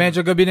 bahay ako.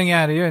 Medyo gabi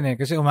nangyari yun eh.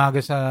 Kasi umaga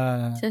sa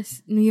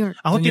New York.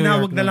 Ako New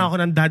tinawag York na lang ako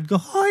ng dad ko,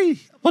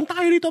 Hoy, punta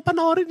kayo rito,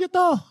 panoorin niyo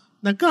to.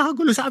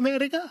 Nagkakagulo sa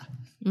Amerika.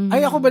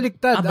 Ay, ako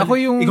baliktad. Ikaw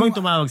yung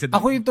tumawag sa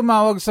dad. Ako yung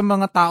tumawag sa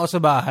mga tao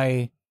sa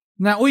bahay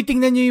na, uy,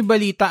 tingnan niyo yung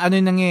balita, ano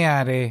yung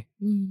nangyayari.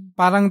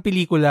 Parang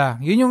pelikula.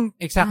 Yun yung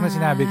exact na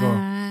sinabi ko.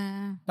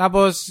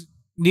 Tapos,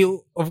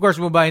 of course,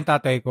 baba yung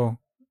tatay ko.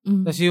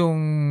 Tapos yung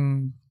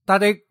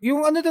tatay,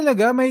 yung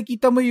talaga,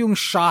 makikita mo yung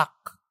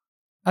shock.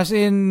 As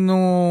in,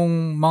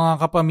 nung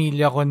mga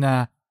kapamilya ko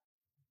na,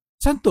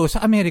 saan to? Sa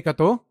Amerika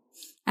to?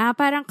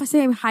 Parang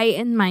kasi high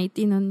and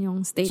mighty nun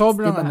yung states,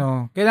 sobrang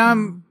diba?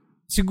 Kailangan,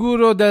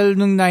 siguro dahil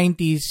nung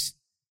 90s,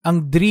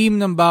 ang dream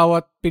ng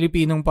bawat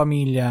Pilipinong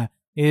pamilya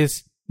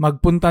is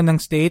magpunta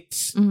ng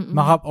states,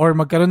 or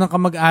magkaroon ng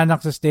kamag-anak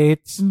sa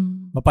states,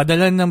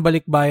 mapadalan ng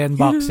balikbayan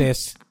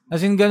boxes.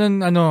 As in, ganun,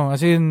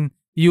 as in,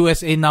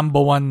 USA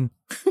 #1.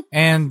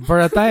 And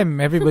for a time,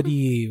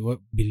 everybody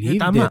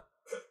believed it.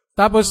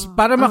 Tapos,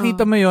 para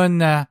makita mo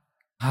yon na,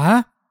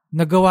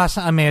 nagawa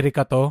sa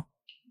Amerika to?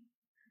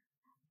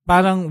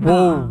 Parang,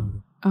 wow.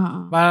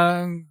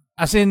 Parang,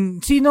 as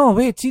in, sino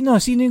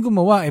yung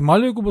gumawa?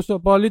 Malay ko ba sa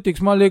politics?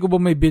 Malay ko ba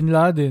may Bin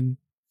Laden?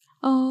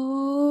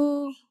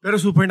 Oh. Pero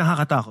super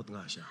nakakatakot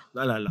nga siya.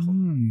 Naalala ko.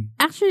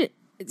 Actually,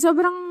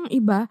 sobrang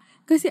iba.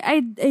 Kasi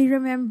I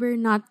remember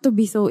not to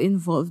be so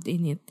involved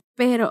in it.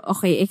 Pero,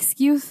 okay,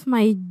 excuse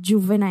my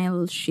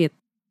juvenile shit.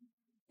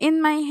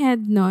 In my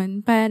head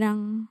nun,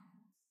 parang,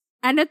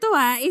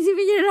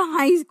 isipin niyo lang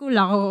high school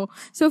ako.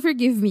 So,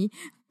 forgive me.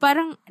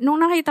 Parang, nung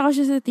nakita ko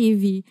siya sa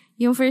TV,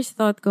 yung first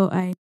thought ko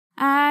ay,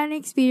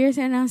 na-experience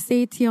ng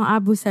states yung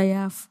Abu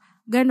Sayyaf.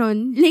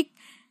 Ganon. Like,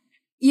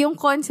 yung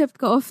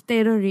concept ko of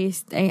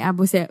terrorist ay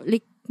Abu Sayyaf.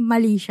 Like,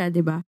 mali siya,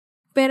 diba?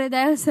 Pero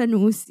dahil sa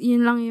news,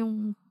 yun lang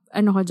yung,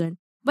 ko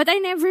dyan. But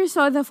I never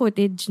saw the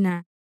footage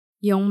na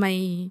yung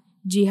may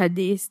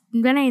jihadist.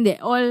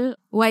 Hindi. All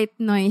white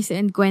noise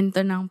and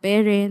kwento ng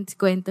parents,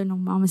 kwento ng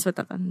mga mas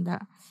matatanda.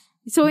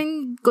 So,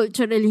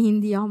 culturally,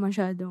 hindi ako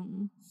masyadong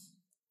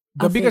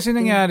gabi kasi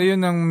nangyari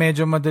yun ng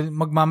medyo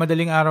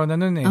magmamadaling araw na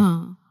nun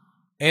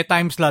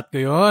time slot ko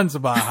yun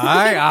sa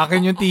bahay.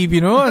 Akin yung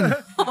TV nun.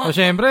 So,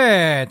 syempre,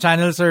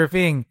 channel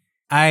surfing.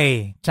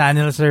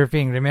 Channel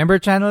surfing. Remember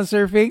channel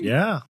surfing?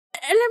 Yeah.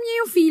 Alam niyo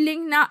yung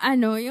feeling na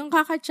yung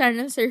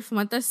kaka-channel surf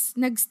mo, tas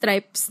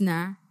nag-stripes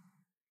na,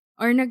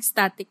 or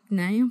nag-static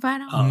na, yung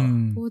parang,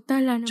 puta,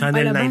 wala nang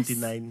Channel palabas.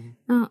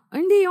 99.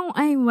 Hindi yung,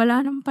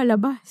 wala nang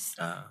palabas.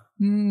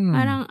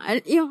 Parang,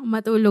 yung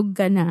matulog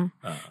ka na.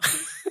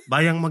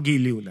 Bayang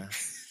magiliw na.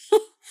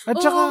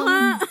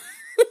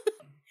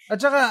 At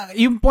saka,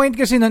 yung point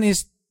kasi nun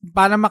is,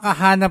 para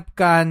makahanap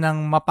ka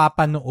ng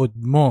mapapanood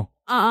mo.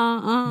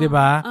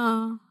 Diba?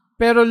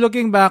 Pero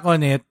looking back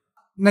on it,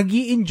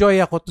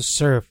 nag-i-enjoy ako to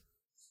surf.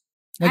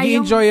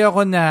 Nag-i-enjoy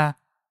ako na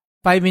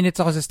 5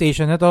 minutes ako sa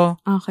station na to.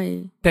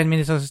 Okay. 10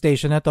 minutes ako sa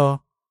station na to.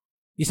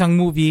 Isang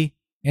movie,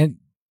 and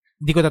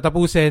di ko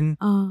tatapusin.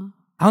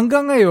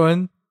 Hanggang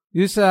ngayon,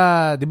 yung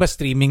sa, di ba,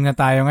 streaming na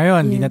tayo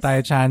ngayon, hindi na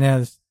tayo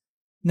channels.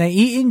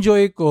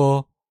 Nai-enjoy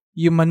ko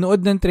yung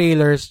manood ng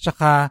trailers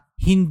tsaka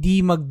hindi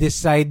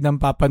mag-decide ng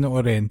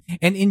papanoorin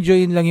and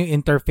enjoyin lang yung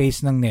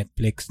interface ng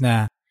Netflix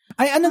na,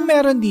 anong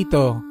meron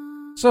dito?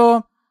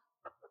 So,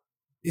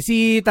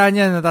 si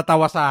Tanya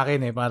natatawa sa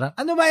akin parang,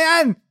 ano ba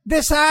yan?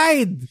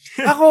 Decide!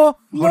 Ako,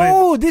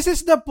 no, this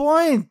is the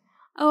point.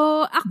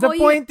 The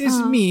point is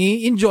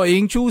me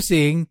enjoying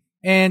choosing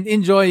and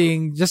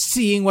enjoying just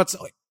seeing what's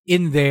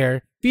in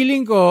there.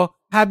 Feeling ko,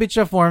 habit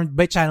siya formed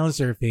by channel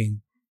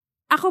surfing.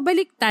 Ako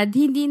baliktad,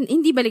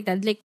 hindi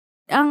baliktad. Like,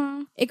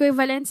 ang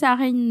equivalent sa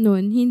akin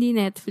nun, hindi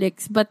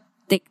Netflix, but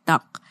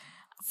TikTok.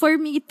 For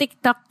me,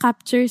 TikTok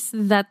captures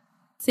that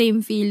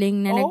same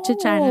feeling na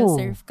nag-channel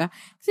surf ka.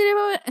 Kasi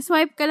diba,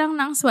 swipe ka lang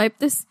ng swipe,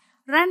 tapos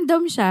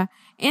random siya.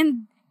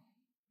 And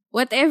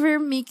whatever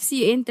makes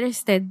you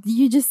interested,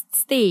 you just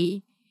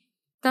stay.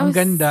 Tapos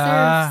ang ganda.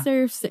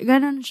 Surf.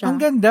 Ganon siya. Ang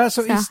ganda.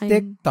 So, is akin.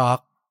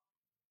 TikTok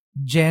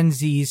Gen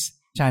Z's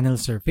channel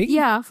surfing?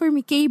 Yeah, for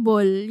me,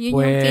 cable. Yun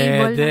yung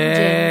cable ng Gen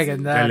Z.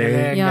 Ganda.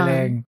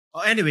 Galing.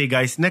 Anyway,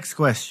 guys, next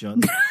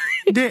question.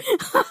 Hindi.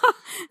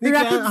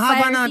 Rapid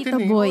haba fire, natin Tito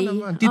Boy.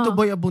 Tito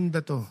Boy abunda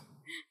to.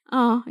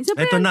 Isa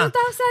pa ito yung na.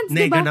 2000s,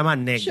 Nega diba?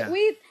 naman, nega.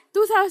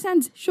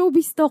 2000s,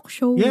 showbiz talk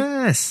show.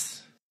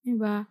 Yes.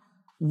 Diba?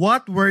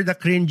 What were the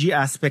cringy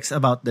aspects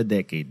about the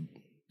decade?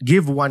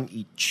 Give one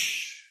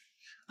each.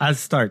 I'll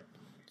start.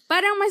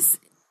 Parang mas,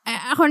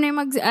 ako na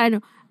yung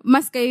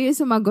mas kayo yung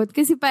sumagot.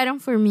 Kasi parang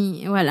for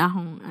me, wala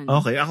akong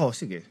Okay, ako,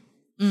 sige.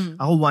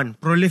 Ako one,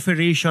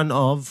 proliferation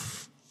of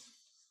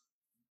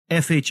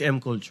FHM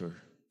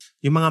culture.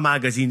 Yung mga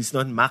magazines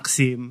nun,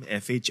 Maxim,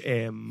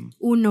 FHM,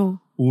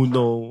 Uno.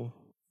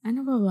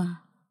 Ano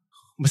ba?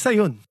 Basta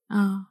yun.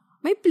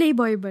 May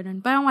Playboy ba nun?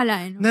 Parang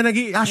wala. Na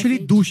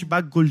actually,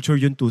 douchebag culture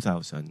yung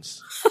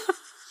 2000s.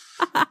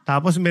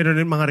 Tapos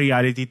meron rin mga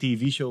reality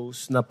TV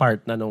shows na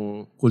part na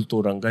nung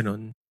kulturang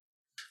ganon.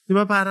 Di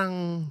ba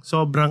parang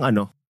sobrang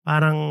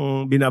parang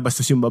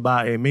binabastos yung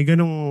babae. May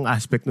ganong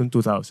aspect nung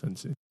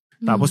 2000s.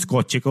 Tapos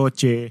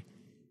kotse-kotse,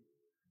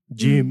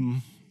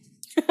 gym,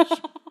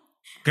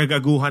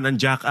 kagaguhan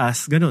ng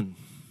jackass, ganon.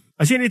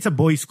 As in, it's a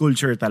boys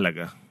culture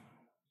talaga.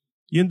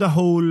 Yun the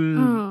whole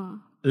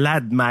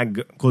lad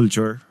mag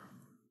culture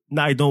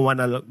na I don't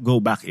wanna go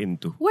back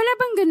into. Wala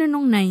bang ganon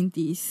nung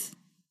 90s?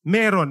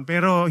 Meron,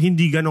 pero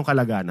hindi ganong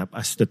kalaganap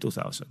as the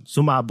 2000s.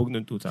 Sumabog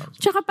nung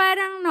 2000s. Tsaka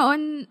parang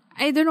noon,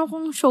 I don't know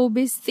kung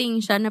showbiz thing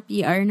siya na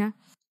PR na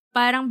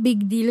parang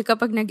big deal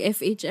kapag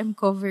nag-FHM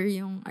cover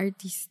yung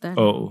artista.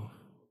 Oo.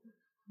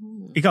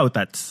 Ikaw,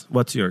 Tats,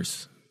 what's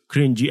yours?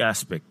 Cringy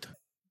aspect.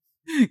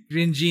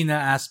 Cringy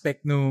na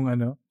aspect nung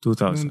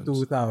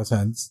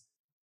 2000s.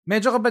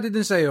 Medyo kapatid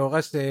din sa'yo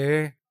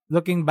kasi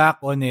looking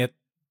back on it,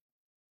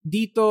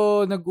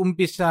 dito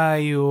nag-umpisa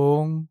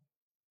yung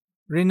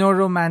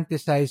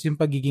rinoromanticize yung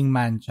pagiging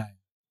man-child.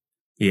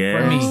 Yes.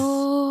 For me.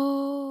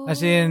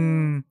 As in,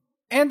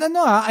 and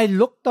I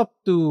looked up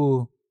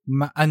to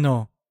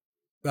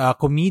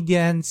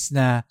comedians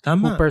na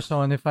who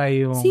personify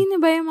yung... Sino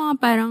ba yung mga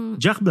parang...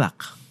 Jack Black.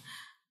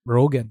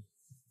 Rogan.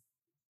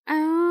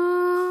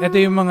 Ito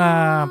yung mga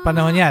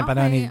panahon yan.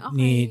 Panahon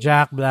ni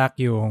Jack Black,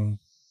 yung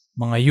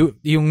mga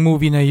yung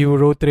movie na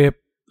Euro Trip.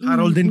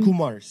 Harold and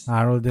Kumar.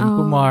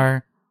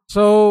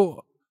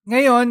 So,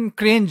 ngayon,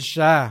 cringe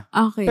siya.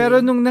 Okay.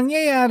 Pero nung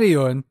nangyayari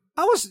yun,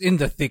 I was in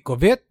the thick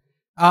of it.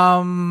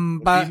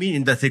 What do you mean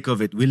in the thick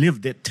of it? We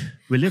lived it.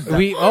 We lived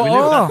that.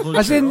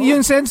 As in,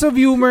 yung sense of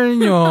humor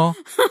nyo,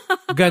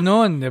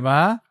 ganon, di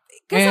ba?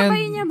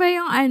 Kasabay niya ba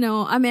yung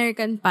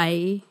American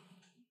Pie?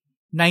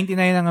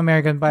 99 ang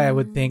American Pie, I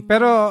would think.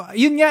 Pero,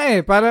 yun nga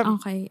para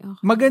okay.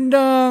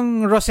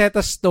 magandang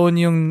Rosetta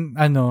Stone yung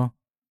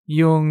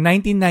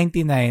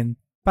 1999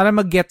 para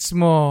mag-gets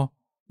mo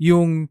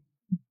yung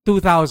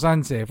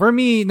 2000s eh. For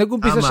me,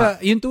 nag-umpisa Tama. siya,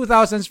 yung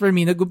 2000s for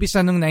me, nag-umpisa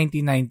nung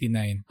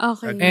 1999.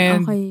 Okay,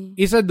 And okay.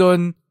 isa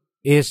doon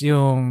is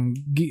yung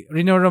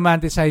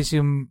rinoromanticize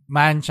yung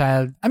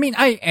man-child. I mean,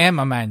 I am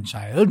a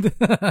man-child.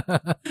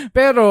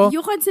 Pero,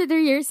 You consider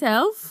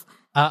yourself?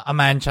 a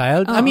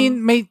man-child? I Oo.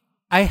 mean,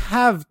 I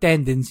have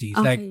tendencies.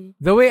 Okay. Like,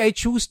 the way I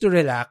choose to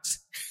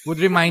relax would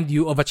remind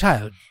you of a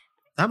child.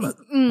 Tama.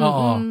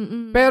 Oo.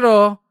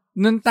 Pero,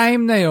 nung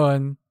time na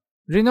yon,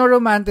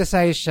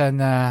 rinoromanticize siya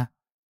na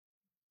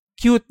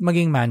cute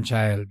maging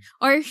man-child.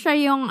 Or siya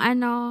yung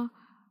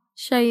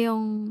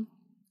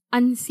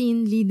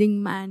unseen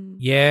leading man.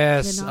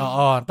 Yes, Ganon.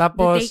 oo. The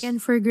Tapos, taken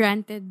for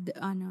granted,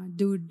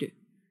 dude.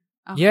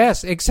 Okay.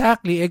 yes,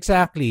 exactly.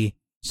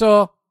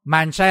 So,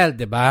 man-child,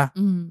 di ba?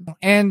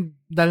 And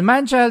dahil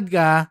man-child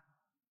ka,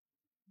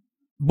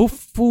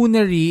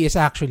 buffoonery is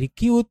actually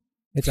cute.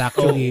 It's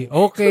actually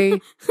okay.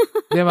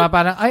 Di ba?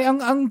 Parang, ay,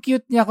 ang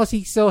cute niya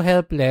kasi so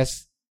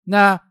helpless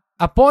na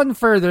upon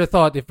further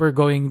thought, if we're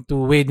going to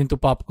wade into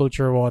pop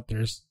culture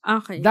waters,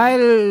 Okay.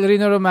 dahil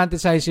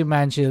rinoromanticize yung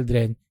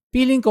man-children,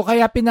 feeling ko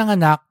kaya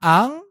pinanganak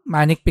ang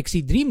Manic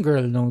Pixie Dream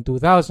Girl noong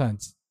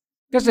 2000s.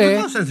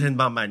 Kasi, 2000 din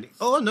ba, man?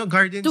 Oo, no?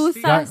 Garden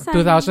 2000. State.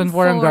 2004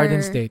 ang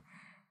Garden State.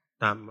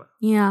 Tama.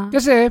 Yeah.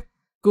 Kasi,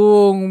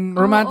 kung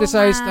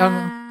romanticized Oo nga. ang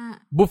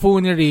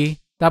buffoonery,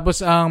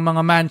 tapos ang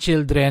mga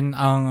man-children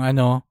ang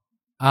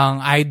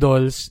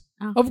idols.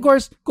 Okay. Of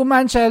course, kung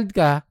man-child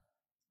ka,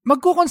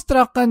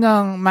 magko-construct ka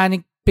ng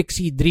Manic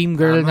Pixie Dream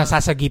Girl Tama. na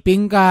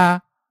sasagipin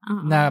ka,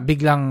 Oo. na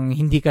biglang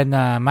hindi ka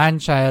na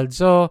man-child.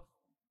 So,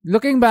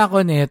 looking back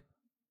on it,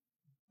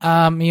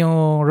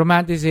 yung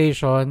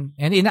romanticization,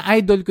 and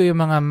ina-idol ko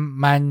yung mga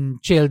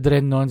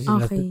man-children noon,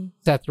 sila Okay.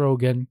 Seth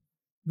Rogen.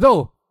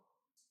 Though,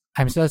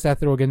 I'm still a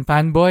Seth Rogen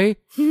fanboy.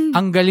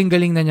 Ang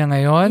galing-galing na niya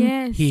ngayon.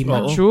 Yes. He Oo.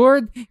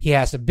 matured. He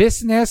has a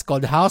business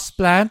called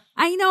Houseplant.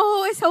 I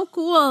know, it's so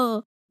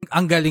cool.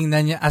 Ang galing na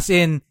niya. As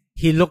in,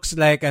 he looks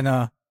like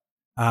a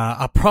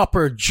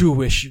proper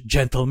Jewish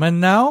gentleman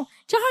now.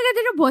 Tsaka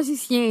ganda na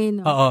boses niya eh,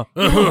 no? Oo.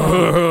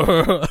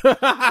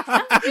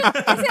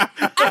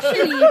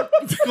 Actually,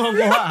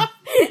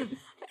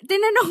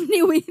 tinanong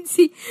ni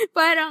Wincy,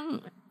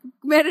 parang,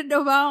 meron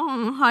daw ba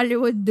akong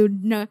Hollywood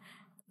dude na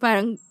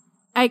parang,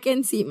 I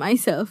can see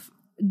myself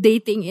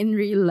dating in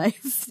real life.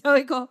 So,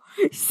 ko,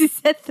 si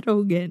Seth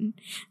Rogen.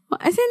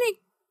 As in,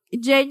 like,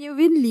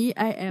 genuinely,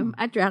 I am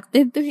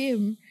attracted to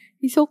him.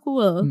 He's so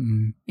cool.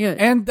 Mm-mm. Yun.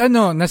 And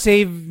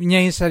na-save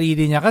niya yung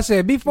sarili niya.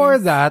 Kasi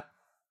before that,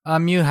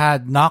 you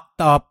had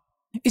Knocked Up.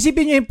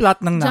 Isipin niyo yung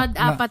plot ng Judd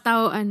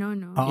Apatow, no?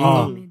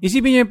 Oo.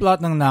 Isipin niyo yung plot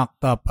ng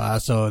Knocked Up.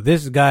 So,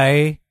 this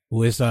guy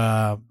who is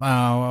Lagi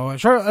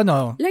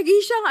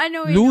siyang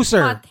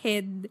loser.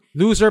 Pothead.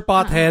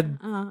 Pothead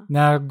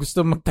na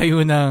gusto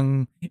magtayo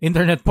ng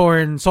internet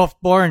porn, soft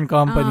porn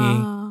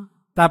company.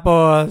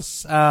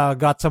 Tapos,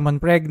 got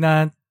someone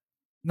pregnant.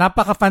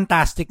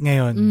 Napaka-fantastic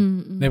ngayon.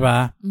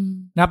 Diba?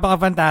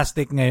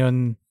 Napaka-fantastic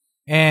ngayon.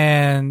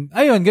 And,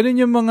 ayun, ganun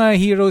yung mga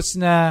heroes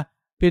na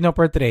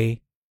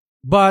pinoportray.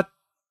 But,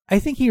 I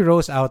think he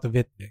rose out of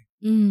it.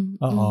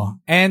 Oo.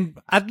 And,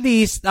 at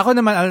least, ako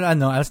naman,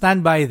 I'll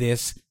stand by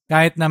this.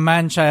 Kahit na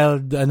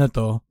man-child,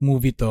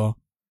 movie to,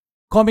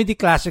 comedy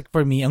classic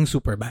for me ang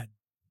Superbad.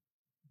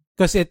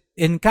 Because it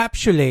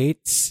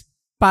encapsulates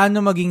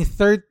paano maging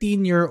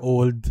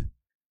 13-year-old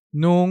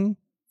nung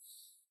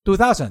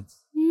 2000s.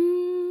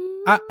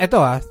 Eto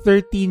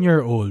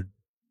 13-year-old.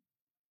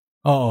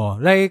 Oo.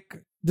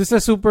 Like, doon sa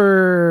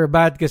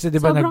Superbad kasi,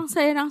 di ba, Sobrang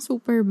saya ng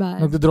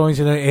Superbad. nagdodrawing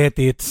sila ng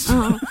edits.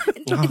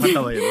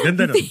 Nakakatawa yun.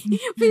 Ganda nun.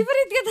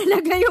 Favorite ka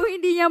talaga yung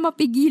hindi niya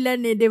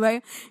mapigilan di ba?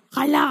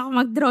 Kala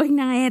mag-drawing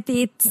ng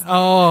edits.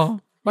 Oo.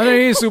 Paano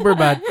yung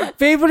Superbad?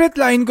 Favorite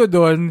line ko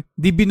doon,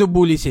 di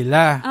binubuli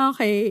sila.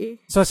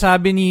 Okay. So,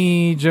 sabi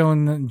ni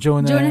Jonah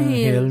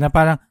Hill na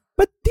parang,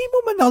 ba't di mo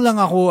man lang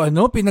ako,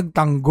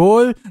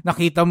 pinagtanggol?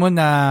 Nakita mo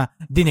na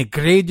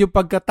dinegrade yung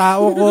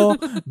pagkatao ko,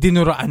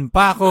 dinuraan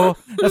pa ako.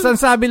 Tapos ang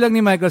sabi lang ni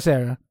Michael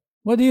Cera,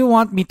 what do you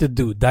want me to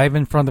do? Dive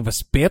in front of a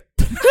spit?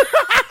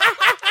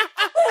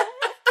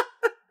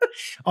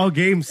 Oh,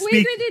 game.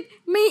 Speak. Wait.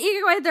 May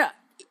ikwento.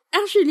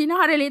 Actually,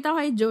 nakarelate ako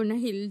kay Jonah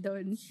Hill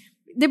doon.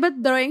 Diba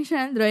drawing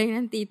siya ng drawing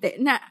ng tite?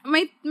 Na,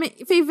 may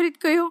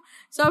favorite ko yung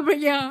sobrang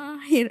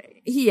niyang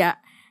hiya.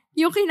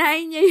 Yung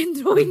kinain niya yung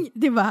drawing niya,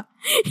 diba?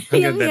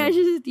 Yung hiya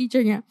siya sa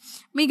teacher niya.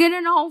 May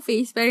ganun akong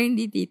face, pero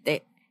hindi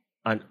tite.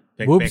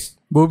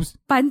 Boobs?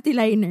 Panty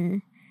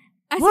liner.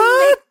 As What?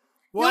 in,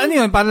 like, Ano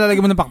yun? Parang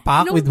lalagyan mo ng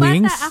pakpak with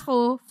wings? Nung bata ako,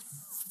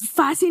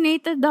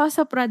 fascinated daw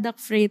sa product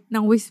freight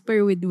ng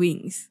Whisper with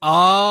Wings.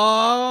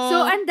 Oh!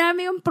 So, ang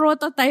dami yung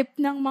prototype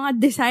ng mga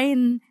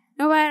design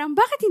na parang,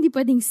 bakit hindi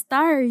pwedeng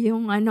star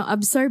yung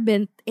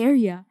absorbent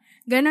area?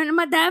 Ganon,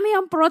 madami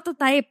ang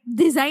prototype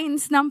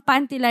designs ng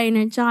panty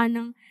liner tsaka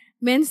ng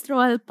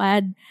menstrual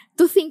pad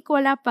to think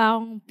wala pa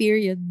akong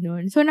period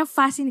nun. So,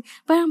 na-fascinate.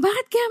 Parang,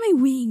 bakit kaya may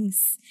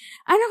wings?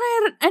 Ano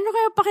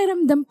kaya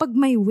pakiramdam pag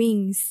may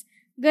wings?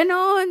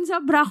 Ganon,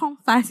 sobra akong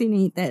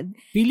fascinated.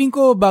 Feeling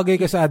ko bagay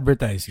ka sa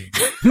advertising.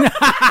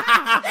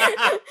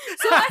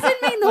 So, as in,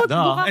 may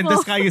notebook ako. And the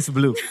sky is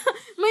blue.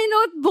 May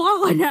notebook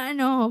ako na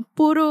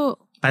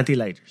puro Panty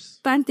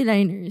liners.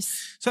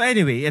 So,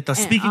 anyway, ito,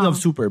 speaking of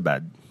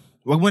Superbad,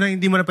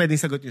 hindi mo na pwedeng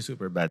sagot yung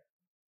Superbad.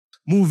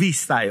 Movies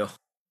tayo.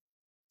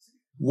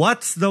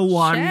 What's the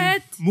one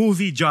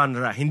movie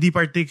genre, hindi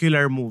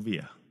particular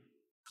movie,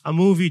 a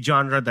movie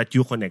genre that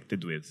you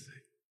connected with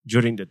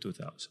during the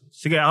 2000s?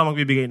 Sige, ako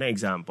magbibigay ng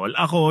example.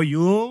 Ako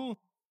yung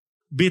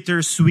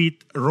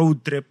Bittersweet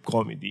Road Trip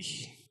Comedy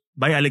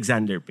by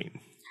Alexander Payne.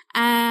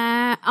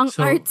 Ang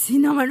artsy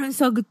naman ang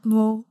sagot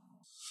mo.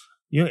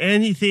 Yung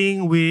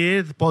anything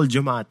with Paul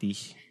Giamatti.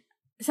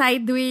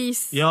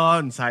 Sideways.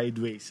 Yon,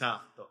 Sideways.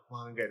 Sakto.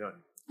 Mga ganon.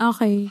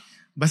 Okay.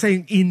 Basta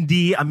yung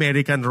indie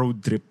American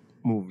road trip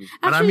movie.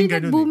 Actually,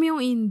 nag-boom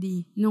yung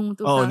indie nung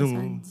 2000s. Oo,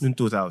 nung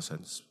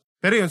 2000s.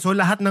 Pero yun, so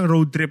lahat ng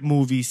road trip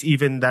movies,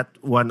 even that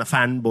one,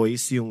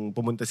 Fanboys, yung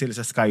pumunta sila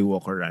sa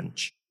Skywalker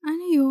Ranch.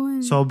 Ano yun?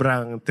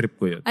 Sobrang trip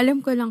ko yun.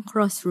 Alam ko lang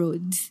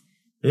Crossroads.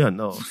 Yun,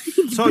 no.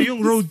 So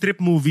yung road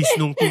trip movies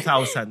nung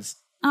 2000s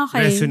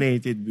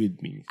resonated with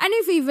me. Ano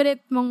yung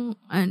favorite mong,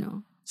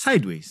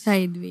 Sideways.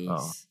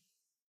 Oo.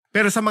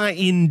 Pero sa mga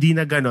indie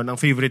na gano'n, ang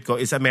favorite ko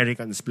is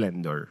American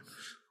Splendor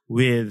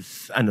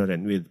with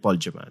Paul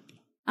Giamatti.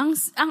 Ang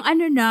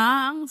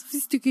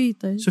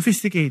sophisticated.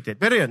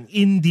 Sophisticated. Pero yun,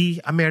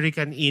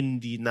 American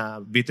indie na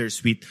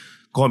bittersweet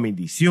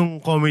comedies. Yung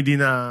comedy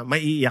na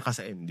maiiyak ka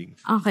sa ending.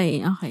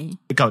 Okay.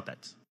 Ikaw,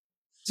 Tats.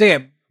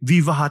 Sige.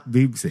 Viva Hot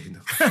Babes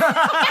no?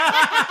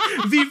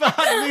 Viva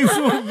Hot Babes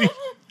movie.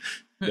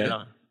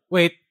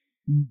 Wait.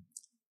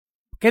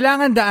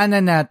 Kailangan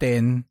daanan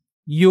natin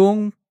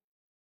yung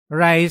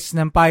rise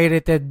ng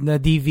pirated na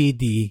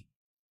DVD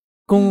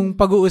kung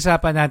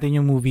pag-uusapan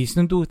natin yung movies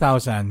noong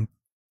 2000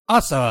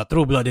 as a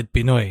true-blooded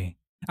Pinoy.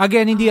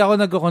 Again, hindi ako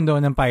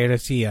nagko-condone ng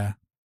piracy.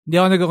 Hindi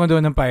ako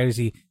nagko-condone ng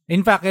piracy.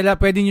 In fact,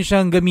 pwede nyo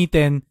siyang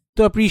gamitin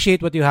to appreciate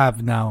what you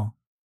have now.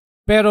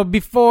 Pero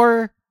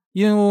before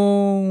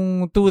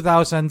yung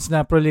 2000s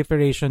na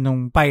proliferation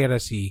ng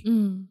piracy,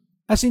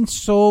 as in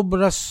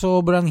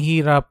sobrang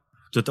hirap.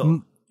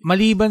 Totoo.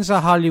 Maliban sa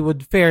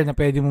Hollywood Fair na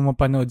pwede mo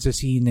mapanood sa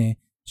sine,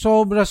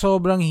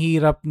 sobrang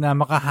hirap na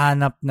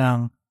makahanap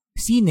ng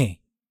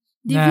sine.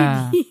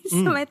 DVD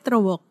sa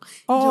Metro Walk.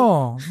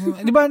 Oo.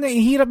 Di ba,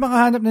 hirap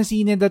makahanap ng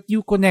sine that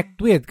you connect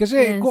with.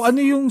 Kasi kung ano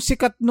yung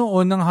sikat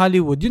noon ng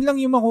Hollywood, yun lang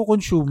yung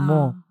makukonsume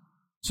mo.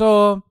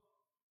 So,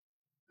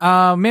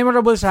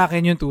 memorable sa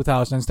akin yung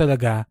 2000s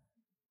talaga.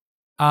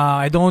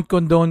 I don't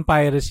condone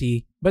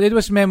piracy, but it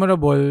was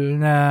memorable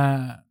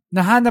na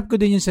nahanap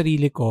ko din yung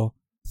sarili ko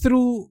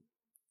through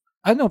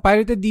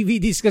pirated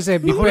DVDs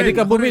kasi pwede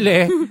ka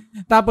bumili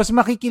tapos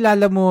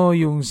makikilala mo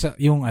yung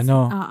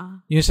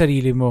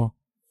sarili mo.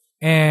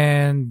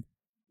 And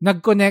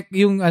nag-connect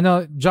yung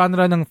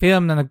genre ng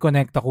film na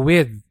nag-connect ako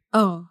with.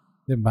 Oh.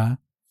 'Di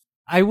ba?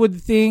 I would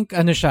think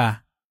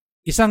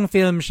isang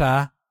film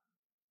siya.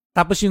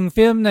 Tapos yung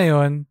film na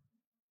yon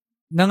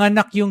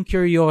nanganak yung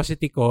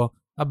curiosity ko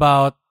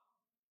about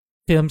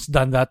films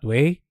done that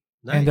way.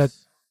 Nice. And that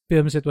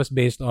films it was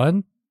based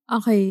on.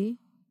 Okay.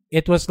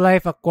 It was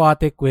Life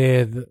Aquatic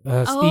with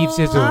Steve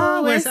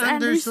Zissou. Wes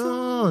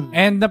Anderson.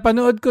 And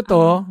napanood ko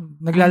to,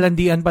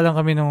 naglalandian pa lang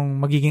kami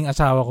nung magiging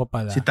asawa ko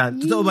pala. Si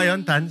Tan. Totoo ba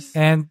yun, Tans?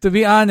 And to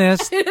be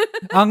honest,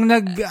 ang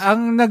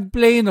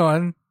nag-play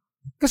nun,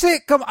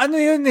 kasi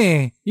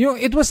yun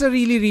it was a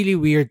really, really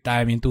weird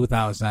time in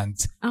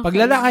 2000s. Okay. Pag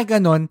lalaki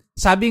ka nun,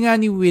 sabi nga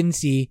ni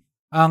Wincy,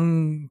 ang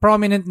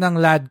prominent ng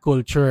lad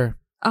culture.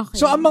 Okay.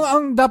 So,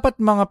 ang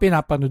dapat mga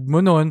pinapanood mo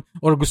nun,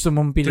 or gusto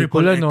mong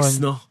pelikula nun,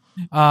 no?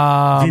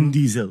 Vin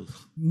Diesel.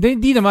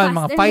 Hindi naman,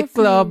 mga Fight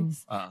Club.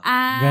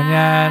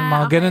 Ganyan,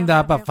 mga ganun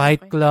dapat.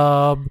 Fight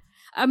Club.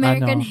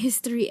 American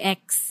History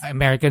X.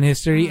 American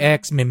History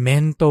X,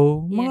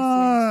 Memento. Mga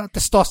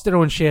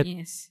testosterone shit.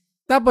 Yes.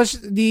 Tapos,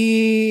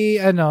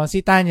 si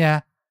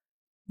Tanya,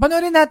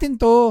 panoorin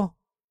natin to.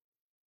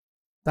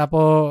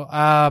 Tapos,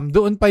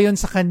 doon pa yun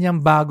sa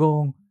kanyang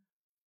bagong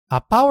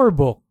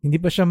PowerBook.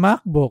 Hindi pa siya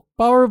MacBook.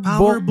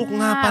 PowerBook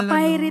nga pala.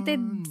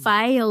 Pirated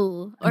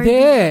file. Or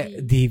hindi.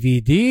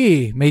 DVD.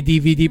 May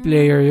DVD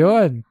player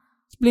yon.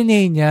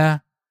 Plinay niya.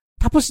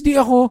 Tapos di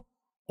ako,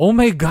 oh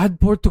my God,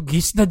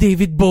 Portuguese na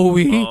David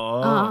Bowie.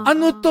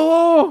 Ano to?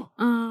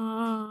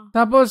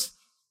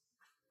 Tapos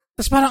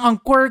parang ang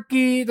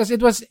quirky. Tapos it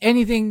was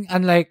anything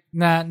unlike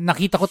na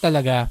nakita ko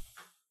talaga.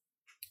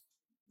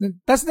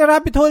 Tapos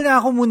na-rabbit hole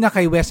na ako muna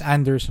kay Wes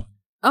Anderson.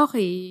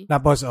 Okay.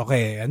 Tapos,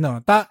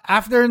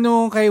 after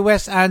nung kay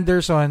Wes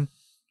Anderson,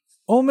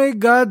 oh my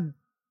God,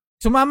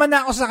 sumama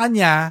na ako sa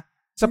kanya,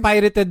 sa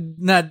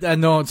pirated na,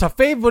 sa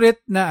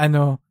favorite na,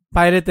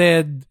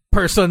 pirated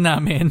person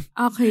namin.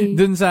 Okay.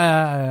 Dun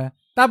sa,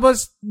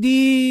 tapos,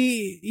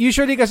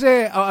 usually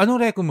kasi,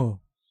 anong reko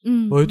mo?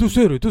 Oh, ito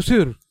sir. Ito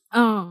sir.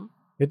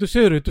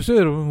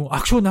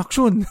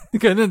 Action.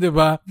 Ganun,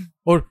 diba?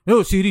 Or,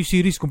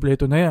 series,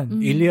 kompleto na yan.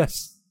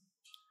 Elias.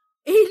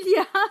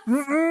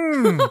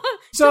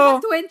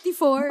 So,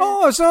 24.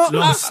 Lost.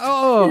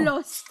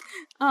 Lost.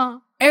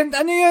 And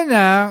ano yun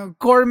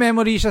core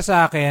memory siya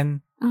sa akin.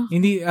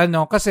 Hindi,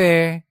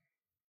 kasi,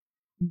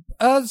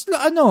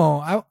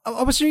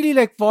 I was really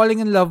like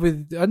falling in love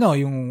with,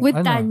 Tanya.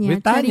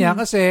 With Tanya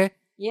kasi,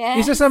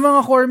 isa sa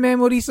mga core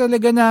memories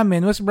talaga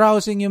namin was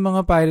browsing yung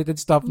mga pirated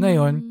stuff na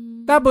yun.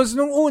 Tapos,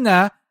 nung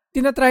una,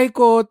 tinatry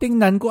ko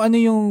tingnan kung ano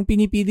yung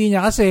pinipili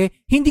niya kasi,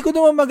 hindi ko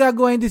naman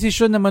magagawa yung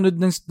desisyon na manood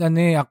ng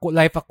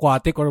Life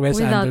Aquatic or Wes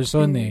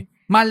Anderson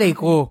Malay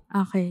ko.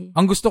 Okay.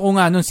 Ang gusto ko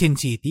nga nun, Sin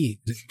City.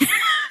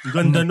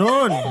 Ganda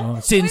nun.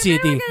 Sin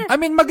City. I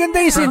mean,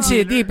 maganda yung Sin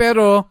City,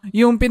 pero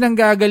yung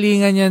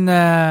pinanggagalingan niya na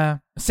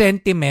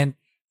sentiment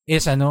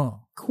is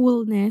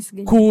coolness.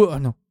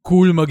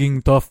 Cool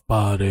maging tough,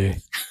 pare.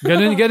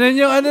 Ganun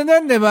yung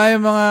nun, diba?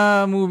 Yung mga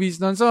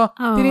movies nun. So,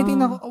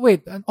 tinitingnan ko,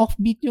 wait,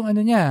 offbeat yung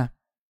niya.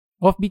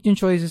 Offbeat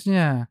yung choices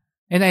niya.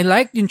 And I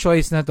liked yung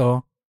choice na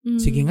to.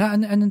 Sige nga,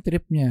 anong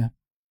trip niya?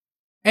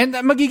 And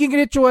magiging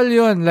ritual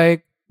yun.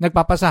 Like,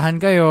 nagpapasahan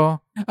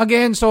kayo.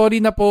 Again, sorry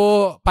na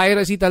po,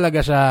 piracy talaga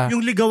siya.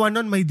 Yung ligawan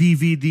nun, may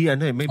DVD,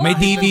 may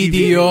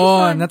DVD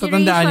yun.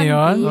 Natatandaan niyo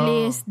yun?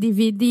 Playlist,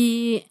 DVD.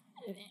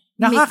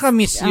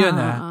 Nakakamiss yun,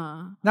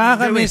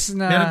 Nakakamiss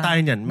na. Meron tayo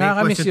niyan. May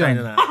question tayo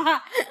na.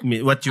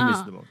 What you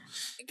missed the most?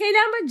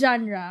 Kailangan ba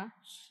genre?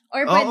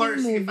 Or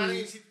pwedeng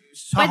movie?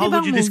 How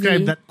would you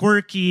describe that?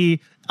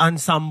 Quirky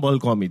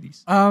ensemble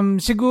comedies?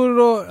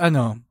 Siguro,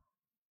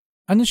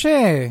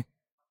 siya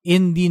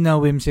indie na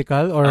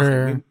whimsical or...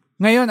 Okay.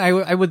 Ngayon,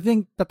 I would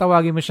think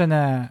tatawagin mo siya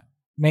na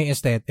may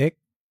aesthetic.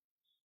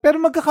 Pero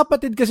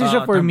magkakapatid kasi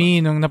siya for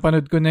me nung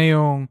napanood ko na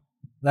yung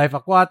Life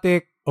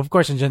Aquatic. Of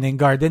course, nandiyan na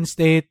yung Garden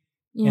State.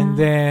 Yeah. And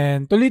then,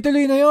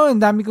 tuloy-tuloy na yun.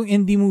 Dami kong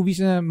indie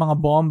movies na mga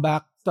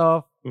bomb-back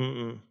stuff.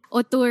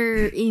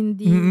 Auteur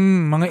indie.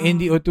 Mga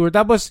indie auteur.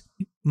 Tapos,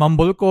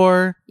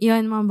 mumblecore.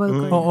 Yun,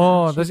 mumblecore.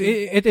 Oo. Tapos,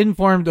 it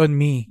informed on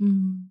me.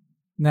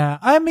 Na,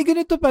 may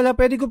ganito pala.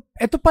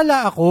 Eto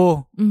pala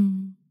ako.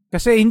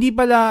 Kasi hindi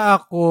pala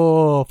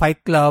ako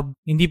Fight Club,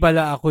 hindi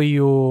pala ako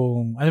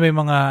yung,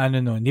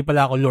 hindi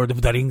pala ako Lord of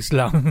the Rings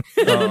lang.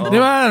 Di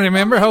ba?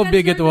 Remember how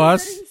big it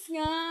was?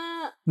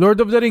 Lord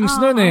of the Rings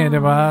nun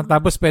di ba?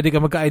 Tapos pwede ka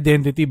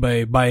magka-identity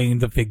by buying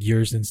the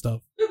figures and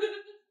stuff.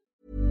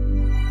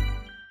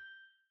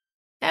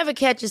 Ever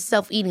catch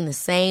yourself eating the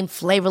same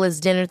flavorless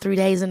dinner 3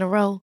 days in a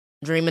row?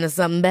 Dreaming of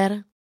something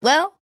better?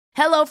 Well,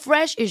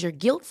 HelloFresh is your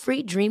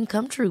guilt-free dream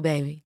come true,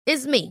 baby.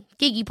 It's me,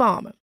 Keke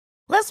Palmer.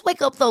 Let's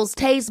wake up those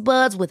taste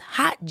buds with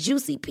hot,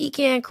 juicy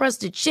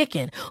pecan-crusted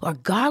chicken or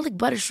garlic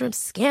butter shrimp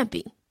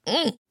scampi.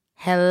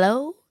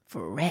 Hello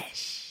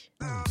Fresh.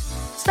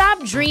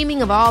 Stop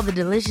dreaming of all the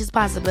delicious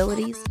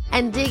possibilities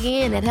and dig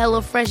in at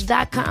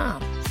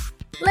HelloFresh.com.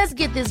 Let's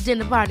get this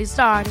dinner party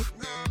started.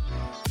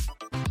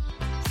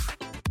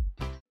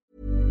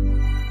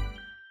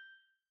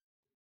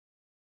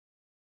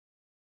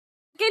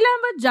 Kailan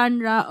ba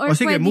genre or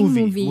pwedeng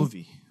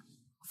movie?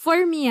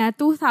 For me,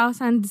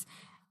 2000s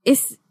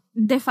is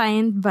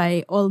defined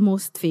by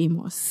Almost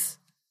Famous.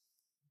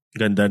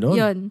 Ganda nun.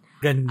 Yun.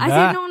 Ganda. As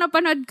in, nung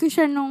napanood ko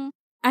siya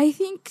I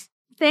think,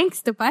 thanks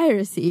to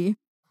piracy,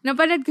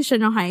 napanood ko siya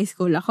nung high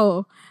school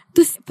ako.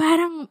 Tapos,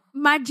 parang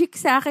magic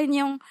sa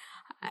akin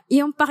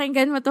yung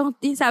pakinggan mo tong,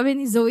 sabi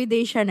ni Zoe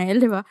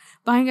Deschanel, di ba?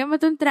 Pakinggan mo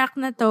tong track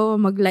na to,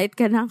 mag-light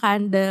ka ng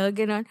candle,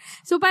 gano'n.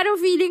 So,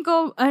 parang feeling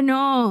ko,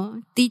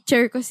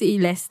 teacher ko si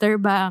Lester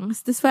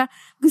Bangs. Tapos,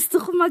 gusto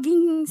ko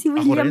maging si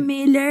William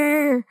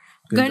Miller.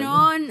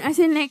 Ganon. As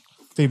in like,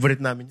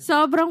 favorite namin yun.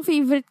 Sobrang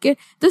favorite ko.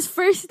 Tapos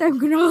first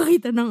time ko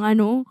nakakita ng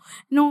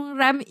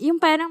yung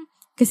parang,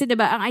 kasi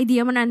diba, ang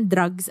idea mo ng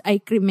drugs ay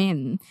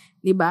krimen.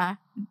 Diba?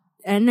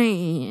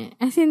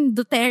 As in,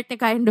 Duterte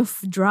kind of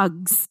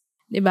drugs.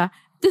 Diba?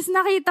 Tapos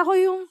nakita ko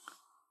yung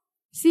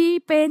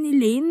si Penny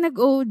Lane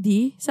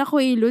nag-OD sa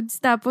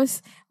Quaaludes. Tapos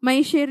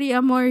may Sherry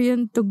Amor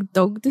yung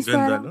tugtog. Tapos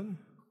parang,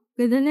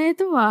 ganda na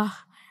ito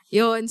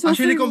Yun. So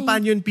actually,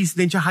 companion piece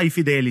din siya, High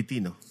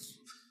Fidelity, no?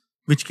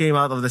 Which came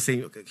out on the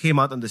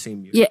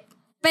same year. Yeah.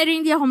 Pero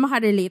hindi ako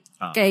makarelate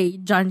kay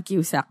John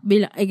Cusack.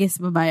 Bilang, I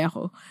guess, babae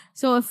ako.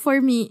 So, for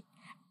me,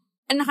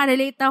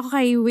 nakarelate ako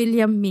kay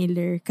William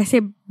Miller. Kasi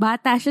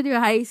bata siya, di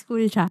ba? High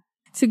school siya.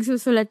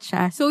 Sigsusulat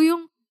siya. So,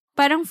 yung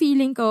parang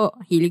feeling ko,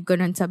 hilig ko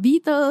nun sa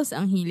Beatles,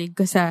 ang hilig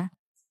ko sa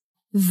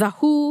The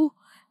Who.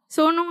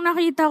 So, nung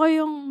nakita ko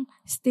yung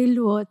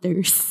Still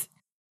Waters,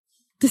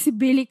 to si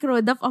Billy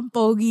Crudup, ang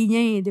pogi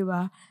niya di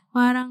ba?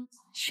 Parang,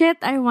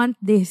 shit, I want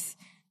this.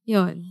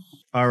 Yun.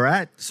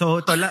 Alright. So,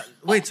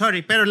 wait,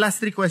 sorry. Pero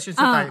last 3 questions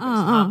na tayo.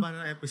 Haba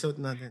na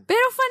episode natin.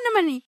 Pero fun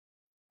naman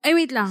Ay,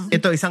 wait lang.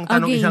 Ito, isang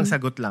tanong, isang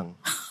sagot lang.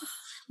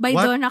 By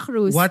Donna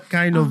Cruz. What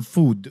kind of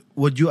food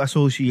would you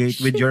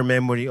associate with your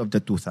memory of the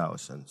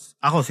 2000s?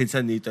 Ako, since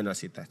nandito na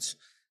si Tats.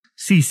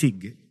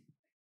 Sisig.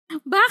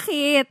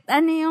 Bakit?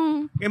 Ano yung...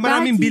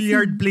 maraming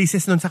billiard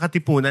places nun sa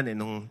Katipunan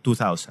nung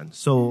 2000.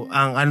 So,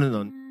 ang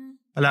nun,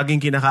 palaging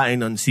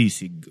kinakain nun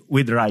sisig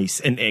with rice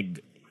and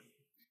egg.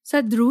 Sa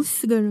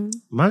Drews, ganun.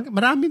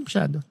 Marami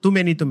masyado. Too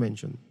many to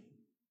mention.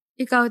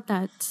 Ikaw,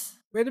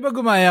 Tats. Pwede ba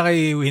gumaya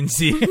kay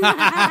Wincy?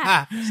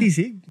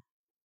 Sisig?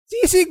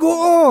 Sisig,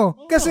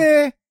 oo.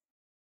 Kasi,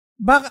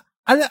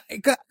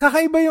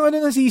 kakaiba yung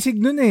ano ng sisig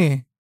nun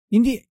eh.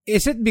 Hindi,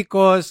 is it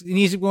because,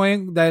 inisip ko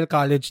ngayon dahil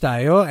college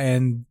tayo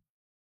and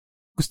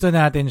gusto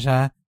natin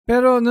siya.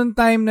 Pero nung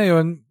time na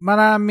yun,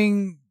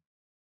 maraming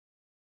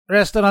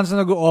restaurants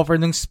na nag-o-offer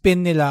ng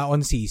spin nila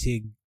on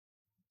sisig.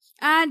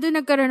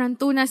 Doon nagkaroon ng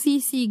tuna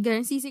sisig.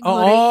 Sisig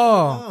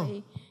Oo.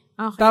 Okay.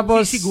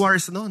 Tapos, sisig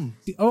wars nun.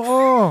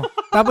 Oo.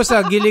 Tapos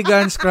sa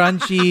Gilligan's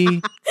Crunchy.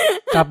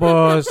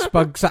 Tapos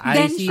pag sa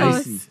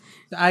Icy's.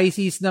 Sa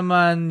Icy's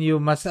naman,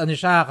 yung mas ano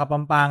siya,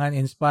 Kapampangan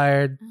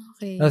inspired.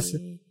 Okay. Tapos,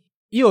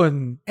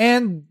 yun.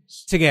 And,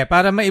 sige,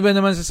 para maiba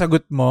naman sa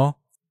sagot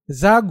mo,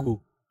 Zagu.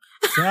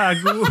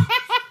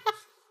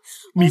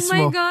 Mismo.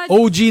 Oh my God.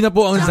 OG na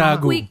po ang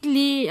Zagu.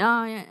 Quickly.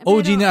 Yeah.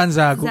 OG na ang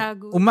Zagu.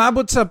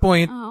 Umabot sa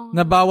point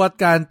na bawat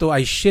kanto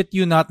ay shit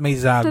you not may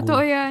Zagu.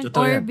 Totoo yan.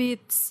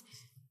 Orbits.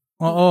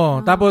 Oo.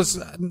 Tapos,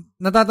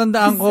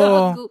 natatandaan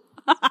ko,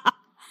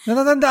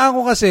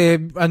 kasi,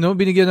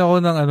 binigyan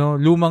ako ng,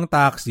 lumang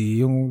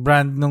taxi, yung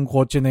brand ng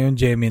kotse na yung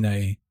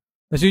Gemini.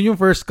 Tapos yun yung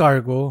first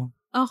car ko.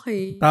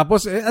 Okay.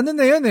 Tapos,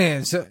 na yun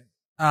eh. So,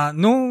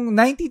 nung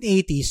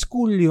 1980s,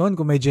 school yun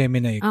kung may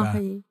Gemini ka.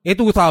 Okay.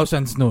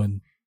 2000s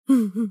nun.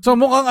 So,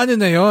 mukhang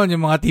na yun,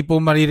 yung mga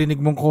tipong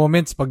maririnig mong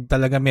comments pag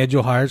talaga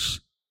medyo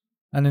harsh.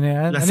 Ano na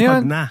yan?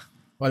 Laspag na.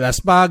 O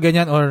laspag,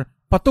 ganyan, or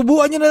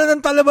patubuan nyo na lang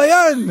ng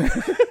talabayan.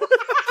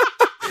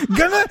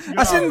 Ganon,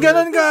 as in,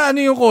 ganon ka,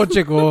 yung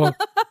kotse ko.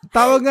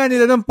 Tawag nga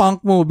nila ng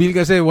punk mobile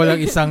kasi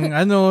walang isang,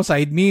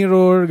 side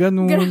mirror,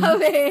 ganon.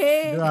 Grabe.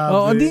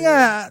 Oo, di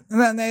nga,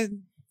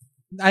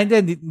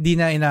 hindi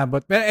na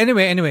inabot. Pero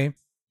anyway.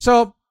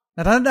 So,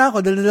 natandaan ko,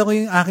 dala ko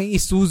yung aking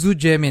Isuzu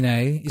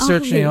Gemini.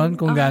 I-search na yun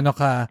kung gaano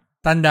ka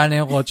tanda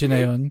na yung kotse na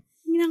yun.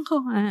 Tingnan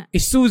ko nga.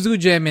 Isuzu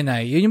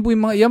Gemini.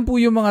 Yan po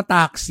yung mga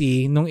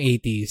taxi nung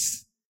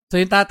 80s. So,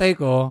 yung tatay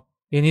ko,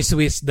 yun is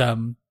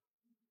wisdom.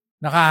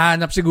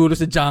 Nakahanap siguro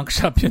sa junk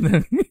shop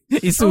yun.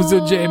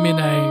 Isuzu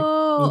Gemini.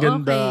 Ang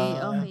ganda.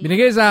 Okay.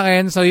 Binigay sa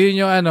akin. So, yun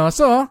yung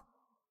So,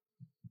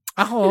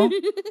 ako,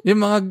 yung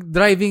mga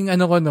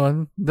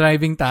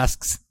driving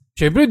tasks.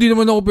 Siyempre, di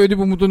naman ako pwede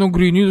pumunta ng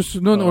Green Hills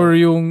noon or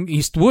yung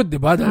Eastwood,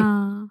 di ba?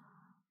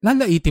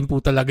 Lalaitin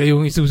po talaga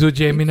yung Isuzu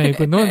Gemini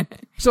ko noon.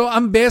 So,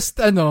 ang best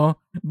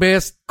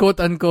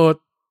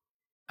quote-unquote,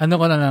 ko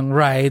na lang,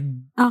 ride.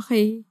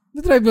 Okay.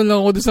 Na-drive na lang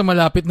ako doon sa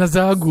malapit na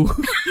Zagu.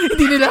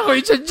 Hindi nila ako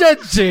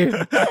i-judge eh.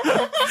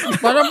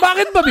 Parang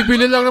bakit ba?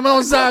 Bibili lang naman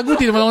ako Zagu.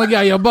 Hindi naman ako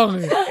nag-iayabang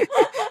eh.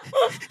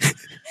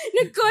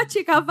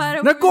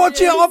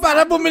 Nagkotse ako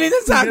para bumili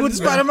ng Zagu.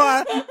 Para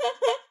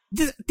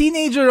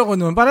teenager ako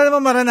noon. Para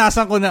naman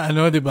maranasan ko na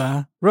di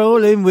ba?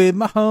 Rolling with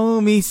my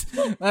homies.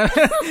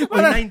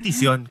 Parang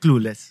 90s yun.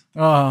 Clueless.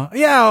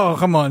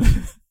 Come on.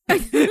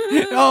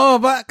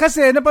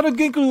 Kasi napanood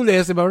ko yung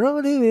Clueless, diba?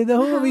 Rolling with the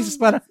homies.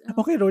 Para,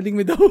 okay, rolling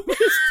with the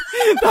homies.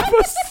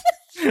 Tapos,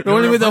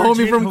 rolling with the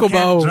homie from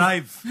Cubao.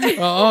 Drive.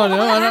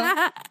 Diba?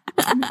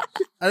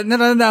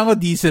 Naranandaan ko,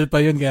 diesel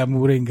pa yun, kaya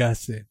mura yung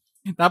gas eh.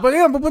 Tapos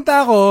yun,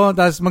 pupunta ako,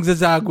 tapos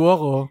magzazago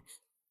ako.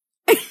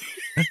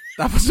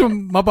 Tapos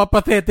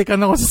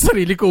mapapatetikan ako sa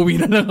sarili ko,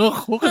 uwi na lang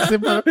ako. Kasi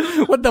parang,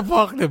 what the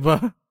fuck, diba?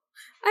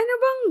 Ano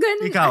bang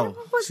ganun? Ikaw, ano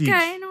bang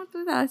pagkain ng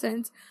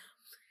 2000s?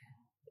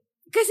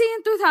 Kasi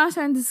yung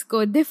 2000s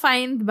ko,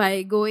 defined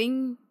by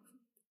going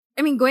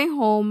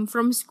home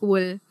from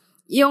school,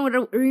 yung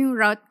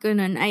route ko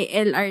nun ay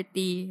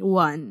LRT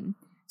 1.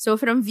 So,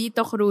 from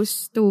Vito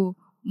Cruz to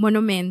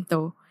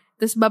Monumento.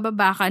 Tapos,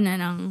 bababa ka na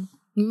ng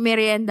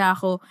merienda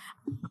ako.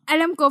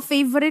 Alam ko,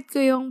 favorite ko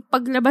yung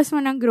paglabas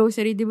mo ng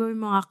grocery, di ba may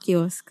mga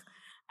kiosk?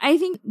 I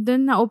think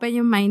doon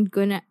na-open yung mind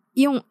ko na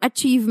yung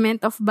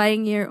achievement of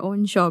buying your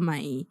own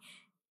siomai.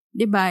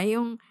 Di ba?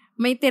 Yung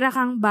may tira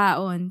kang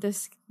baon,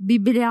 tapos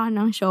bibili ako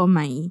ng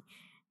siomai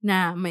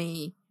na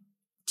may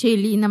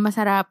chili na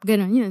masarap,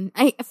 ganun yun.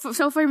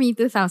 So for me,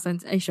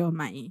 2000s ay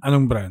siomai.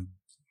 Anong brand?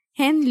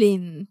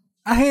 Henlin.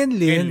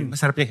 Henlin.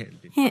 Masarap yung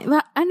Henlin.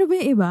 Ano ba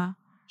yung iba?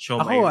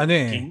 Siomai. Ako,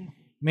 King?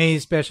 May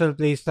special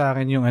place sa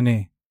akin yung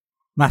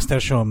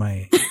Master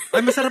Siomai.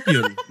 Ay, masarap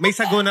yun. May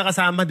sago na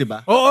kasama, di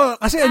ba? Oo,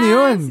 kasi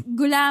yun?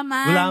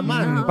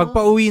 Gulaman. Pag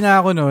pauwi na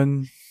ako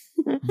nun,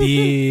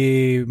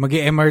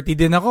 mag-MRT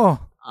din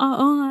ako.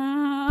 Oo nga.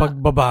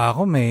 Pagbaba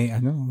ako,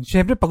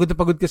 siyempre, pagod na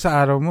pagod ka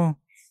sa araw mo.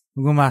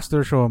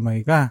 Mag-master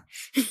siomai ka.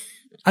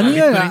 Ano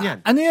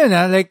yun,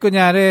 Like,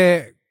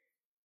 kunyari,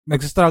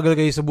 nagsastruggle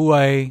kayo sa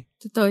buhay.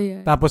 Totoo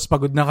yan. Tapos,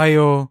 pagod na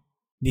kayo,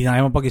 hindi na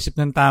kayo mapag-isip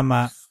ng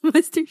tama.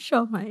 Master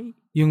siomai.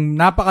 Yung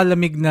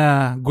napakalamig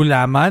na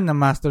gulaman na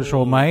master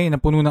siomai na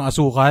puno ng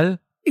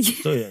asukal.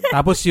 Ito yan.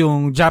 Tapos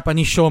yung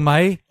Japanese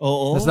siomai.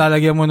 Oo. Tapos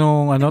lalagyan mo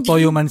nung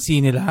toyo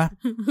mansi nila.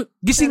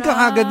 Gising ka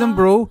kagad ng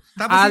bro.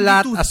 Tapos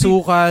alat,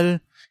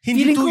 asukal.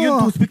 Hindi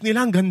yung toothpick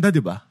nila, ang ganda, di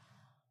ba?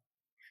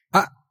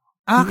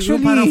 Actually.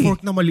 Yung parang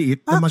fork na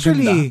maliit, na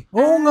maganda.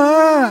 Oo nga.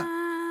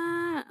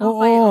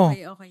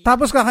 Okay.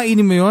 Tapos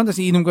kakainin mo yun, tapos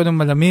iinom ka ng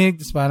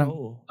malamig, tapos parang...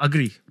 Oo,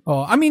 agree.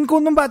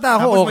 Kung nung bata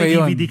ako, tapos okay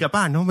yun. Tapos may DVD ka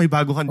pa, no? May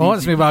bago kang DVD.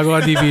 Tapos may bago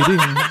kang DVD.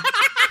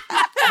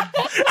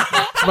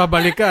 Tapos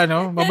babalik ka,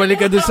 no? Babalik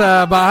ka doon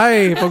sa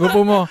bahay. Pag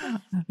upo mo,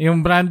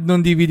 yung brand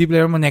ng DVD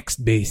player mo, Next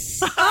Base.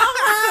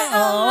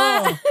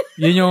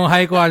 Yun yung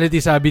high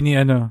quality, sabi ni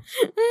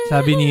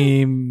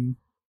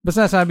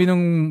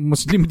nung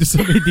Muslim doon sa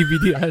may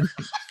DVD.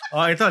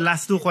 Ito,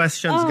 last 2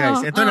 questions,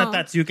 guys. Ito na,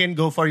 Tats, you can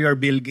go for your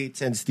Bill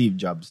Gates and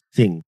Steve Jobs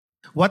thing.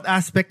 What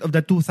aspect of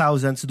the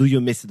 2000s do you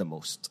miss the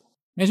most?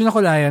 Medyo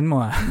nakulayan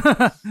mo,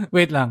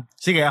 Wait lang.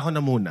 Sige, ako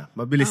na muna.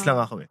 Mabilis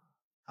lang ako,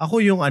 Ako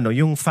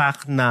yung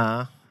fact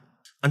na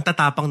ang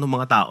tatapang ng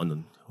mga tao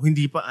nun.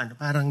 Hindi pa,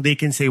 parang they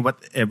can say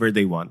whatever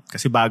they want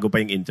kasi bago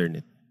pa yung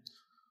internet.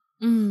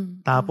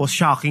 Tapos,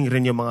 shocking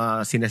rin yung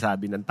mga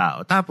sinasabi ng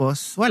tao.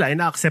 Tapos, wala,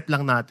 ina-accept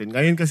lang natin.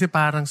 Ngayon kasi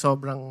parang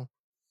sobrang,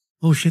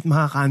 oh shit,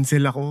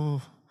 makaka-cancel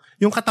ako.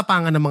 Yung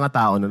katapangan ng mga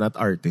tao nun at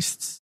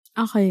artists.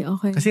 Okay.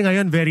 Kasi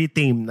ngayon, very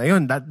tame na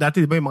yun.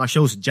 Dati diba yung mga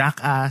shows,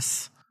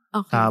 Jackass.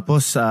 Okay.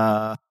 Tapos,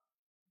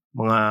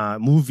 mga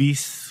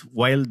movies,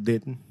 wild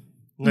din.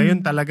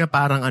 Ngayon talaga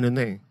parang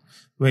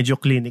medyo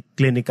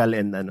clinical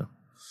and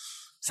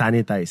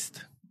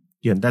sanitized.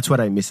 Yun, that's what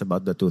I miss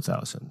about the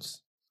 2000s.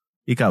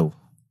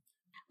 Ikaw?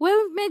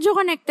 Well, medyo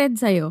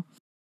connected sa'yo.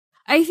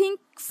 I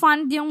think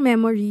fond yung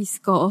memories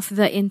ko of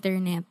the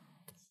internet.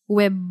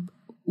 Web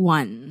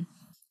 1.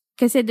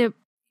 Kasi the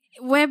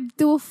Web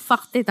 2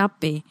 fucked it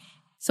up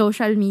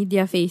Social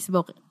media,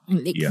 Facebook,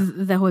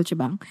 the whole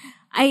shebang.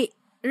 I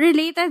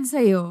related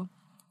sa'yo.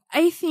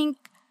 I think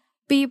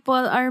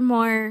people are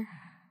more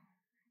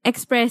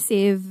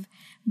expressive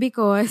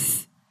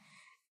because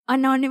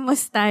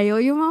anonymous tayo.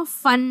 Yung mga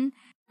fun,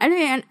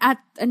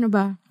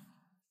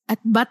 at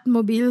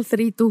Batmobile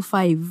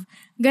 325.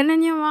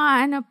 Ganon yung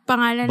mga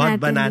pangalan natin.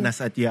 Bananas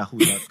at Yahoo.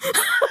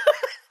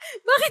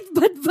 Bakit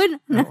Bad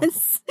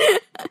Bananas?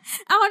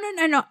 Ako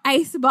nun,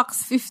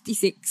 Icebox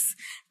 56.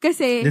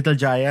 Kasi Little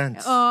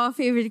Giants.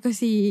 Favorite ko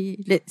si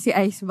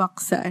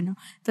Icebox sa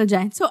Little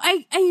Giants. So,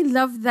 I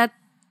love that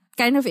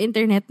kind of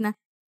internet na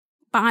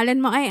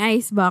pangalan mo ay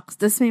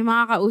Icebox, tapos may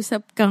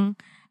makakausap kang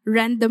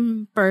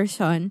random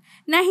person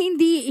na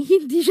hindi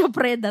siya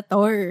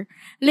predator.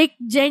 Like,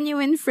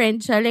 genuine friend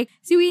siya. Like,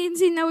 si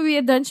Wincy na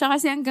doon siya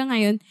kasi hanggang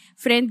ngayon,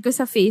 friend ko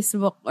sa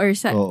Facebook or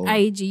sa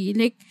IG.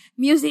 Like,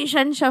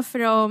 musician siya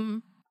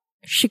from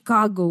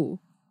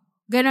Chicago.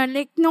 Ganon.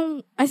 Like,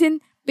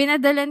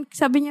 pinadalan,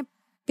 sabi niya,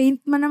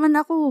 paint mo naman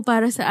ako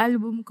para sa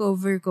album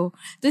cover ko.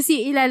 Tapos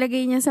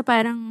ilalagay niya sa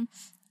parang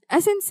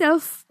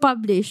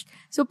self-published.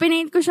 So,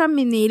 pinaint ko siya,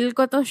 minail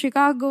ko to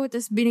Chicago,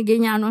 tapos binigay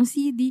niya ng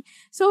CD.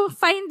 So,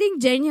 finding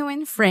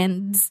genuine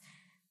friends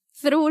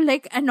through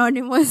like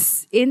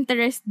anonymous,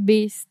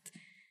 interest-based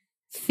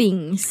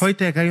things. Hoy,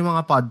 teka, yung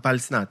mga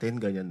podpals natin,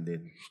 ganyan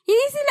din.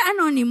 Hindi sila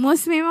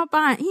anonymous. May mga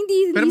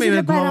pero may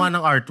gumawa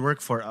ng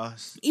artwork for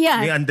us. Yeah.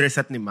 Ni Andres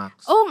at ni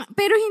Max.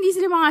 Pero hindi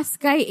sila mga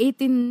Sky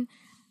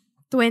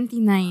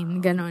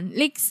 1829, ganon.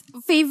 Like,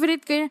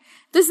 favorite ko yun.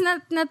 Tapos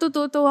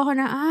natututo ako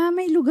na,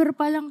 may lugar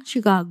palang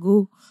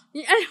Chicago.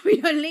 Alam mo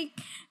yun, like,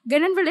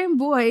 ganon pala yung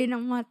buhay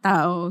ng mga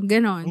tao.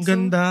 Ganon. Ang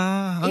ganda.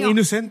 Ang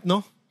innocent,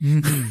 no?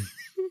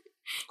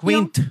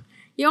 Quaint.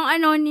 Yung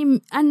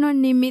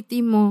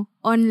anonymity mo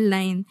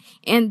online,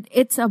 and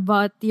it's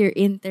about your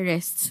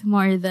interests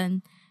more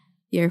than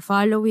your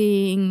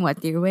following,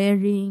 what you're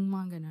wearing,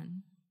 mga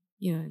ganon.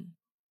 Yun.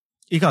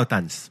 Ikaw,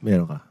 Tans,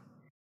 meron ka?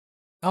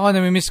 Ako,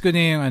 namimiss ko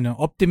na yung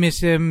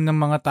optimism ng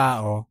mga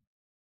tao.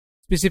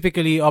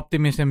 Specifically,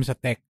 optimism sa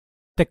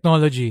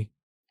technology.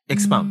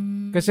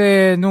 Expound.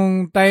 Kasi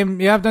nung time,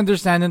 you have to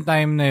understand nung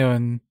time na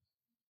yun,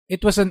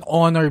 it was an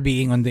honor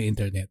being on the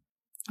internet.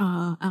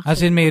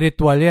 As in, may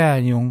ritual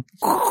yan. Yung...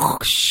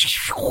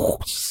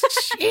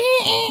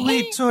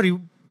 Wait, sorry.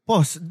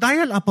 Pause.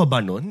 Dial up pa ba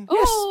nun?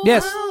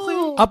 Yes.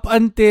 Up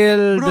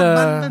until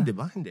broadband na, di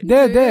ba? Hindi.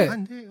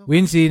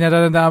 Wincy,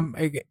 natatandaan...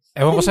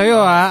 Ewan ko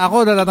sa'yo,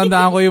 Ako,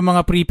 natatandaan ko yung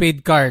mga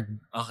prepaid card.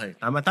 Okay,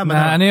 tama.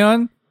 Na, ano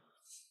yun?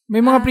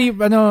 May mga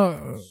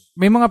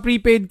may mga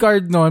prepaid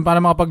card noon para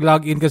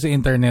makapag-login ka sa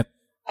internet.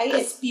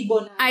 ISP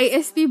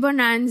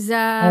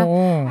Bonanza.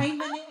 Oo.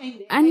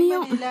 Ano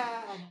yung...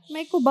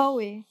 May kubaw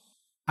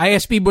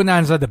ISP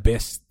Bonanza, the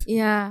best.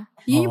 Yeah.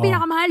 Yun yung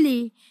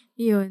pinakamahal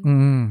Yun.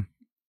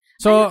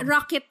 So,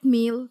 Rocket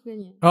Meal.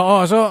 Ganyan.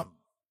 Oo, so...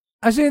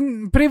 As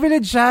in,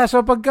 privilege siya.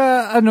 So,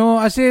 pagka,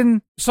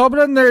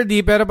 sobrang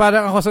nerdy, pero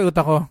parang ako sa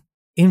utak ko,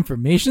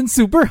 information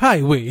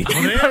superhighway.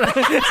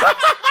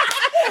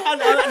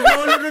 Ano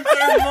ng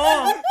term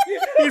mo?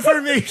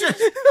 Information.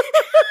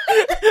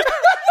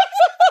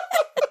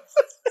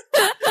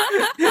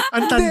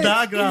 Ang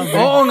tanda, grabe.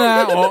 Oo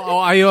nga.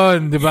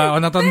 Ayun, di ba?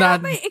 O, natandaan.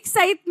 Pero may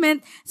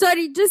excitement.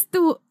 Sorry, just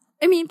to,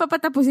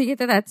 papatapusin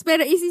kita, Tats.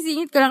 Pero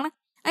isisingit ko lang na,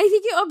 I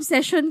think yung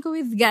obsession ko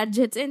with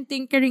gadgets and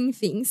tinkering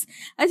things,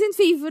 as in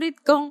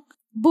favorite kong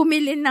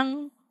bumili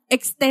ng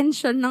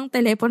extension ng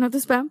telepono.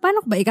 Tapos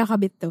paano ko ba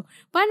ikakabit to?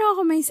 Paano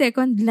ako may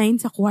second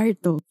line sa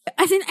kwarto?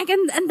 As in,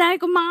 ang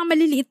dami kong mga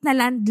maliliit na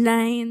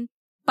landline.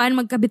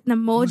 Paano magkabit ng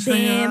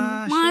modem.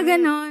 Mga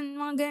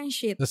ganon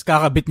shit. Tapos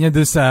kakabit niya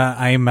dun sa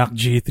iMac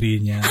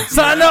G3 niya.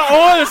 Sana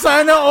all!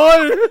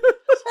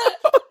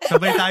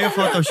 Sabay tayo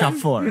Photoshop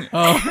 4.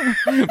 Oh,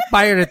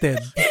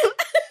 pirated.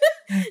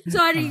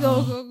 Sorry,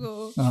 go.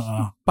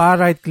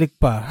 Pa-right click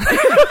pa.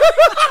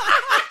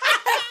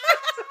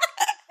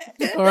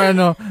 Or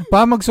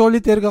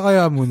mag-solitaire ka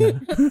kaya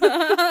muna.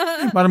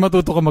 Para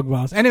matuto ka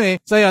mag-mouse.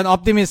 Anyway, so yun,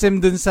 optimism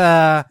dun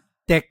sa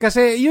tech.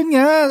 Kasi yun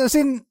nga, as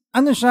in,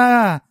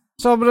 siya,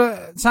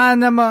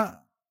 sana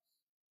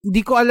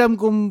hindi ko alam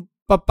kung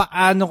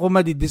paano ko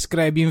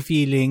ma-describe yung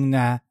feeling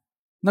na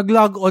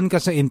nag-log on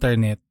ka sa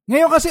internet.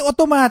 Ngayon kasi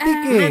automatic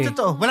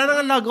Totoo. Wala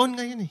nang log on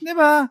ngayon eh. Di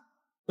ba?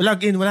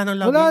 Login, wala nang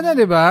login. Wala na,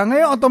 di ba?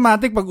 Ngayon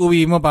automatic pag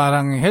uwi mo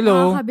parang,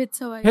 hello.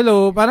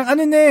 Hello. Parang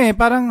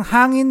parang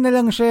hangin na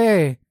lang siya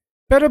eh.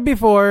 Pero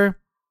before,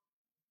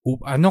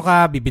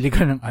 bibili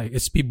ka ng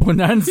ISP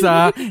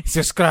Bonanza,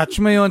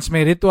 scratch mo yun,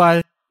 may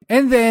ritual.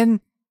 And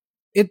then,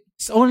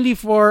 it's only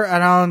for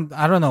around,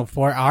 4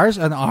 hours,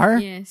 an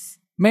hour? Yes.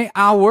 May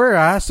hour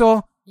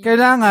So,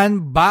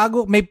 kailangan,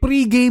 may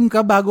pre-game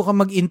ka bago ka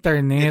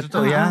mag-internet.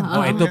 Ito yan.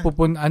 Ito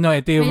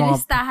yung may mga...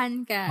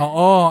 listahan ka.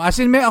 Oo. As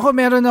in,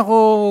 meron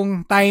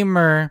akong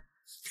timer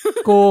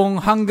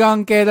kung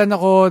hanggang kailan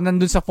ako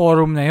nandun sa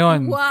forum na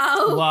yon.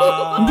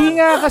 Wow. Hindi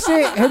nga kasi...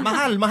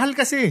 Mahal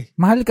kasi.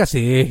 Mahal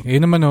kasi.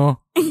 Ayun naman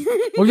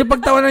Huwag niyo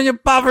pagtawanan yung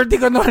poverty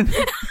ko nun.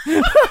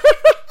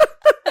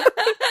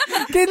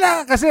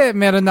 Kailangan kasi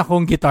meron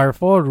akong guitar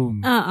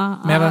forum.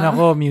 Meron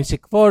ako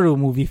music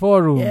forum, movie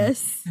forum.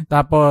 Yes.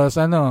 Tapos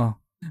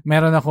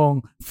meron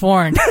akong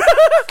porn.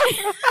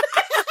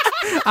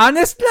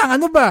 Honest lang,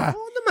 ano ba?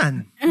 Oo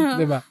naman.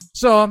 Diba?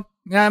 So,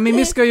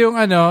 mi-miss ko yung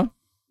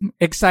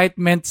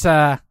excitement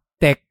sa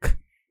tech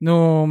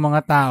no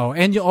mga tao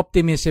and yung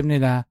optimism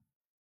nila.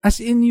 As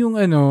in yung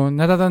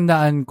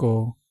natatandaan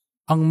ko,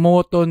 ang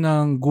motto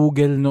ng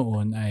Google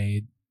noon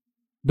ay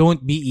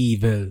don't be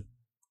evil.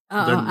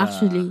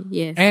 Actually,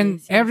 yes.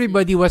 And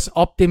everybody was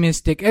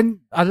optimistic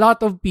and a lot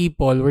of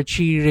people were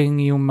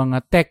cheering yung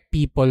mga tech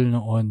people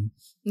noon.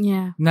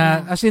 Yeah.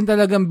 As in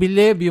talagang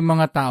believe yung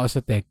mga tao sa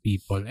tech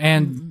people.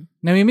 And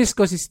nami-miss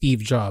ko si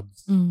Steve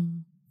Jobs.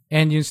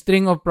 And yung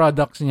string of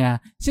products niya,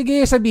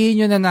 sige,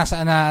 sabihin nyo na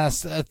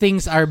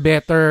things are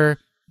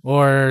better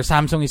or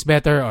Samsung is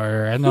better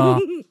or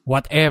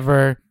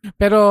whatever.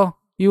 Pero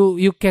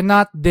you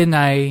cannot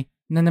deny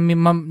na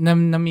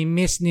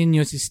nami-miss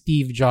ninyo si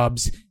Steve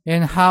Jobs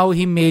and how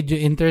he made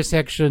yung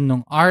intersection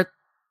ng art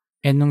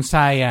and ng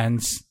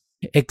science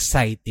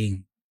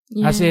exciting.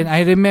 Yeah. As in,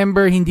 I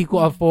remember hindi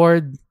ko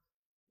afford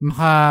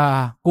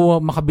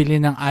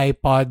makabili ng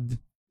iPod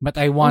but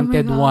I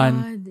wanted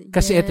one.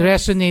 Kasi it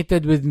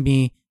resonated with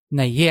me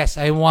na yes,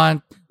 I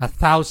want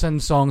 1,000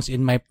 songs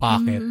in my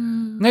pocket.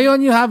 Ngayon,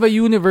 you have a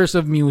universe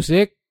of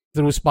music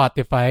through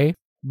Spotify,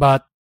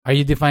 but are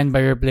you defined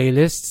by your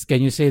playlists?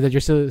 Can you say that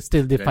you're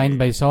still defined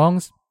by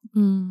songs?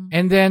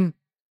 And then,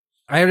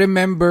 I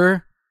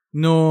remember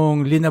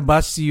nung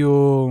linabas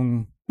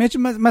yung,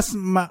 medyo mas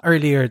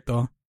earlier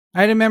to,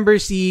 I remember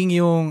seeing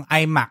yung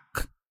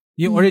iMac,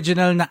 yung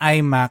original na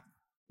iMac,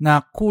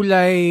 na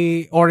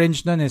kulay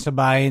orange nun sa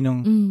bahay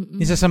nung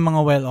isa sa mga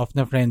well-off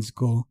na friends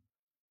ko.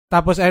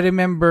 Tapos I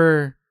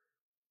remember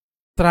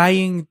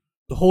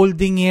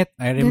holding it.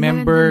 I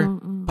remember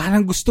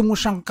parang gusto mo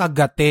siyang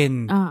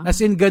kagatin.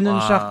 As in, ganun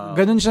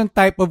siyang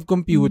type of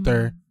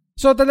computer.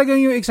 So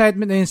talagang yung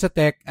excitement na yun sa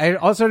tech. I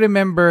also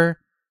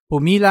remember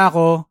pumila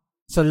ako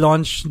sa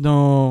launch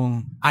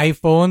nung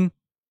iPhone.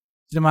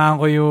 Sinamahan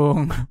ko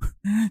yung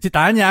si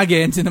Tanya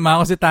again.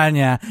 Sinamahan ko si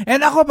Tanya. And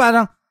ako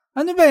parang,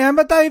 ano ba yan?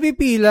 Ba't tayo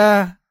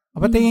pipila?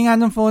 Patingin nga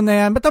ng phone na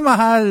yan. Ba't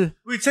mahal?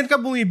 Wait, saan ka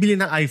bumibili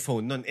ng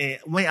iPhone nun?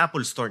 May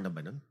Apple Store na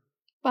ba nun?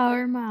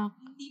 Power Mac.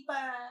 Hindi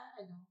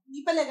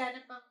pa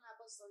laganap ang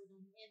Apple Store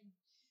nun. And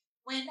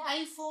when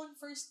iPhone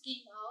first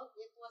came out,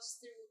 it was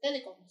through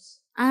telecoms.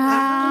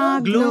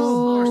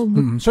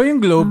 Globe. So yung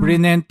Globe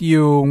rinent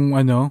yung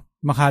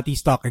Makati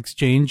Stock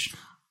Exchange.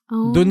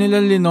 Doon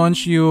nila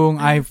linaunch yung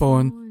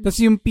iPhone.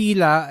 Tapos yung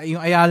pila, yung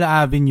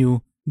Ayala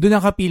Avenue, doon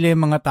nakapila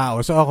yung mga tao.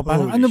 So ako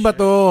parang, ano ba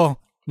to?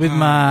 With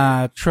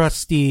my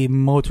trusty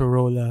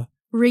Motorola.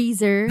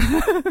 Razer.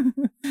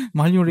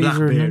 Mahal yung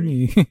Razer nun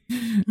eh.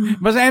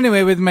 But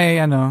anyway, with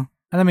my,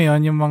 alam mo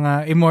yun, yung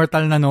mga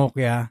immortal na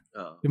Nokia.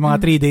 Yung mga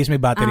 3 days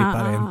may battery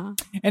pa rin.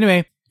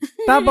 Anyway,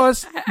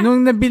 tapos,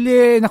 nung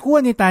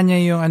nakuha ni Tanya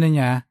yung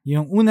niya,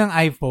 yung unang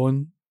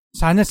iPhone,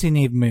 sana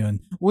sinave mo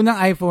yun. Unang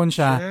iPhone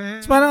siya.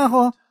 So parang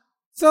ako,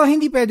 so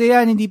hindi pwede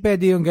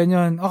yung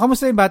ganyan. O,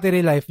 kamusta yung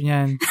battery life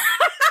niyan?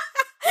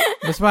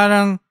 Tapos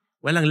parang,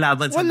 walang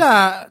laban sa... Wala.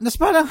 Tapos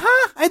parang,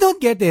 I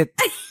don't get it.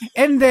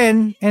 And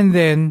then,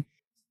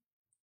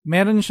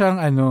 meron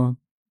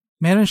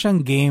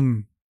siyang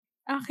game.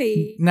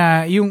 Okay.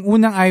 Na yung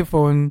unang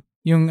iPhone,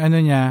 yung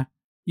niya,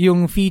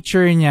 yung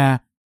feature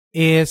niya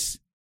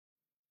is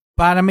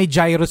para may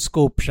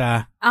gyroscope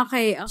siya.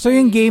 Okay. So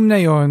yung game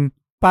na yon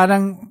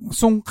parang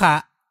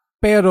sungka,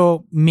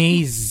 pero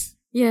maze.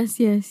 Yes.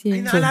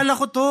 Ay, naalala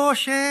ko to.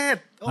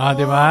 Shit.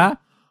 Di ba?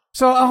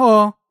 So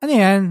ako, ano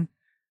yan?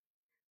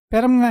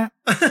 Peram nga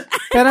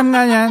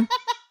yan.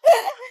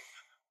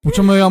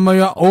 Pucha maya,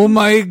 oh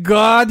my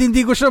God,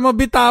 hindi ko siya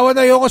mabitawan.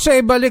 Ayoko siya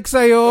ibalik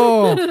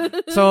sa'yo.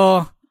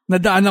 So,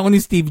 nadaan ako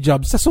ni Steve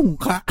Jobs sa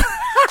sungka.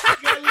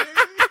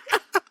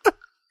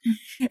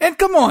 And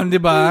come on, di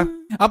ba?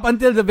 Up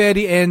until the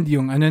very end,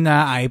 yung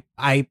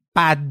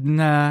iPad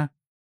na.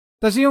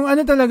 Tapos yung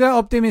talaga,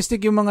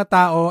 optimistic yung mga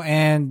tao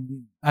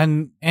and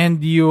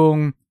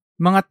yung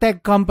mga tech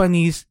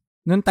companies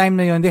noong time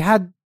na yon,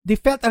 they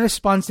felt a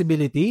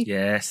responsibility.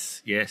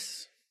 Yes.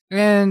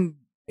 And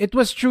it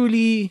was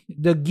truly,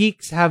 the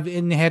geeks have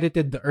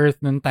inherited the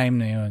earth noong time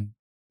na yon.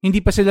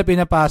 Hindi pa sila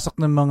pinapasok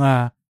ng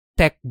mga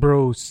tech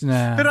bros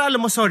na... Pero alam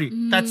mo, sorry,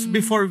 that's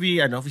before we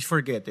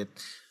forget it.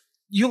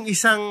 Yung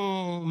isang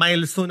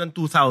milestone ng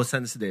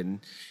 2000s din,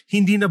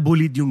 hindi na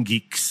bullied yung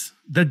geeks.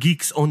 The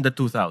geeks own the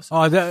 2000s.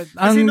 Oh,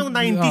 kasi nung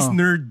 90s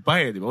nerd pa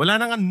di ba? Wala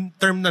nang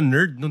term na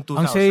nerd nung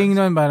 2000s. Ang saying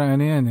nun, parang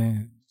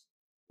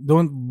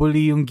don't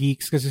bully yung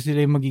geeks kasi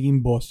sila yung magiging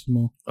boss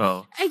mo.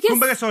 Oh.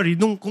 Kumbaga, sorry,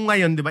 kung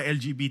ngayon, di ba,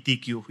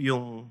 LGBTQ,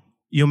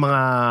 yung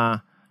mga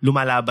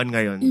lumalaban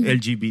ngayon,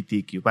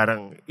 LGBTQ,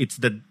 parang it's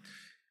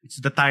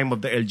the time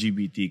of the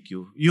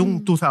LGBTQ.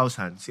 Yung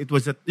 2000s, it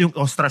was yung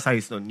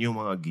ostracized nun, yung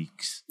mga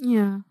geeks.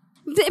 Yeah.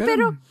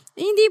 Pero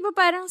hindi ba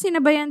parang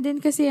sinabayan din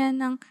kasi yan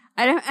ng,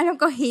 alam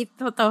ko hate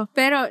to,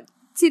 pero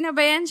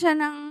sinabayan siya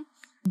ng,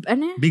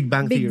 Big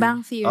Bang Theory. Big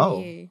Bang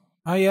Theory.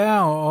 Oh.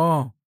 Yeah,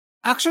 oo.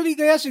 Actually,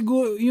 kaya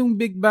siguro yung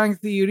Big Bang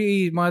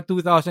Theory, mga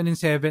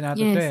 2007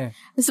 ata yes.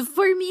 So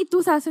for me,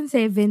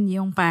 2007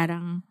 yung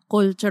parang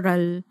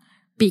cultural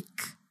peak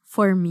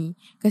for me.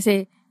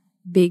 Kasi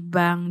Big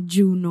Bang,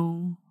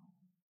 Juno,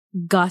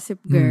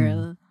 Gossip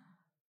Girl,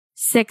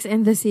 Sex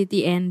and the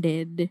City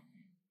ended.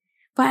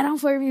 Parang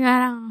for me,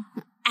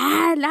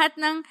 lahat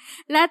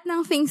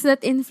ng things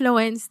that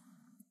influenced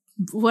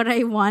what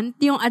I want,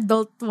 yung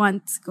adult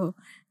wants ko.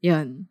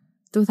 Yun.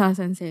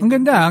 2007. Ang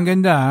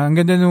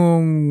ganda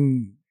nung,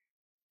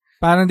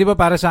 parang di ba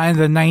para sa akin,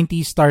 the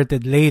 90s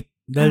started late.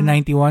 Dahil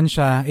 91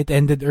 siya, it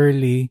ended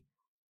early.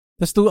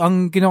 Tapos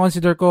ang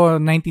kinoconsider ko,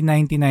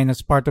 1999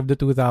 as part of the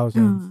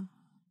 2000s.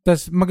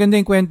 Tapos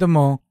maganda yung kwento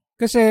mo,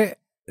 kasi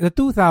the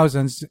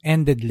 2000s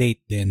ended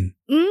late din.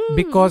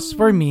 Because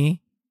for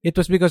me, it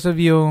was because of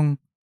yung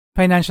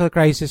financial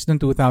crisis ng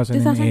 2008.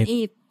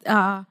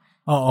 2008.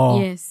 Oo.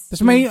 Yes.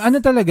 Tapos may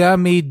talaga,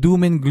 may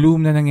doom and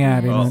gloom na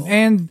nangyari nun.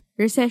 And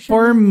recession.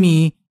 For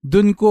me,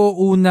 dun ko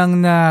unang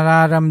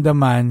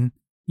nararamdaman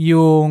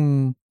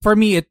yung, for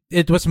me,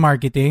 it was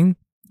marketing.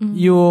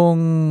 Yung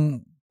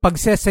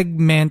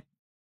pagsesegment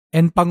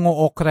and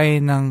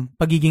pang-ookray ng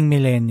pagiging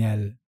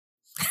millennial.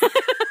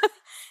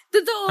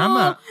 Totoo.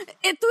 Tama.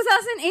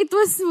 2008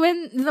 was when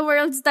the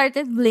world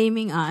started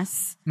blaming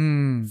us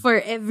for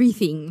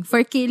everything,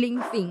 for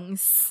killing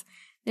things.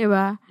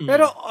 Diba?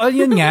 Pero,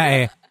 yun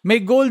nga may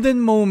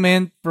golden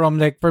moment from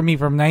for me,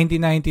 from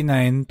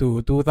 1999 to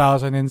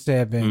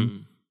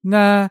 2007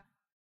 na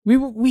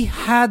we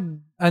had,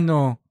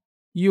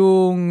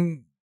 yung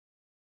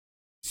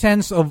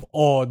sense of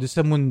awe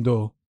sa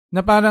mundo.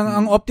 Na parang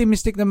ang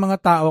optimistic ng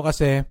mga tao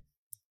kasi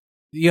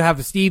you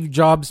have Steve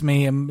Jobs,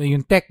 may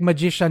yung tech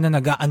magician na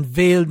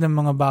nag-unveil ng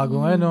mga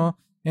bagong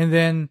and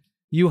then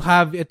you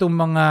have itong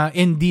mga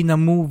indie na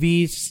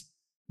movies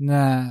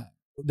na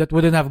that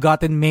wouldn't have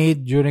gotten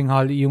made during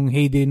yung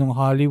heyday ng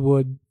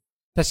Hollywood.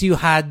 Tas you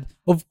had,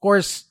 of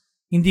course,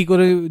 hindi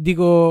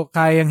ko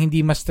kayang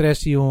hindi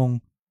ma-stress yung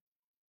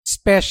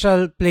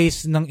special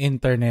place ng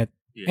internet.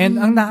 Yeah.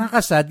 And ang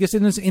nakakasad, kasi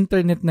nun sa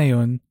internet na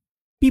yun,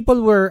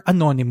 people were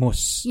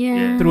anonymous.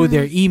 Yeah. Through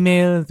their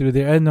email, through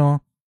their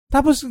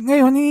Tapos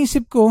ngayon,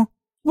 iniisip ko,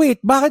 wait,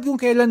 bakit kung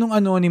kailan nung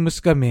anonymous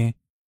kami,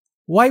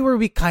 why were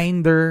we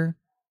kinder?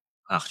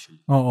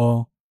 Actually.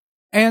 Oo.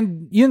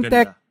 And yung ganda.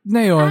 tech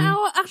na yun.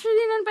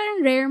 Actually, nun parang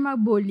rare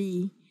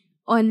mag-bully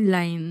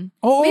online.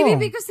 Oo. Maybe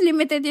because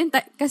limited yun.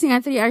 Kasi nga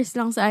 3 hours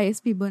lang sa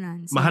ISP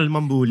Bonanza. Mahal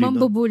mambuli.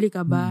 Mambubuli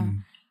ka ba?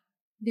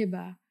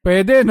 Diba?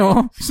 Pwede,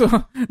 no? So,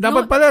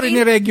 dapat pala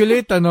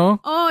rin-regulate, 3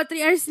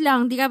 hours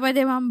lang. Di ka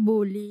pwede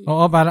mambully.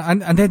 Oo,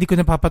 parang, hindi ko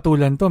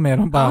napapatulan to.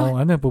 Meron pa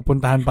akong,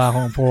 pupuntahan pa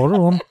akong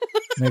forum.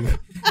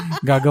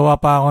 Gagawa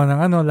pa ako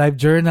ng, live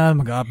journal.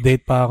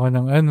 Mag-update pa ako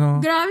ng,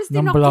 Grabe, ng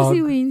tinok blog. ko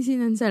si Wincy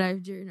nun sa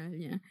live journal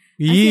niya.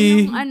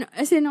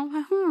 As in,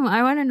 I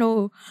wanna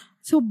know.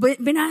 So,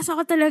 binasa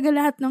ko talaga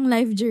lahat ng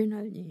live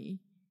journal niya.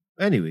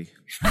 Anyway.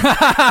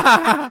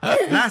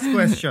 Last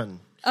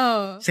question.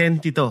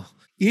 Senti to.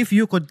 If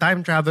you could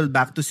time travel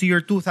back to see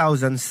your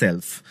 2000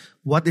 self,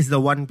 what is the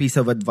one piece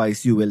of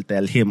advice you will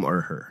tell him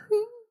or her?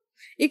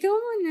 Ikaw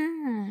muna.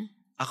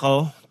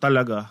 Ako,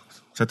 talaga,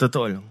 sa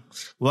totoo lang,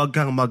 huwag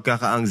kang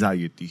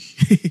magkaka-anxiety.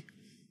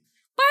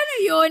 Paano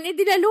yun?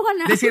 Lalo ka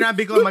na. Hindi,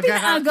 sinabi ko,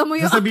 pinaaga mo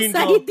yung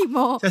anxiety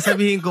mo.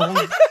 Sasabihin ko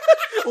kung...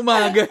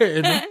 Umaga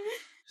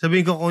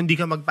Sabihin ko kung hindi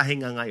ka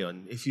magpahinga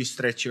ngayon, if you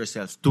stretch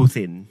yourself too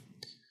thin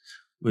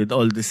with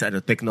all this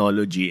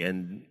technology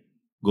and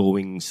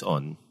goings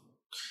on,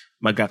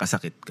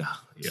 magkakasakit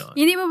ka. Yun.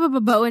 Hindi mo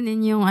bababaunin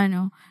yung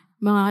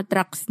mga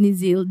tracks ni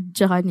Zild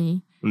tsaka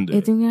ni... Hindi.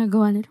 Ito yung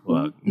ginagawa nila.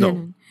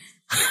 No.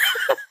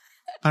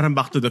 Parang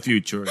Back to the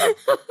Future.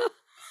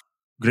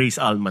 Gray's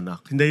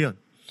Almanac. Hindi yun.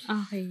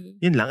 Okay.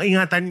 Yun lang.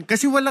 Ingatan.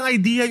 Kasi walang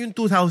idea yung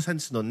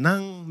 2000s noon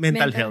ng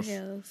mental health.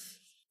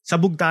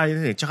 Sabog tayo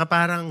nun eh. Tsaka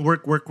parang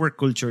work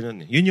culture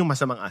nun eh. Yun yung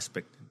masamang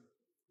aspect.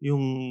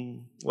 Yung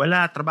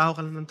wala, trabaho ka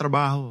lang ng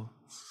trabaho.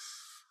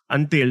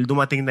 Until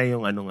dumating na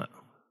yung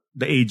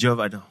the age of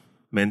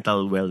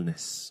mental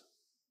wellness.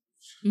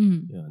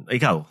 Yun.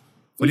 Ikaw?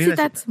 Si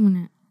Tats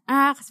muna.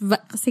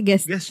 Kasi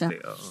guest siya.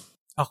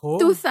 Ako?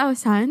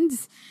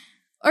 2000s?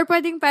 Or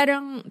pwedeng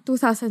parang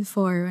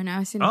 2004 when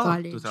I was in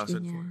college.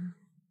 2004.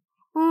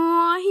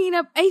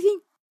 Hirap. I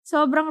think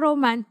sobrang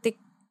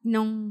romantic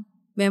nung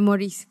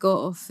memories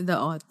ko of the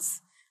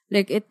aughts.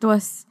 Like it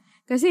was,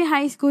 kasi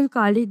high school,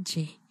 college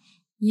eh.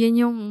 Yun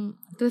yung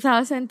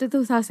 2000 to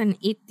 2008,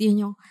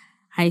 yun yung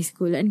high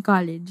school and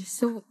college.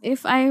 So,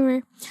 if I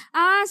were,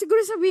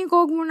 siguro sabihin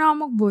ko, huwag muna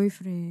ako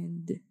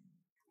mag-boyfriend.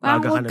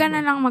 Parang huwag ka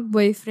na lang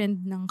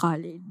mag-boyfriend ng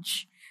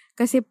college.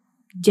 Kasi,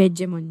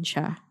 jejemon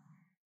siya.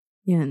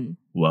 Yan.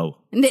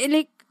 Wow. Hindi,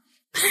 like,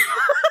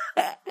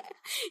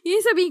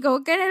 yung sabihin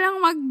ko,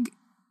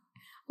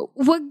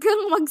 huwag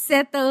kang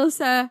mag-settle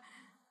sa,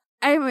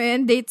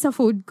 date sa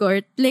food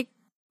court. Like,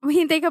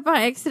 mahintay ka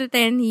pa extra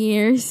 10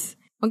 years.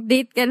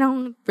 Mag-date ka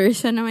ng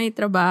person na may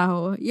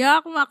trabaho.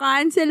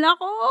 Maka-cancel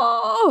ako!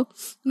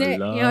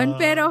 Yun,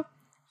 pero,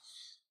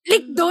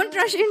 like, don't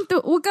rush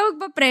into, huwag ka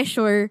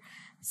magpa-pressure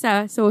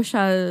sa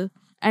social,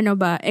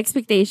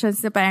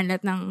 expectations na parang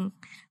lahat ng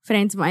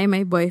friends mo ay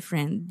may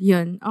boyfriend.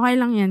 Yun. Okay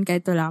lang yan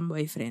kahit wala kang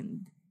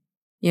boyfriend.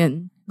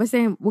 Yun. Basta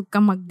huwag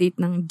kang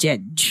mag-date ng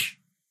judge.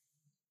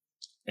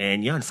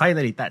 And yun,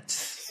 finally,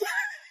 Tats.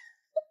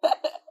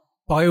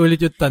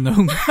 Pakiulit yung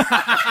tanong.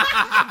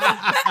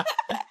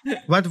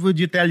 What would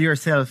you tell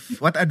yourself?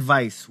 What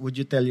advice would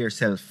you tell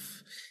yourself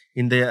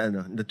in the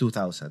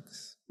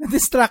 2000s?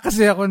 Na-distract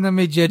kasi ako na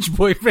may judge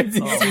boyfriend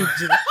si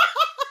CJ.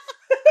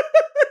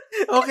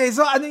 Okay,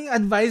 so ano yung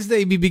advice na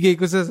ibibigay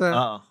ko sa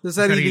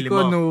sarili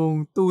ko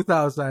nung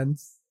 2000s?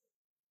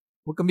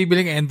 Huwag kang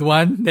bibiling end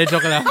one. De,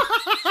 joke lang.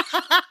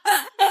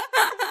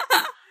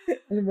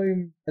 Ano ba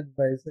yung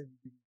advice na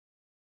ibibigay?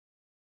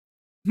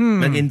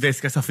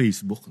 Nag-invest ka sa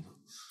Facebook.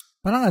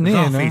 Parang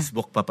no?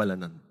 Facebook pa pala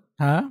nun.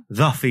 Ha?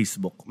 The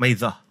Facebook. May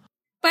the.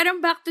 Parang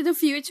Back to the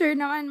Future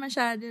naman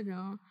masyado,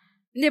 no?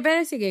 Hindi,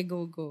 pero sige,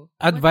 go.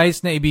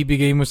 Advice na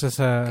ibibigay mo sa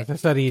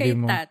sarili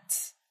mo. Kay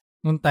Tats.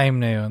 Nung time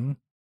na yon.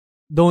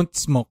 Don't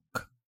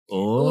smoke.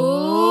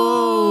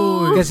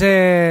 Oh! Kasi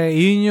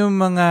yun yung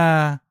mga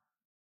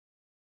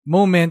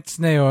moments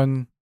na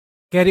yon,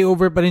 carry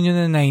over pa rin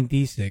yun ng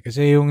 90s eh.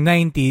 Kasi yung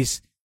 90s,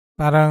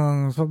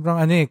 parang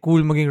sobrang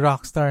cool maging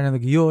rockstar na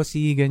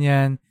nag-yossi,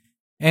 ganyan.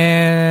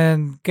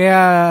 And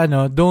kaya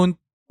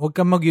huwag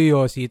kang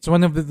mag-yossi. It's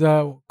one of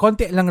the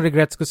konti lang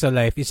regrets ko sa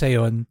life, isa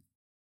yon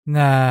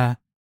na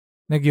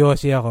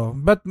nag-yossi ako.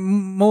 But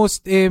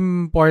most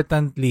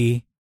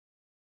importantly,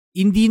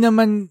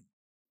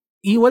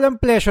 walang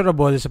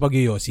pleasurable sa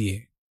pag-yossi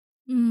eh.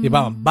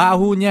 Diba?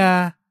 Baho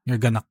niya, you're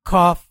gonna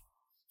cough.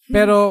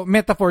 Pero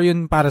metaphor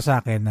yun para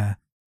sa akin na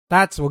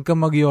Tats, huwag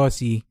kang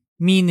mag-yossi,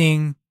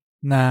 meaning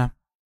na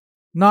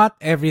not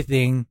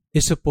everything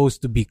is supposed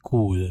to be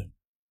cool.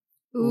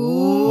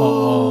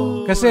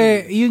 Oo.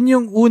 Kasi yun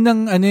yung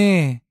unang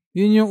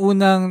yun yung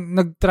unang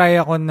nag-try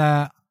ako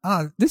na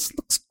this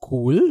looks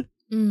cool.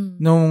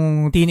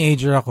 Nung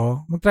teenager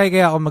ako, mag-try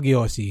kaya ako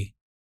mag-yossi.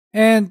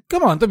 And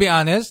come on, to be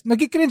honest,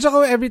 nag-cringe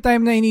ako every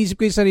time na iniisip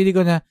ko yung sarili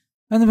ko na,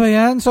 ano ba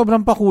yan?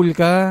 Sobrang pa-cool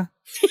ka.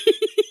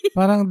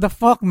 Parang, the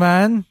fuck,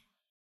 man?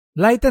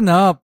 Lighten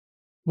up.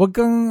 Wag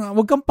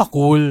kang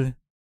pa-cool.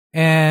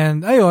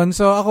 And, ayun,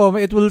 so ako,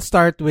 it will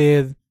start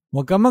with,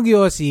 wag kang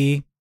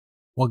mag-yossi,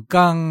 wag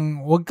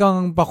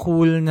kang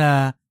pa-cool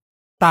na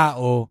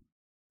tao.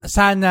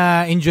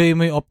 Sana enjoy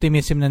mo yung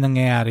optimism na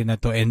nangyayari na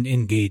to and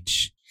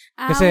engage.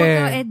 Kasi, wag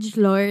ka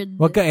edgelord.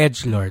 Wag ka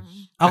edgelord.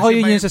 Ako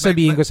yun yung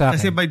sasabihin ko sa akin.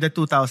 Kasi by the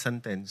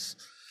 2010s,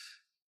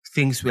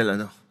 things will,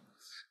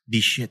 be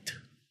shit.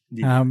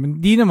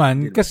 Di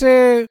naman.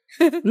 Kasi,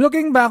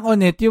 looking back on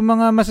it, yung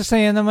mga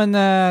masasaya naman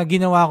na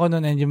ginawa ko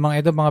noon and yung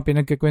mga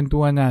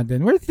pinagkikwentuhan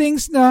natin were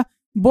things na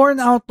born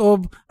out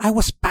of, I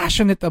was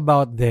passionate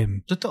about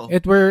them. Totoo.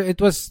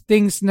 It was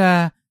things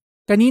na,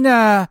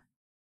 kanina,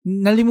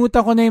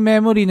 nalimutan ko na yung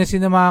memory na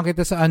sinamahan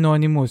kita sa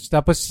Anonymous.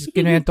 Tapos,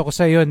 kinuwento ko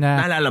sa'yo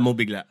na...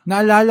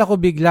 Naalala ko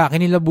bigla.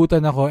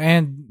 Kinilabutan ako.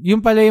 And,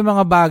 yung pala yung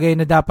mga bagay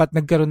na dapat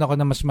nagkaroon ako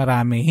na mas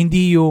marami.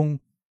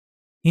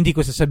 Hindi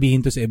ko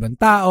sasabihin to sa ibang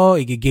tao.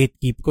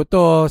 I-gatekeep ko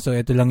to. So,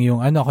 ito lang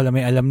yung ako lang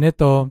may alam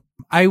nito.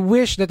 I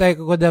wish that I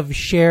could have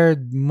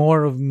shared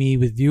more of me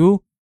with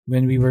you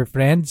when we were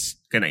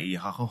friends.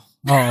 Kanaiyak ako.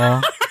 Oo.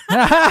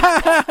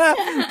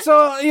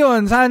 So,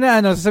 yun.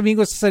 Sana, sasabihin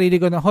ko sa sarili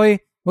ko na, hoy,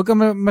 Wag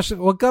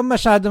ka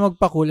masyado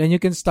magpa-cool and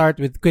you can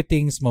start with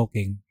quitting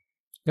smoking.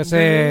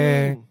 Kasi...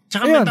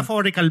 Tsaka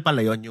metaphorical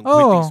pala yon yung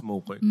quitting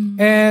smoking.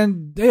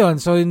 And, ayun,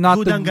 so not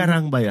Gudang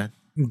garang ba yan?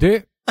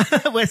 Hindi.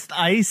 West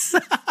Ice?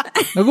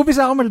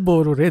 Nag-upisa ako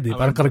Marlboro Red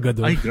parang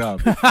kargador. Ay,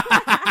 grabe.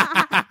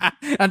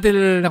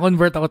 Until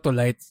na-convert ako to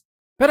lights.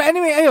 Pero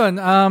anyway, ayun,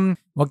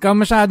 wag kang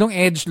masyadong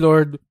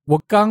edgelord,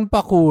 wag kang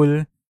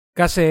pa-cool,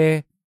 Kasi,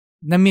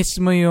 mamimiss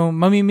mo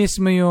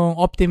yung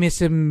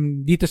optimism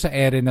dito sa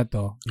ere na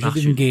to. You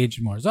should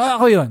engage more. So,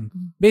 ako yun.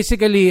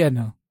 Basically,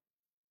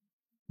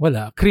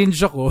 wala.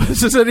 Cringe ako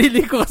sa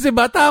sarili ko kasi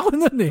bata ako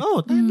nun eh.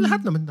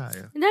 Lahat naman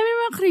tayo. Ang dami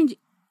mga cringe.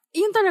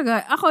 Yun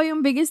talaga. Ako,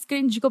 yung biggest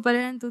cringe ko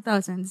pala ng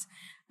 2000s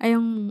ay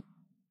yung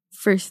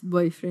first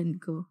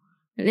boyfriend ko.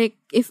 Like,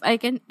 if I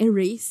can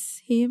erase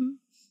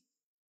him,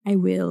 I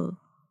will.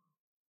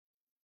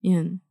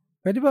 Yan.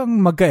 Pwede bang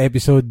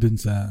magka-episode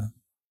dun sa...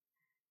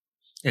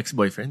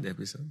 Ex-boyfriend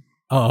episode?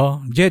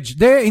 Oo. Judge.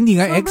 Hindi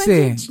nga ex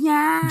eh. Judge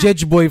niya.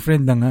 Judge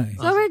boyfriend na nga eh.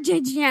 Sobrang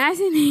judge niya.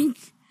 As in, like,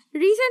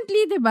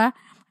 recently, diba?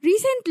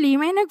 Recently,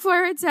 may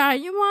nag-forward sa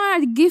akin yung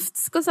mga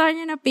gifts ko sa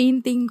kanya na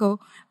painting ko.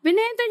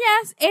 Binenta niya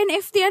as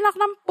NFT, anak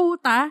ng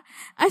puta.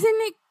 As in,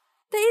 like,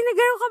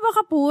 nagano ka ba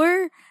ka-poor?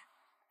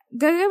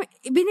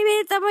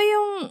 Binibenta mo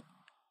yung...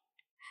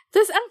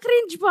 Tapos, ang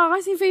cringe pa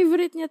kasi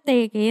favorite niya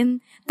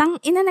Tekken.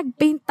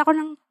 Nag-paint ako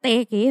ng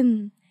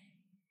Tekken.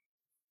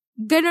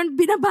 Ganon,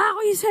 binaba ko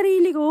yung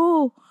sarili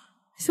ko.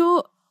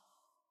 So,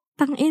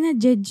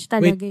 judge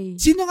talaga eh.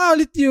 Sino nga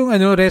ulit yung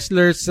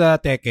wrestler sa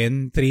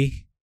Tekken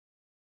 3?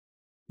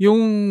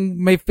 Yung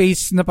may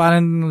face na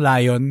parang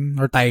lion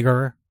or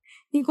tiger?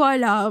 Hindi ko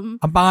alam.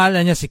 Ang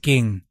pangalan niya si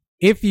King.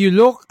 If you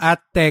look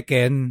at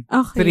Tekken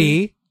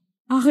 3,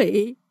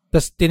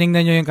 tapos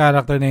tinignan nyo yung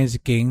character na yun si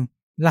King,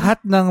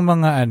 lahat ng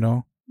mga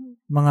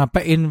mga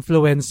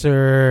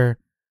pa-influencer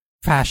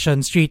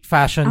fashion, street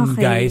fashion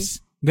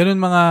guys,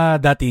 ganun mga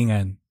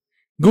datingan.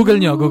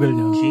 Google nyo.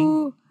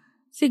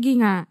 Sige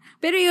nga.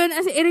 Pero yun,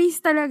 as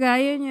erase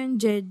talaga, yun yung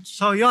judge.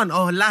 So yun,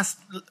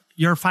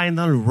 your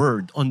final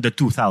word on the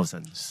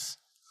 2000s.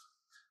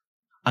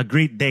 A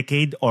great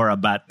decade or a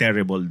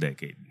terrible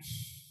decade?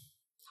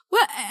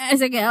 Well,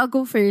 sige, I'll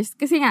go first.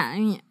 Kasi nga,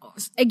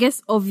 I guess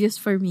obvious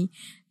for me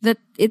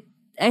that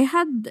I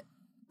had,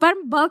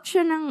 parang bulk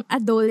siya ng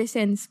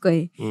adolescence ko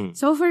eh.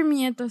 So for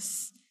me, it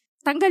was,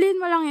 tanggalin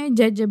mo lang yung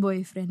Jeje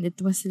boyfriend.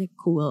 It was like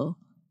cool.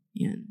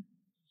 Yan.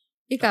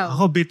 Ikaw?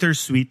 Ako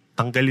bittersweet.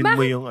 Tanggalin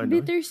mo yung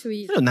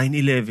bittersweet?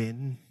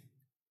 9/11.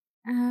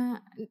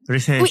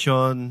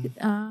 Recession.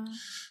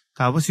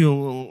 Tapos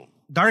yung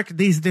dark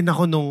days din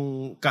ako nung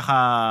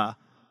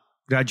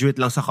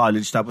kaka-graduate lang sa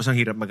college tapos ang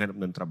hirap maghanap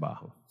ng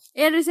trabaho.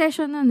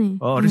 Recession nun eh.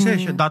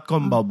 Recession.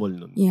 .com bubble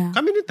nun. Yeah.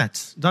 Kami ni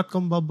Tats.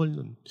 .com bubble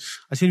nun.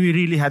 As in, we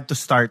really had to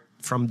start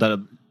from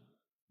the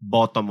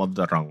bottom of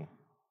the rung.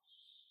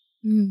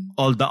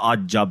 All the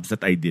odd jobs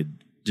that I did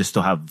just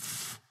to have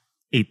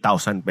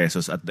 8,000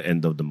 pesos at the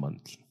end of the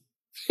month.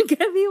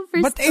 Grabe yung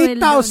first But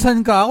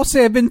 8,000 ka? Ako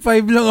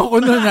 7,500 lang ako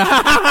nun.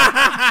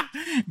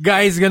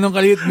 Guys, ganun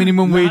kaliit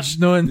minimum wage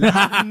nun.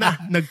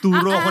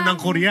 Nagturo ako ng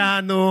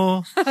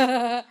Koreano.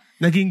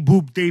 Naging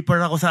boob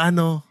taper ako sa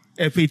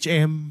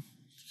FHM.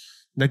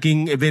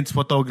 Naging events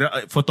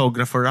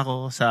photographer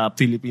ako sa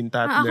Philippine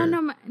Tatler. Ako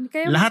naman.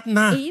 Lahat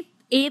na.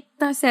 8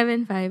 to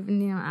 7,500.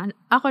 Hindi naman.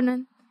 Ako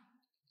nun,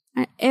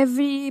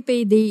 every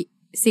payday,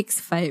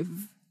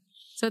 6,500.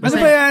 So, ano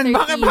ba yan?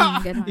 Bakit ba?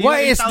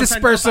 Why is this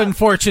person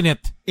fortunate?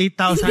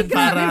 8,000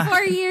 para...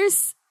 4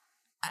 years.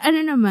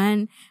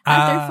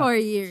 After 4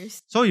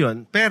 years. So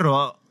yun.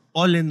 Pero,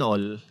 all in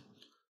all,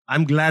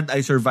 I'm glad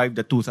I survived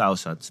the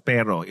 2000s.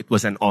 Pero, it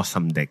was an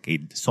awesome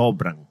decade.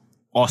 Sobrang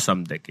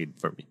awesome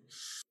decade for me.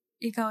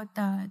 Ikaw,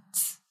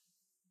 Tats.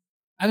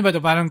 Ano ba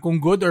to? Parang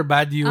kung good or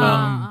bad yung...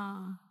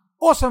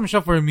 awesome siya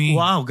for me.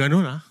 Wow,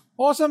 ganun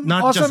Awesome.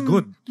 Not just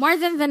good. More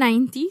than the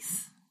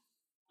 90s?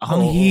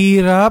 Ang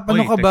hirap.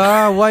 Ano ka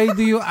ba? Why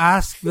do you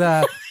ask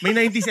that? May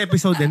 90s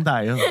episode din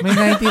tayo. May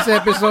 90s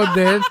episode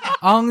din?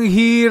 Ang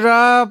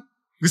hirap.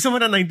 Gusto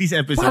mo na 90s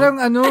episode? Parang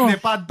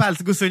Pod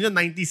Pals, gusto nyo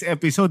 90s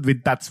episode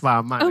with Tats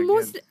Paman.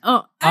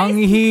 Ang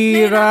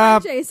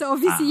hirap. So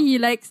obviously he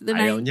likes the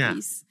ayaw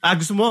 90s. Niya.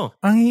 Gusto mo?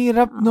 Ang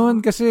hirap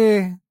nun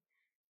kasi...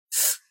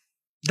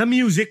 The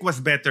music was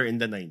better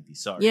in the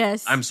 90s. Sorry.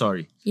 Yes. I'm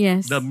sorry.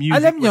 Yes. The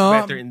music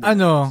was better in the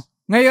 90s.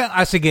 Ngayon,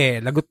 sige,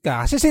 lagot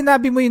ka. Kasi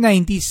sinabi mo yung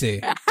 90s eh.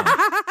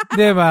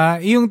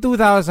 Diba? Yung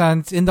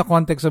 2000s in the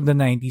context of the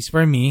 90s,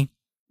 for me,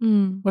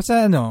 was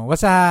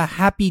a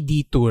happy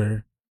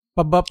detour.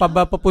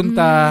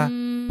 Papunta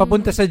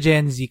sa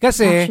Gen Z.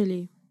 Kasi,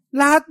 actually,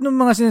 lahat ng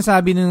mga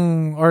sinasabi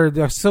or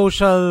the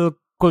social,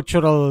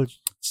 cultural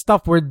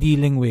stuff we're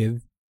dealing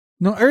with,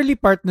 nung early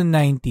part ng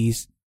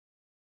 90s,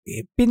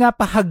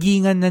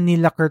 pinapahagingan na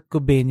nila Kurt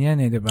Cobain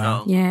yan eh, di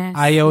ba? Yes.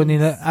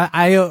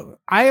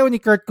 Ayaw ni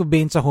Kurt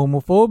Cobain sa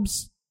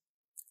homophobes.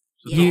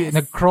 Yes.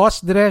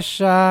 Nag-cross-dress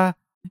siya.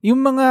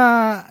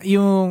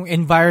 Yung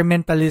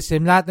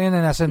environmentalism, lahat na yun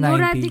na nasa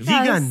 90s.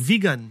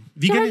 Vegan.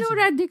 Tsaka no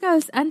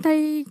radicals,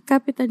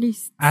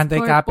 anti-capitalist.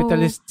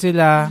 Anti-capitalist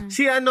sila.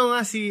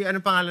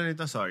 Ano pangalan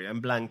nito? Sorry,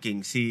 I'm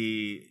blanking.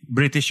 Si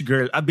British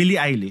girl, Billie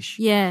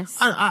Eilish. Yes.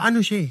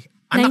 Ano siya eh?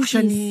 Anak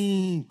siya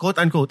ni,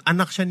 quote-unquote,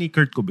 anak siya ni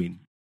Kurt Cobain.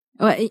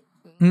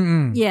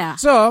 Yeah.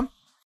 So,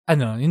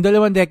 yung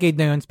 2 decade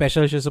na yun,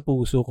 special siya sa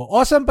puso ko.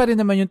 Awesome pa rin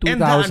naman yung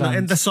 2000s.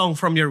 And the song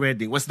from your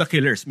wedding was The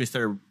Killers,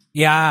 Mr.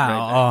 Yeah,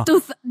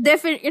 oo.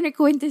 Definitely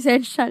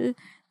quintessential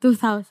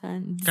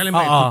 2000s. Kailan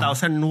ba?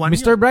 2001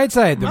 Mr.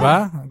 Brightside, di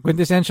ba?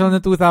 Quintessential na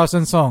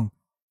 2000 song.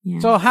 Yeah.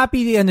 So,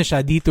 happy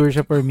siya. Detour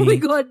siya for me. Oh my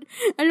God.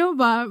 Alam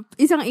mo ba,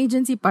 isang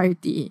agency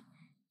party.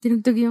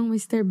 Tinugtog yung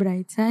Mr.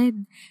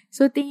 Brightside.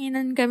 So,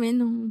 tinginan kami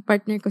nung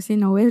partner ko si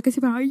Noel kasi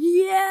parang,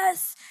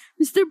 yes!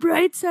 Mr.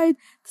 Brightside!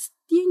 Tapos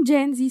yung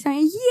Gen Z sang,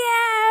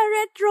 yeah!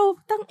 Retro!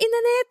 Tang ina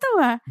na ito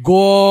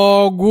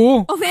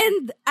Gogo!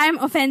 I'm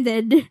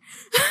offended.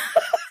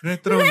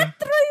 Retro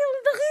yung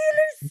The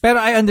Killers. Pero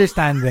I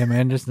understand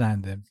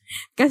them.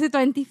 Kasi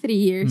 23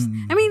 years.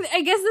 I mean,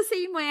 I guess the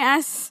same way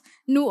as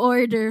New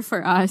Order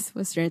for us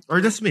was retro.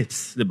 Or The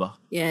Smiths, di ba?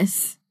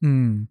 Yes.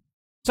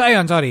 So,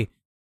 ayun, sorry.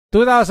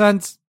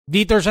 2000s,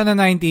 detour siya na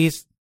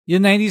 90s.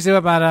 Yung 90s, di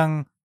ba,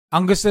 parang,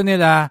 ang gusto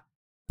nila,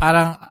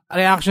 parang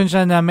reaction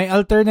siya na may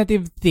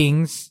alternative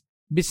things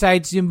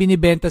besides yung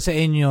binibenta sa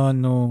inyo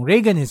nung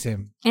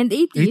Reaganism. And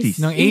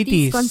 80s. Nung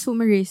 80s.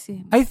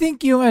 Consumerism. I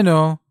think yung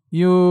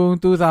yung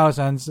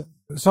 2000s,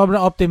 sobrang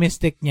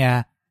optimistic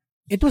niya.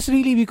 It was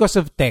really because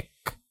of tech.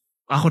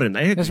 Ako rin.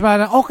 Tapos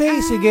parang,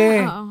 okay,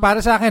 sige.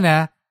 Para sa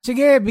akin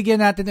sige,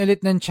 bigyan natin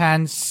ulit ng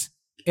chance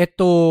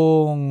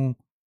itong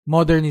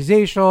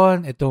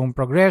modernization, itong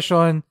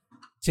progression.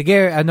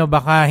 Sige,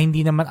 baka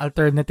hindi naman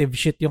alternative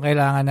shit yung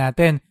kailangan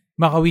natin.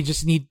 Baka we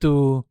just need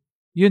to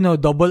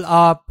double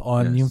up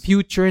on yung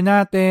future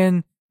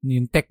natin,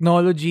 yung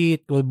technology.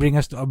 It will bring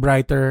us to a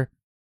brighter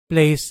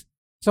place.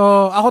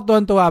 So, ako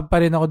tuwan-tuwa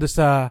pa rin ako doon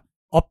sa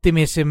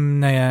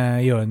optimism na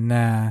yun,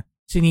 na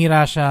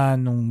sinira siya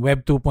nung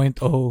Web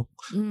 2.0.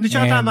 Hindi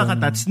siya tama ka,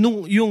 Tats.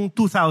 Nung yung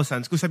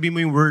 2000s, kung sabihin mo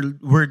yung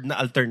word na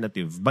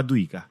alternative,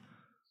 baduy ka.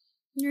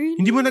 Really?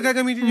 Hindi mo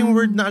nagagamitin yung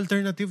word na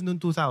alternative nung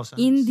 2000s.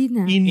 Hindi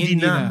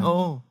na.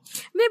 Oo.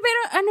 Pero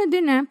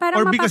din parang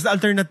or because the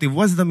alternative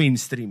was the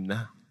mainstream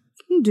na.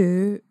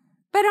 Hindi.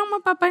 Parang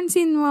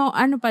mapapansin mo,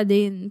 pa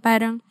din.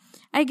 Parang,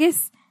 I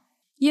guess,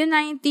 yung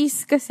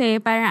 90s kasi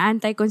parang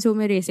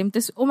anti-consumerism.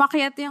 Tapos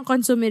umakyat yung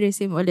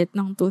consumerism ulit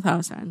ng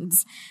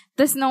 2000s.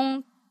 Tapos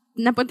nung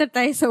napunta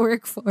tayo sa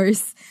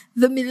workforce,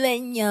 the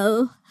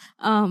millennial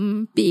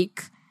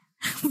peak,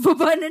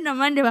 baba na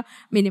naman, di ba?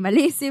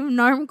 Minimalism,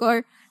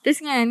 normcore. Tapos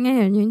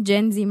ngayon, yung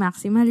Gen Z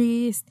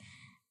maximalist,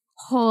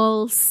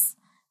 halls,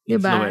 di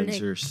ba?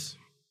 Influencers.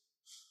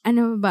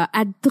 Like,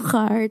 add to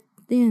cart,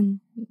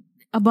 yun.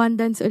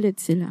 Abundance ulit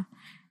sila.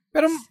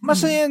 Pero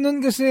masaya nun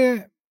kasi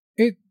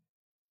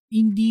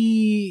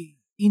hindi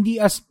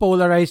as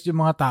polarized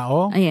yung mga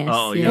tao. Yes.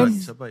 Oo, yes. yun.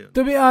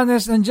 To be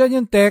honest,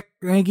 nandyan yung tech,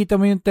 nakikita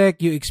mo yung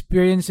tech, you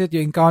experience it, you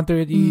encounter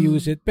it, you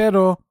use it,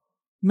 pero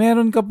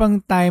meron ka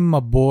pang time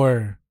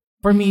mabore.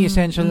 For me,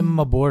 essential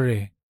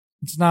mabore.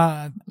 It's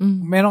not,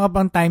 meron ka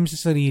pang time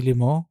sa sarili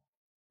mo.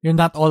 You're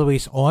not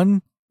always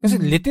on.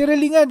 Kasi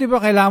literally nga, di ba,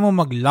 kailangan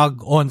mo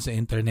mag-log on sa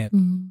internet.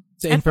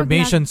 Sa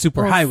information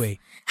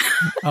superhighway.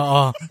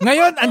 Oo.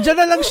 Ngayon, andyan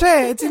na lang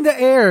siya. It's in the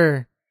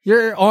air.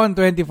 You're on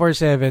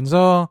 24/7.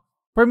 So,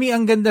 for me,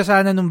 ang ganda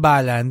sana nung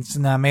balance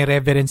na may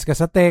reverence ka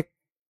sa tech.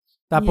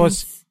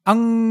 Tapos, ang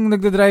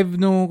nagdadrive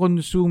nung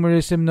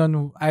consumerism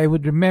nun, I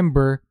would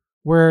remember,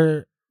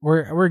 were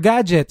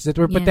gadgets that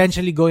were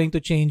potentially going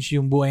to change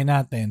yung buhay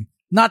natin.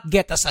 Not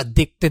get us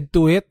addicted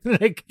to it.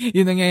 Like,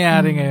 yun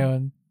nangyayari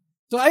ngayon.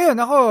 So, ayun,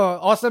 ako,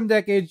 awesome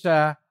decade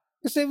siya.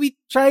 Kasi we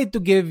tried to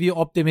give you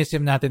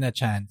optimism natin a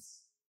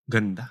chance.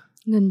 Ganda.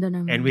 Ganda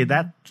naman. And with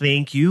that,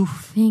 thank you.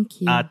 Thank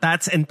you.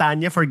 Tats and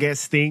Tanya for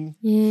guesting.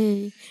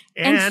 Yay.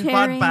 And sharing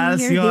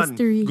Podpals your yun.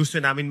 history.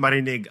 Gusto namin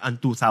marinig ang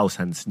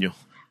 2000s nyo.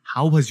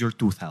 How was your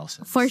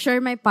 2000s? For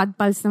sure, may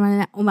Podpals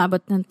naman na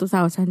umabot ng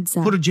 2000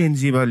 sa... Puro Gen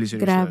Z ba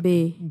listeners?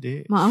 Grabe.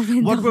 Hindi.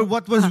 Ma-offend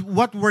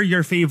What were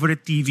your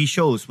favorite TV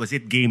shows? Was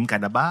it Game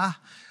Ka Na Ba?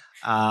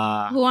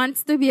 Who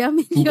Wants to Be a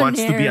Millionaire? Who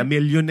Wants to Be a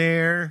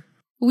Millionaire?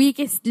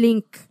 Weakest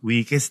Link.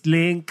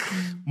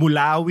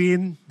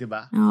 Mulawin, di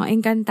ba?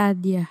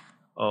 Encantadia.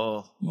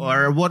 Oh.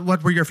 Or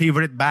what were your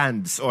favorite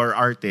bands or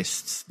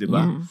artists, di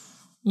ba?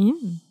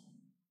 Yeah.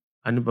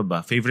 Ano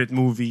ba? Favorite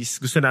movies?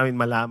 Gusto namin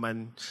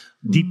malaman.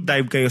 Deep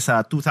dive kayo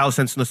sa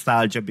 2000s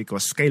nostalgia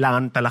because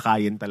kailangan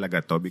talakayin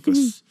talaga to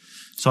because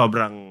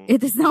sobrang...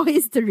 It is now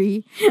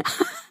history.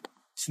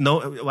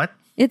 What?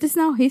 It is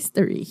now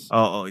history.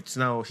 Oo, it's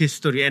now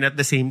history. And at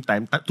the same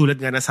time, tulad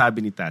nga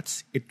nasabi ni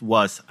Tats, it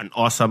was an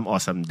awesome,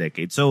 awesome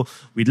decade. So,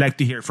 we'd like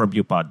to hear from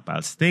you,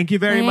 Podpals. Thank you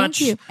very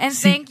much. Thank you. And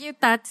thank you,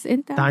 Tats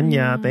and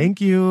Tanya.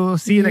 Thank you.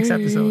 See you next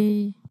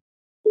episode.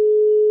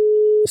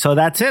 So,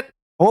 that's it.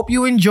 Hope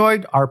you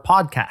enjoyed our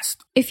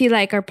podcast. If you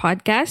like our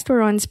podcast,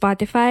 we're on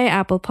Spotify,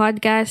 Apple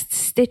Podcasts,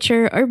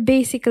 Stitcher, or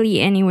basically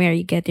anywhere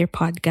you get your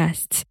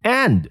podcasts.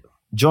 And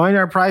join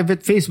our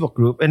private Facebook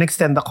group and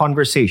extend the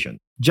conversation.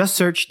 Just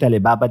search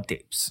Telebabad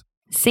Tapes.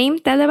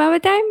 Same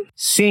Telebabad time?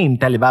 Same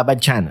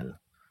Telebabad channel.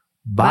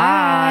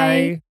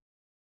 Bye!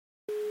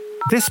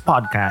 This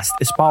podcast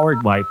is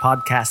powered by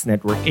Podcast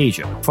Network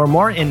Asia. For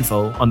more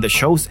info on the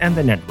shows and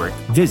the network,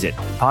 visit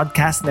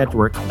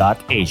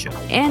podcastnetwork.asia.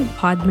 And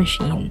Pod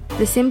Machine,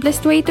 the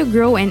simplest way to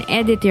grow and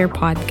edit your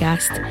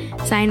podcast.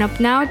 Sign up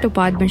now to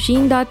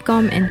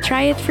podmachine.com and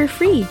try it for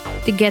free.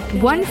 To get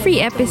 1 free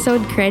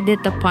episode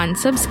credit upon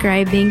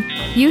subscribing,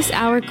 use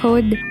our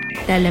code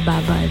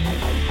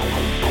TELEBABAD.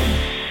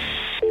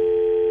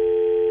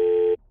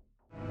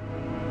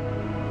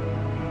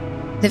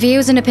 The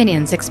views and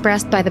opinions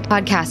expressed by the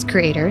podcast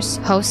creators,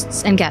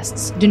 hosts, and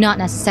guests do not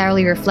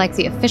necessarily reflect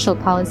the official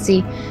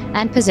policy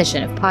and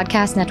position of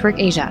Podcast Network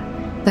Asia,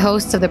 the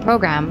hosts of the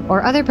program,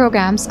 or other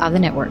programs of the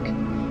network.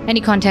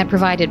 Any content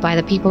provided by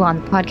the people on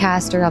the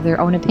podcast are of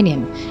their own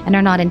opinion and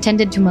are not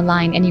intended to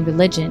malign any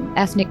religion,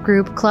 ethnic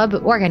group, club,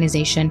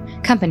 organization,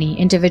 company,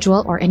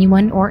 individual, or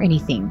anyone or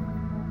anything.